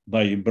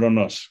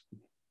Bronowski.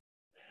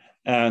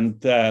 And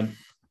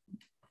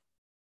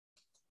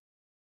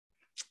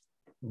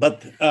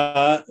but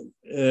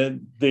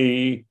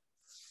the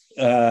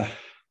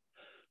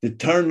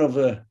turn of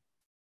the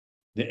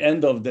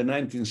end of the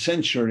 19th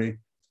century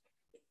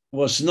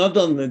was not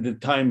only the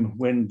time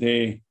when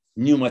the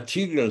new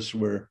materials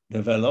were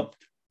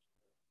developed,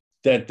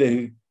 that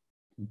the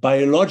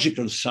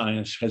biological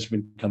science has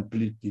been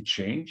completely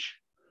changed,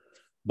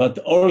 but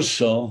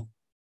also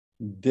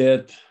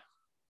that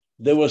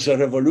there was a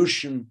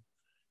revolution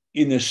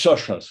in the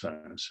social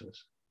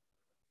sciences.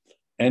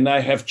 And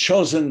I have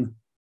chosen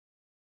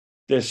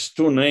these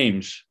two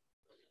names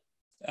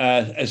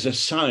as a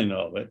sign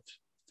of it.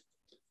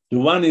 The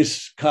one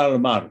is Karl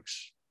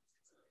Marx.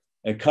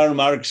 Karl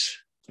Marx,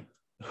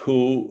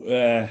 who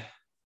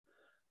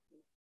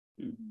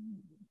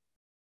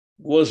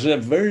was a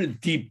very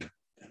deep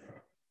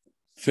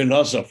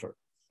philosopher,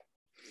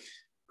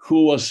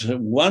 who was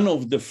one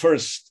of the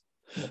first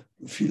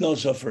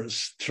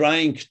philosophers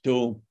trying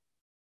to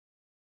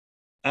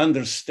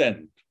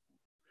understand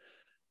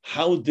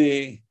how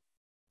the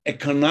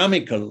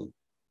economical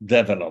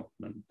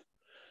development,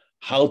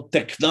 how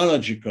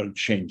technological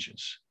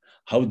changes,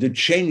 how the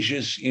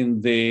changes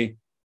in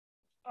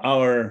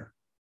our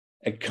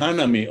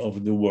economy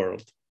of the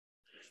world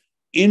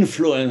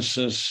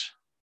influences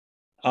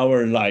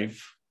our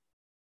life,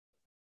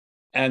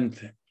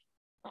 and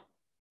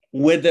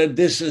whether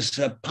this is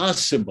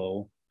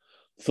possible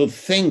to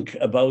think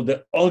about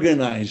the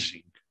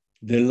organizing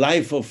the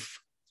life of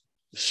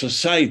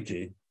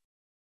society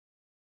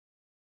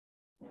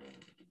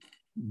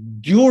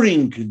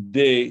during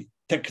the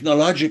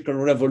technological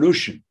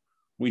revolution,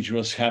 which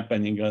was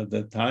happening at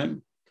the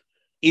time,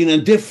 in a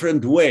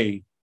different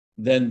way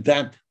than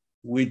that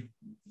which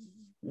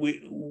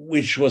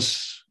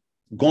was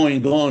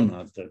going on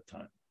at that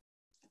time.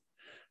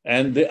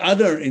 And the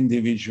other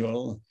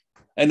individual,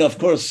 and of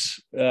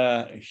course,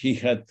 he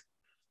had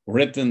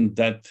written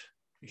that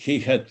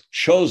he had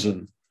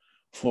chosen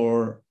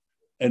for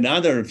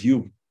another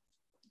view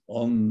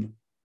on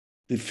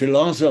the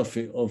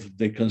philosophy of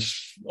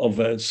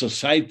a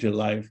society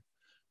life,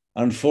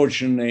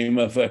 unfortunate name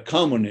of a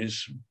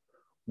communism,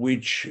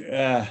 which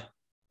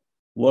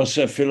was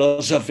a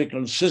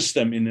philosophical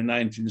system in the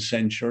 19th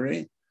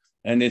century.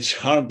 And it's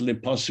hardly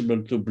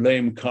possible to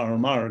blame Karl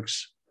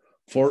Marx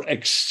for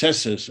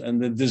excesses and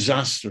the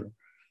disaster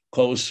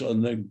caused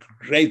on the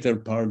greater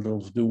part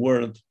of the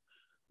world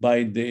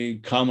by the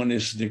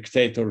communist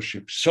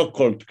dictatorship,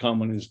 so-called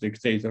communist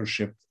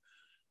dictatorship,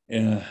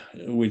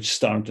 which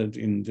started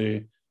in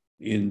the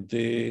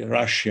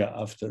Russia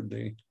after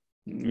the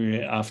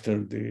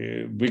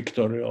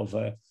victory of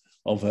a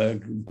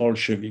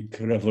Bolshevik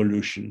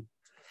revolution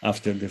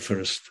after the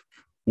First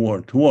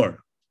World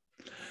War.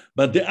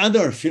 But the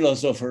other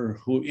philosopher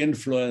who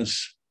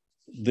influenced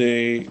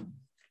the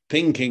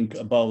thinking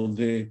about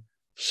the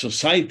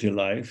society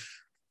life,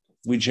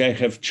 which I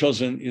have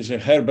chosen, is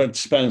Herbert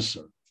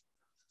Spencer,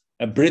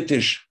 a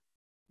British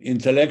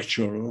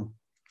intellectual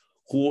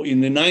who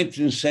in the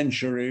 19th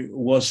century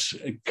was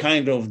a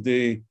kind of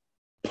the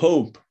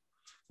pope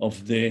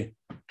of the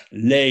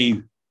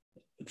lay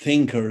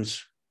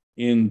thinkers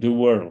in the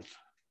world.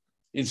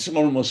 It's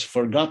almost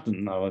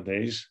forgotten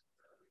nowadays,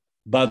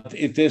 but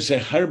it is a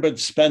Herbert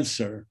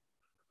Spencer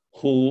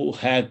who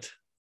had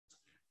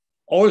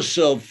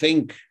also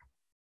think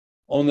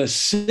on a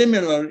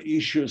similar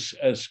issues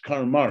as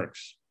Karl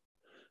Marx,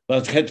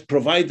 but had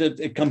provided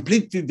a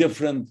completely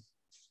different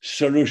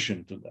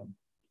solution to them.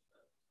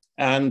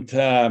 And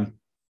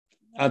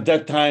at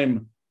that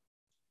time,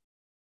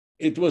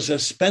 it was a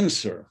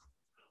Spencer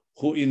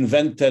who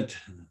invented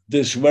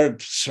this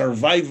word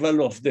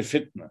survival of the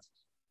fittest.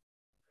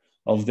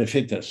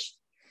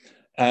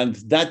 And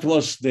that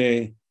was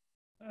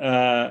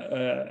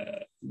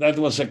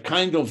a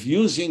kind of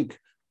using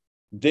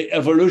the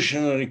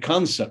evolutionary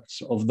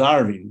concepts of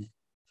Darwin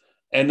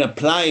and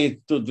apply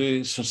it to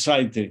the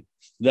society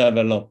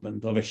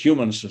development of a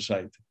human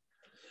society.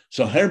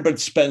 So Herbert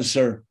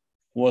Spencer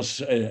was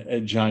a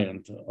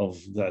giant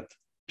of that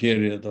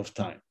period of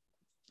time.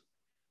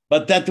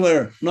 But that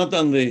were not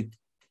only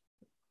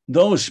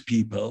those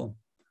people,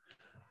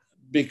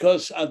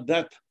 because at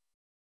the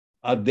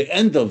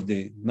end of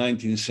the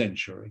 19th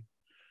century,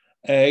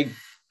 a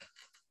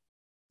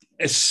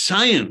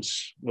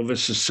science of a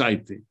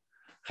society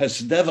has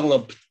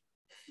developed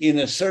in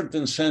a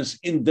certain sense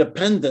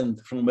independent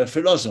from a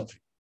philosophy.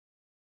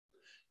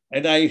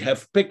 And I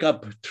have picked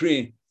up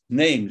three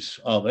names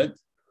of it.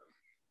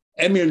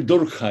 Emil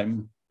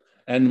Durkheim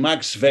and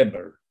Max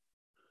Weber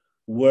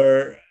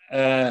were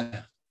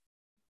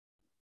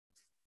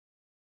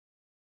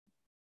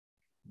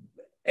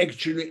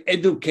actually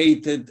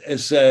educated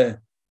as a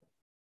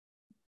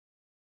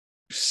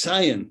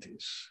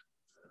scientists.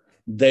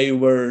 They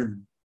were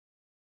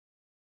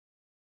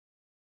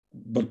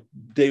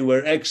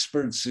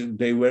experts,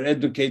 they were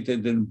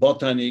educated in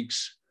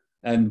botanics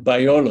and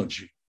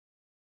biology.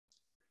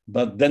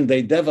 But then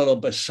they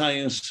developed a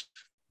science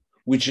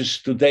which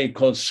is today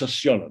called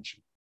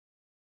sociology.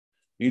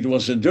 It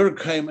was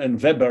Durkheim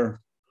and Weber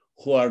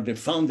who are the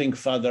founding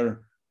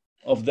father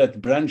of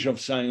that branch of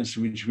science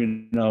which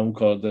we now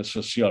call the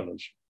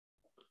sociology.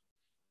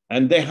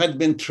 And they had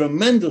been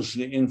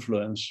tremendously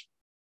influenced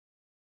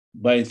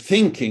by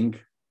thinking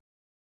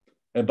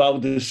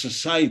about the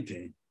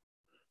society,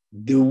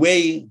 the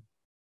way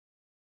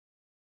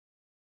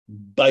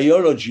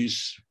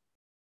biologists,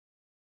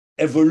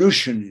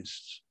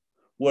 evolutionists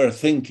were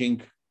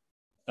thinking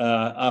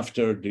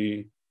after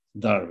the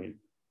Darwin.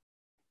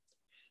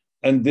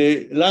 And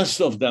the last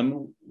of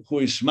them, who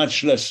is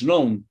much less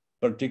known,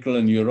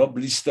 particularly in Europe,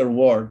 Lister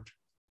Ward,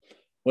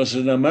 was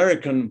an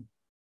American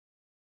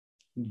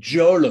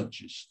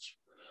geologist.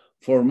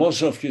 For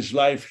most of his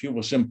life, he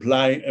was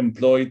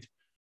employed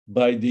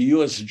by the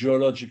US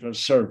Geological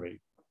Survey.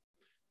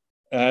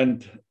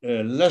 And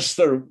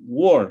Lester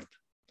Ward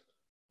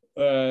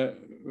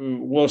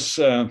was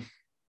a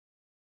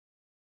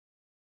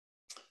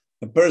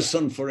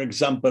person, for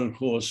example,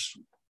 who was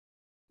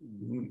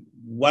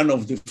one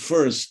of the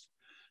first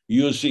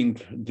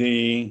using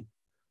the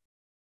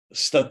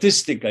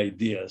statistic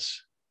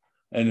ideas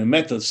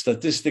and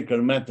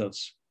statistical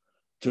methods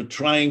to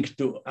trying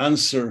to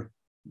answer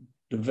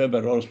the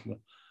Weber also,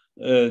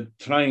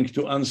 trying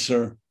to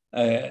answer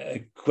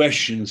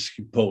questions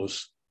he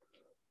posed,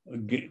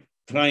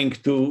 trying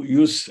to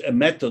use a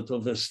method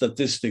of a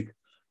statistic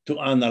to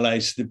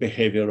analyze the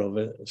behavior of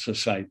a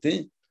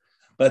society.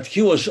 But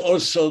he was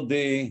also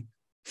the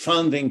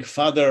founding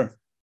father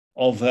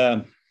of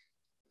a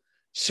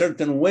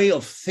certain way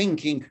of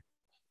thinking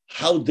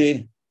how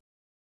the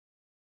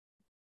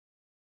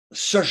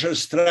social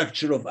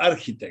structure of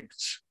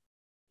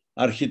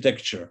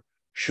architecture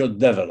should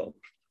develop.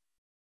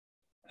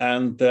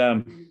 And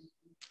there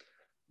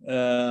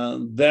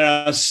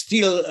are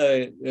still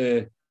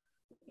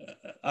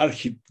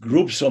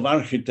groups of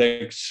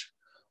architects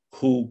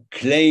who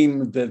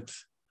claim that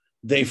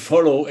they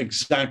follow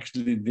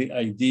exactly the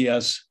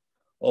ideas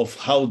of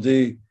how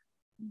the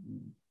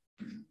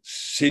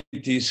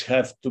cities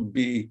have to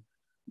be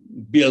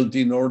built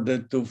in order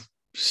to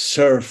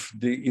serve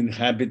the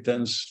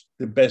inhabitants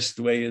the best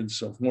way and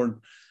so forth.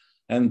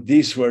 And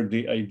these were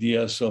the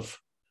ideas of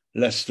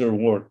Lester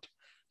Ward.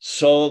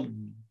 So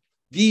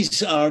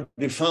these are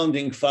the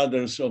founding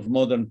fathers of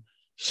modern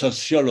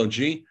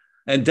sociology.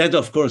 And that,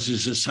 of course,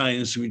 is a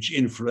science which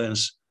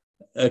influenced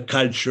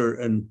culture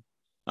and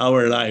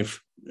our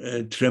life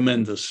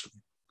tremendously.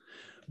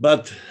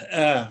 But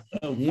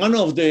one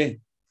of the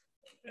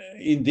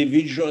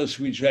individuals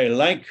which I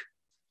like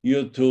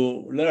you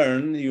to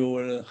learn, you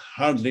will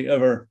hardly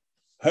ever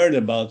heard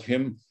about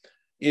him,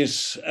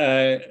 is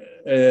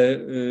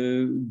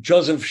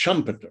Joseph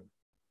Schumpeter.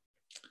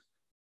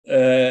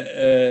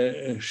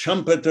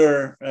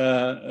 Schumpeter,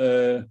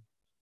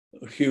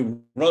 he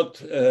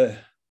wrote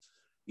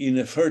in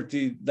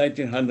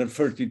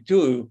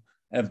 1932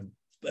 a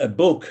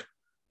book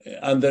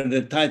under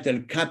the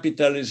title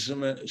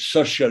Capitalism,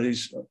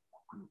 Socialism.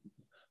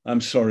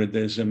 I'm sorry,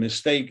 there's a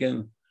mistake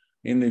in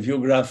the view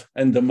graph,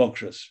 and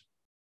Democracy.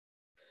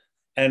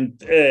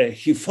 And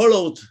he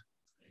followed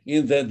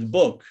in that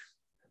book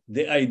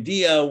the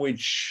idea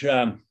which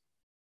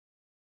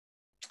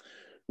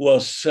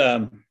was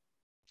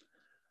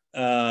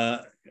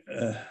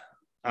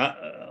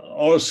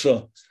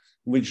also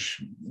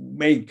which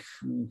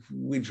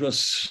was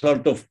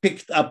sort of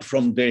picked up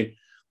from the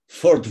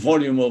fourth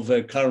volume of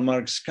Karl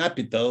Marx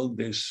Capital,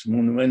 this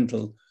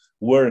monumental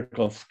work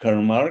of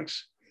Karl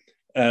Marx,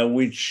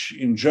 which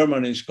in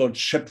German is called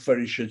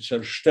Schöpferische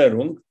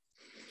Zerstörung.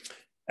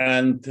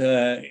 And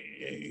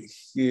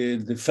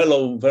the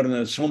fellow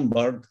Werner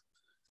Sombart,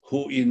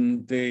 who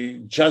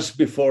just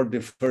before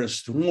the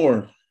First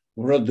War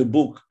wrote the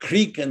book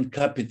Krieg and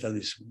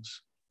Capitalism,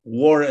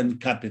 War and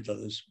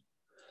Capitalism,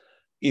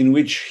 in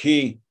which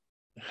he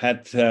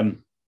had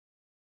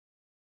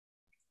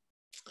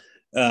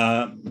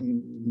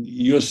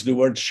used the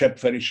word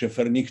Schöpferische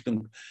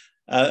Vernichtung.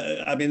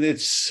 I mean,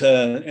 it's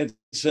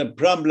a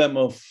problem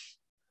of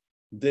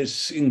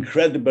this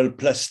incredible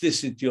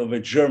plasticity of a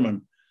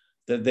German,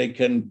 that they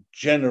can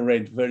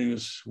generate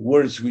various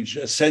words which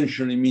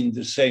essentially mean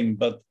the same,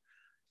 but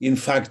in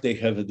fact they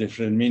have a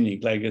different meaning,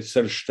 like a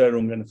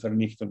Zerstörung and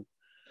Vernichtung.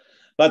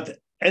 But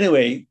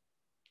anyway,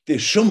 the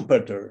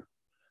Schumpeter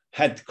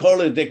had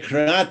called it a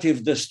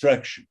creative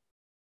destruction.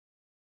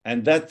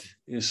 And that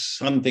is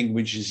something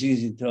which is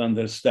easy to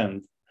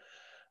understand.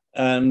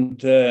 And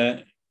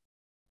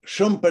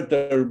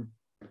Schumpeter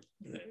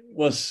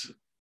was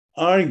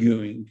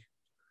arguing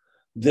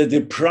that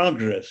the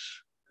progress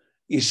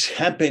is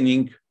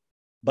happening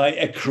by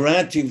a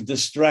creative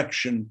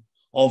destruction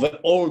of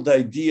old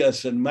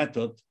ideas and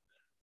method,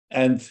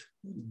 and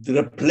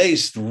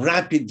replaced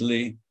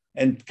rapidly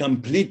and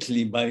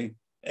completely by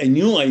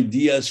new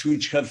ideas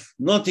which have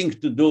nothing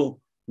to do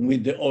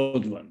with the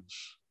old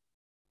ones.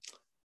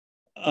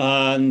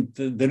 And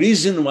the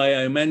reason why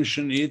I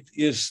mention it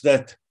is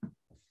that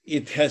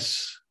it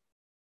has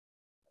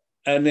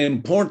an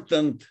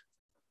important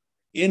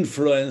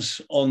influence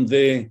on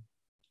the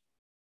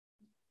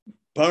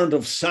part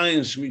of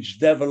science which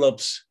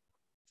develops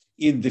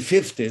in the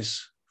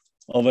 50s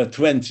of the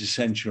 20th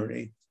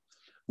century,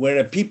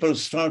 where people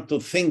start to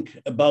think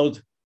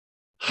about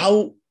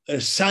how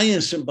a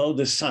science about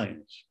the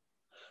science,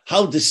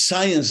 how the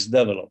science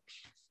develops,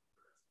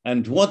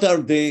 and what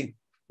are the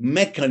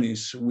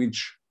mechanisms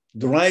which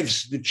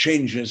drives the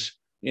changes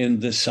in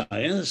the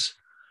science.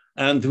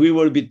 And we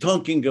will be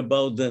talking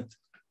about that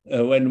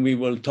when we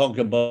will talk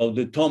about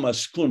the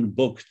Thomas Kuhn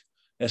book,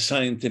 A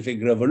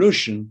Scientific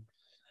Revolution.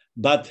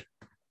 But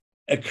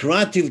a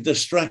creative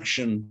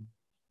destruction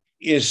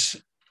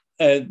is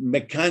a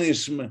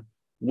mechanism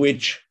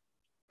which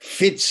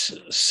fits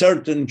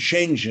certain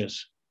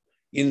changes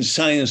in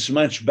science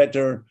much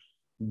better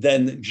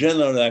than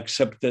generally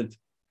accepted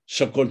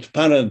so-called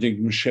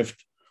paradigm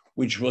shift,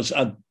 which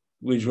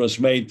was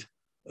made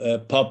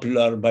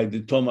popular by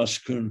the Thomas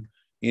Kuhn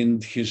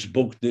in his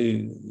book,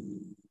 The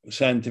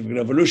Scientific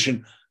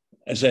Revolution.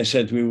 As I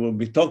said, we will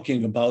be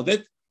talking about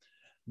it.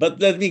 But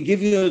let me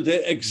give you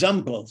the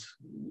examples,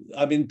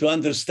 to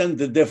understand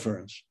the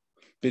difference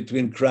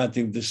between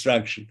creative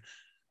destruction.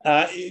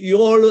 You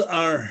all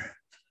are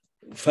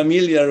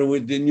familiar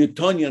with the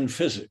Newtonian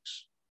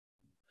physics.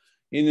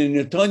 In the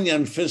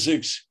Newtonian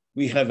physics,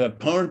 we have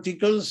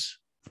particles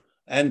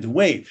and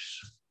waves.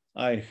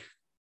 I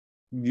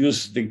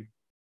use the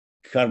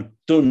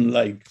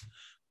cartoon-like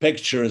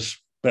pictures,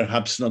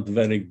 perhaps not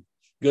very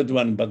good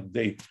one, but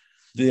they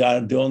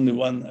are the only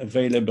one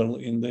available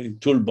in the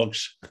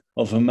toolbox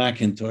of a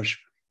Macintosh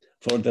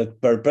for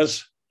that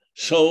purpose.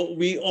 So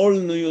we all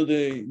knew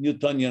the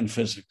Newtonian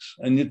physics.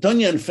 And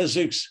Newtonian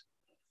physics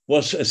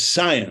was a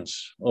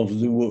science of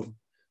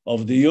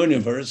the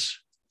universe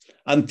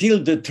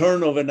until the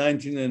turn of the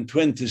 19th and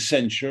 20th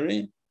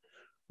century,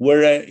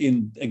 where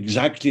in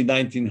exactly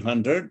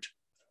 1900,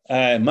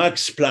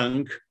 Max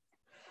Planck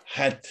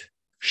had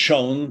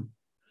shown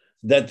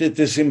that it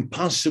is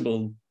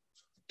impossible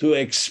to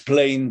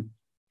explain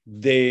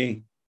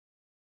the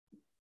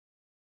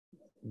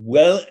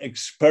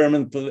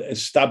well-experimental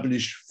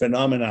established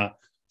phenomena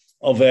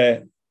of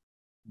a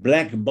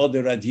black body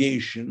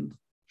radiation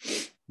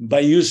by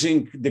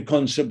using the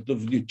concept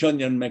of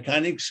Newtonian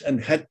mechanics,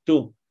 and had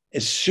to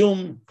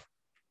assume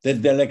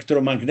that the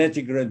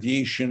electromagnetic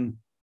radiation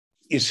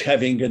is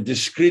having a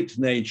discrete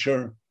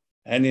nature,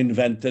 and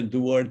invented the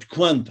word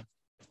quantum.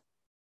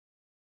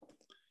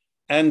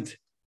 And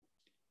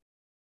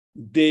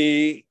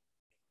very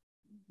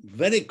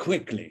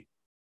quickly,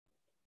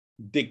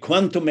 the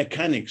quantum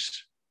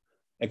mechanics,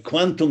 a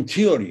quantum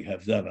theory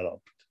have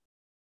developed.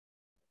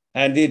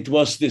 And it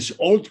was this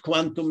old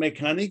quantum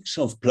mechanics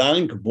of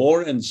Planck,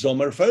 Bohr, and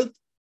Sommerfeld.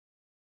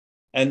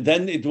 And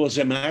then it was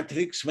a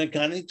matrix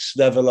mechanics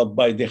developed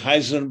by the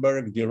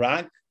Heisenberg,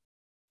 Dirac,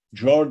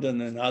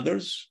 Jordan, and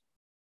others.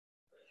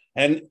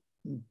 And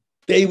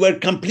they were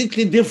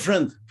completely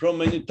different from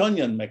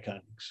Newtonian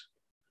mechanics.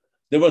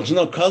 There was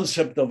no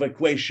concept of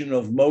equation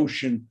of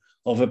motion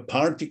of a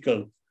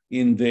particle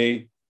in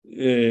the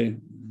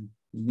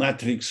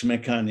matrix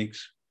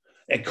mechanics.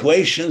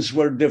 Equations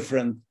were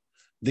different.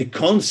 The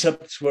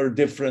concepts were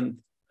different.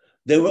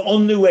 They were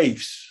only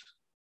waves.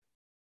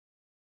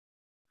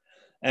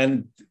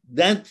 And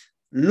that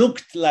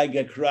looked like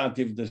a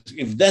creative,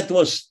 if that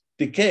was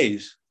the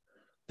case,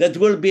 that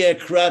will be a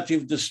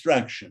creative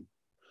distraction.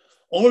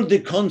 All the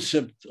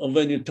concept of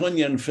a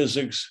Newtonian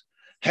physics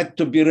had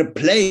to be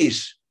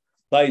replaced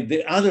by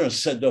the other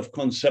set of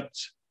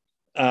concepts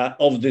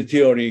of the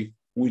theory,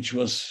 which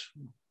was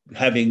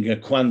having a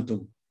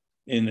quantum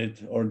in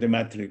it, or the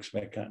matrix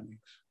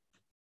mechanics.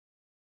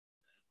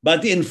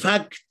 But in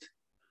fact,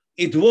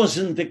 it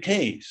wasn't the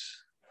case,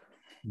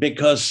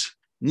 because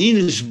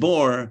Niels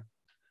Bohr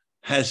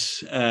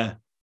has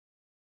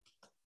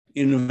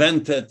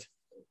invented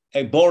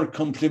a Bohr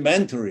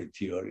complementary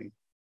theory.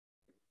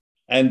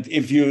 And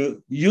if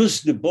you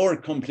use the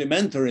Bohr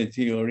complementary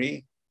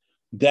theory,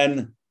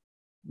 then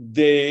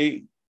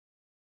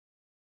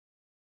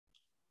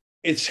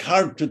it's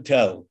hard to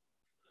tell.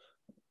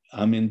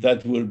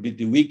 That will be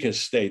the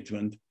weakest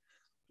statement,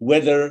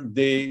 whether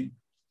the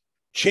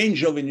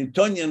change of a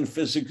Newtonian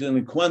physics and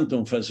a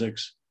quantum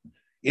physics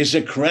is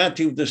a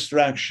creative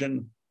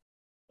distraction,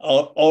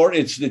 or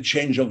it's the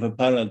change of a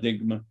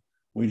paradigm,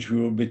 which we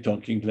will be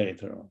talking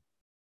later on.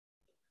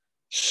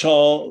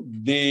 So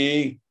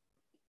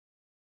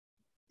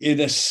in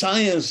a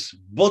science,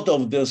 both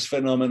of those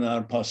phenomena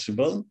are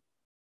possible,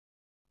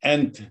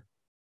 and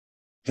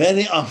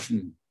very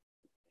often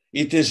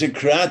it is a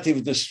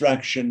creative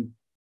distraction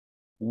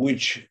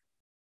which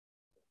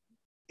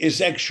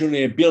is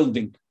actually a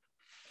building.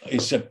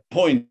 It's a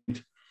point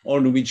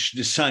on which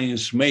the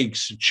science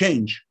makes a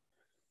change.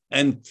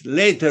 And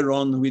later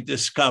on, we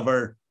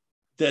discover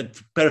that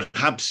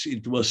perhaps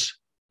it was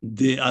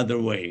the other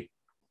way.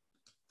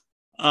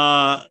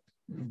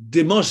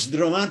 The most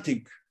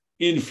dramatic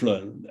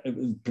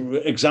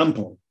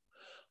example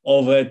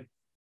of a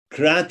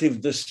creative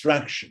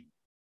distraction,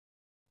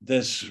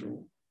 this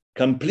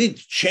complete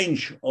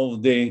change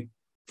of the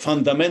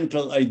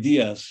fundamental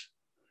ideas,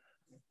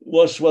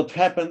 was what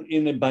happened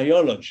in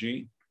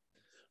biology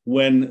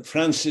when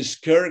Francis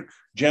Crick,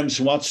 James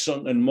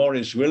Watson, and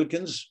Maurice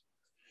Wilkins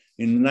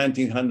in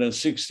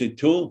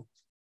 1962,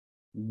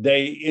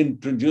 they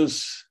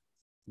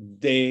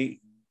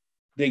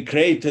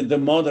created the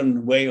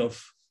modern way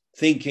of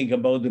thinking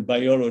about the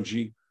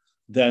biology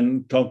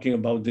than talking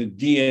about the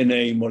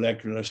DNA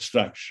molecular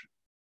structure.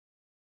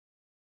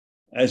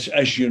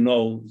 As you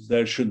know,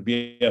 there should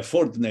be a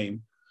fourth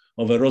name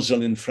of a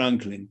Rosalind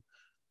Franklin,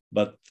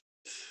 but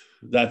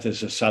that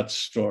is a sad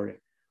story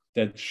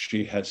that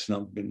she has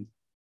not been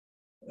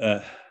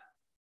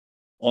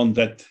on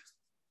that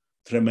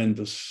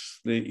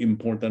tremendously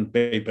important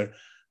paper.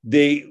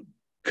 The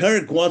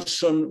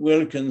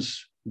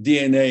Kirk-Watson-Wilkins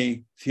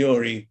DNA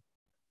theory,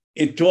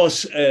 it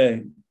was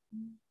a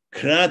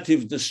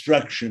creative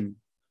destruction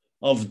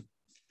of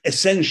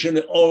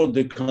essentially all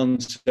the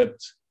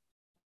concepts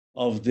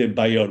of the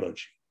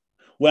biology.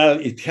 Well,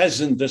 it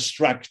hasn't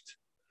destroyed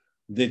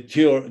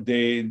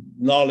the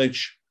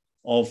knowledge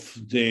of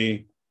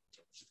the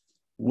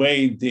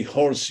way the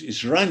horse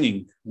is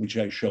running, which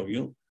I show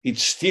you.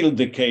 It's still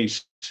the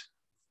case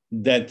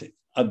that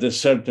at a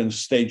certain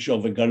stage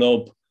of a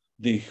gallop,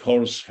 the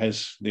horse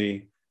has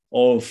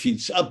all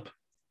feet up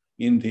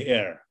in the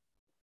air.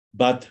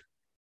 But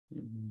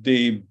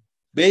the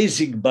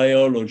basic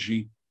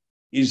biology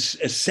is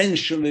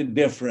essentially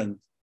different.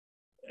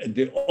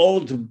 The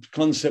old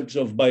concepts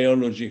of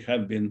biology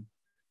have been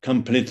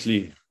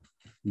completely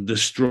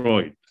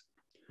destroyed.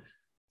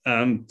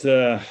 And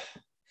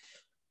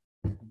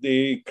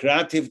the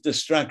creative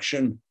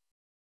destruction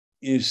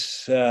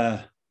is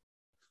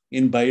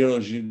in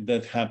biology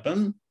that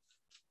happened.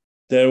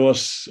 There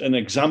was an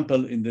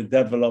example in the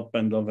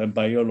development of a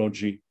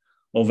biology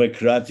of a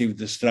creative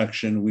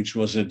destruction, which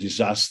was a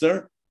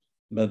disaster,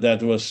 but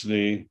that was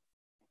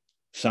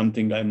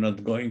something I'm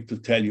not going to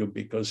tell you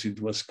because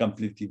it was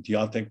completely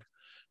idiotic.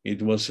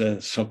 It was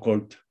a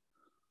so-called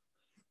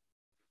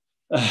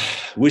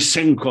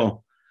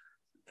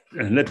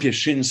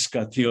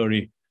Wysenko-Lepieszynska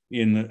theory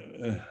in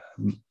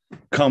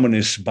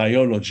communist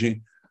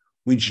biology,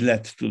 which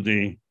led to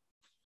the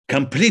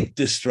complete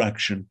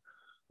destruction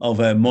of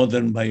a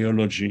modern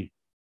biology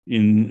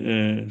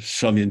in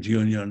Soviet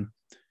Union.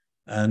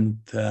 And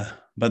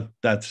but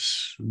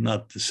that's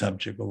not the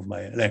subject of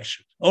my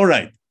lecture. All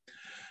right.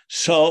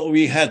 So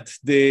we had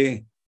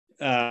the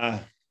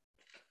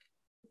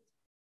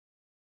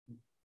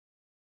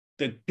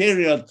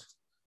period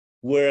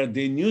where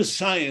the new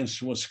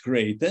science was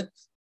created.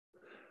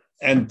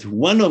 And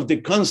one of the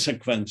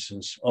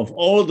consequences of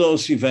all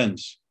those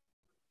events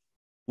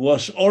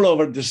was all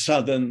over the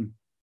sudden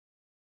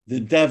the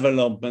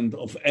development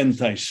of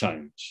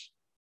anti-science.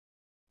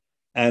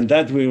 And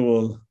that we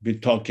will be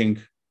talking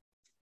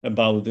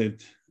about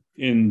it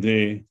in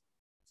the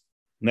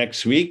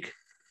next week.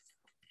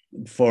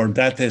 For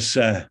that is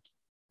a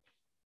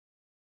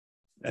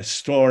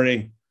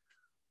story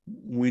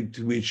with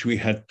which we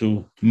had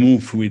to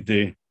move with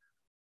the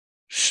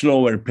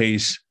slower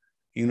pace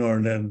in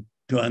order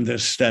to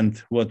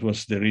understand what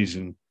was the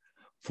reason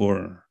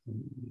for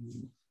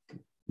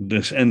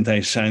this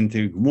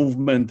anti-scientific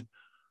movement,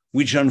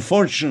 which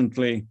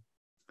unfortunately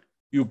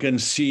you can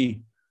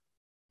see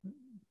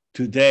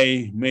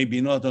today, maybe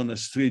not on the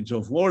streets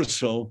of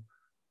Warsaw,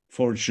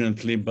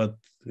 fortunately, but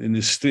in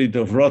the street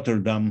of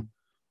Rotterdam,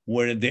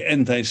 where the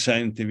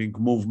anti-scientific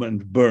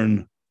movement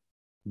burned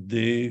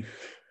the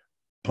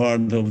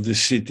part of the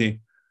city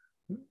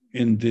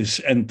in this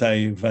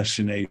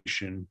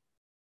anti-vaccination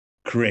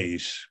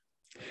craze.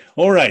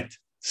 All right,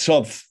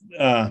 so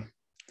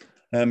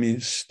let me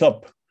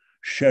stop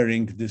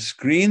sharing the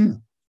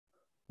screen.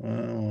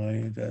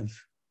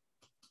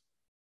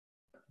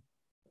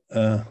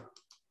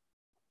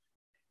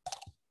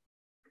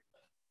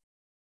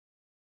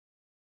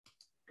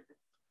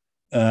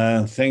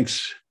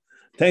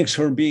 Thanks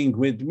for being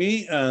with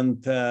me,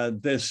 and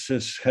this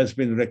has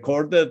been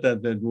recorded,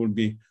 and it will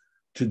be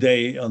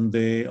today on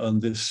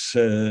this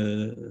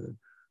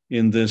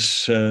in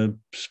this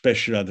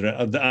special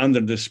address, under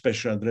the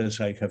special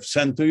address I have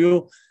sent to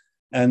you,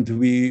 and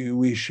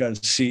we shall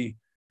see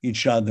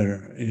each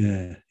other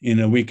in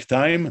a week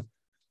time,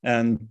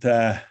 and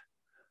have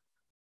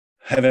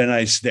a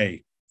nice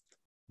day.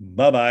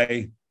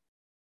 Bye-bye.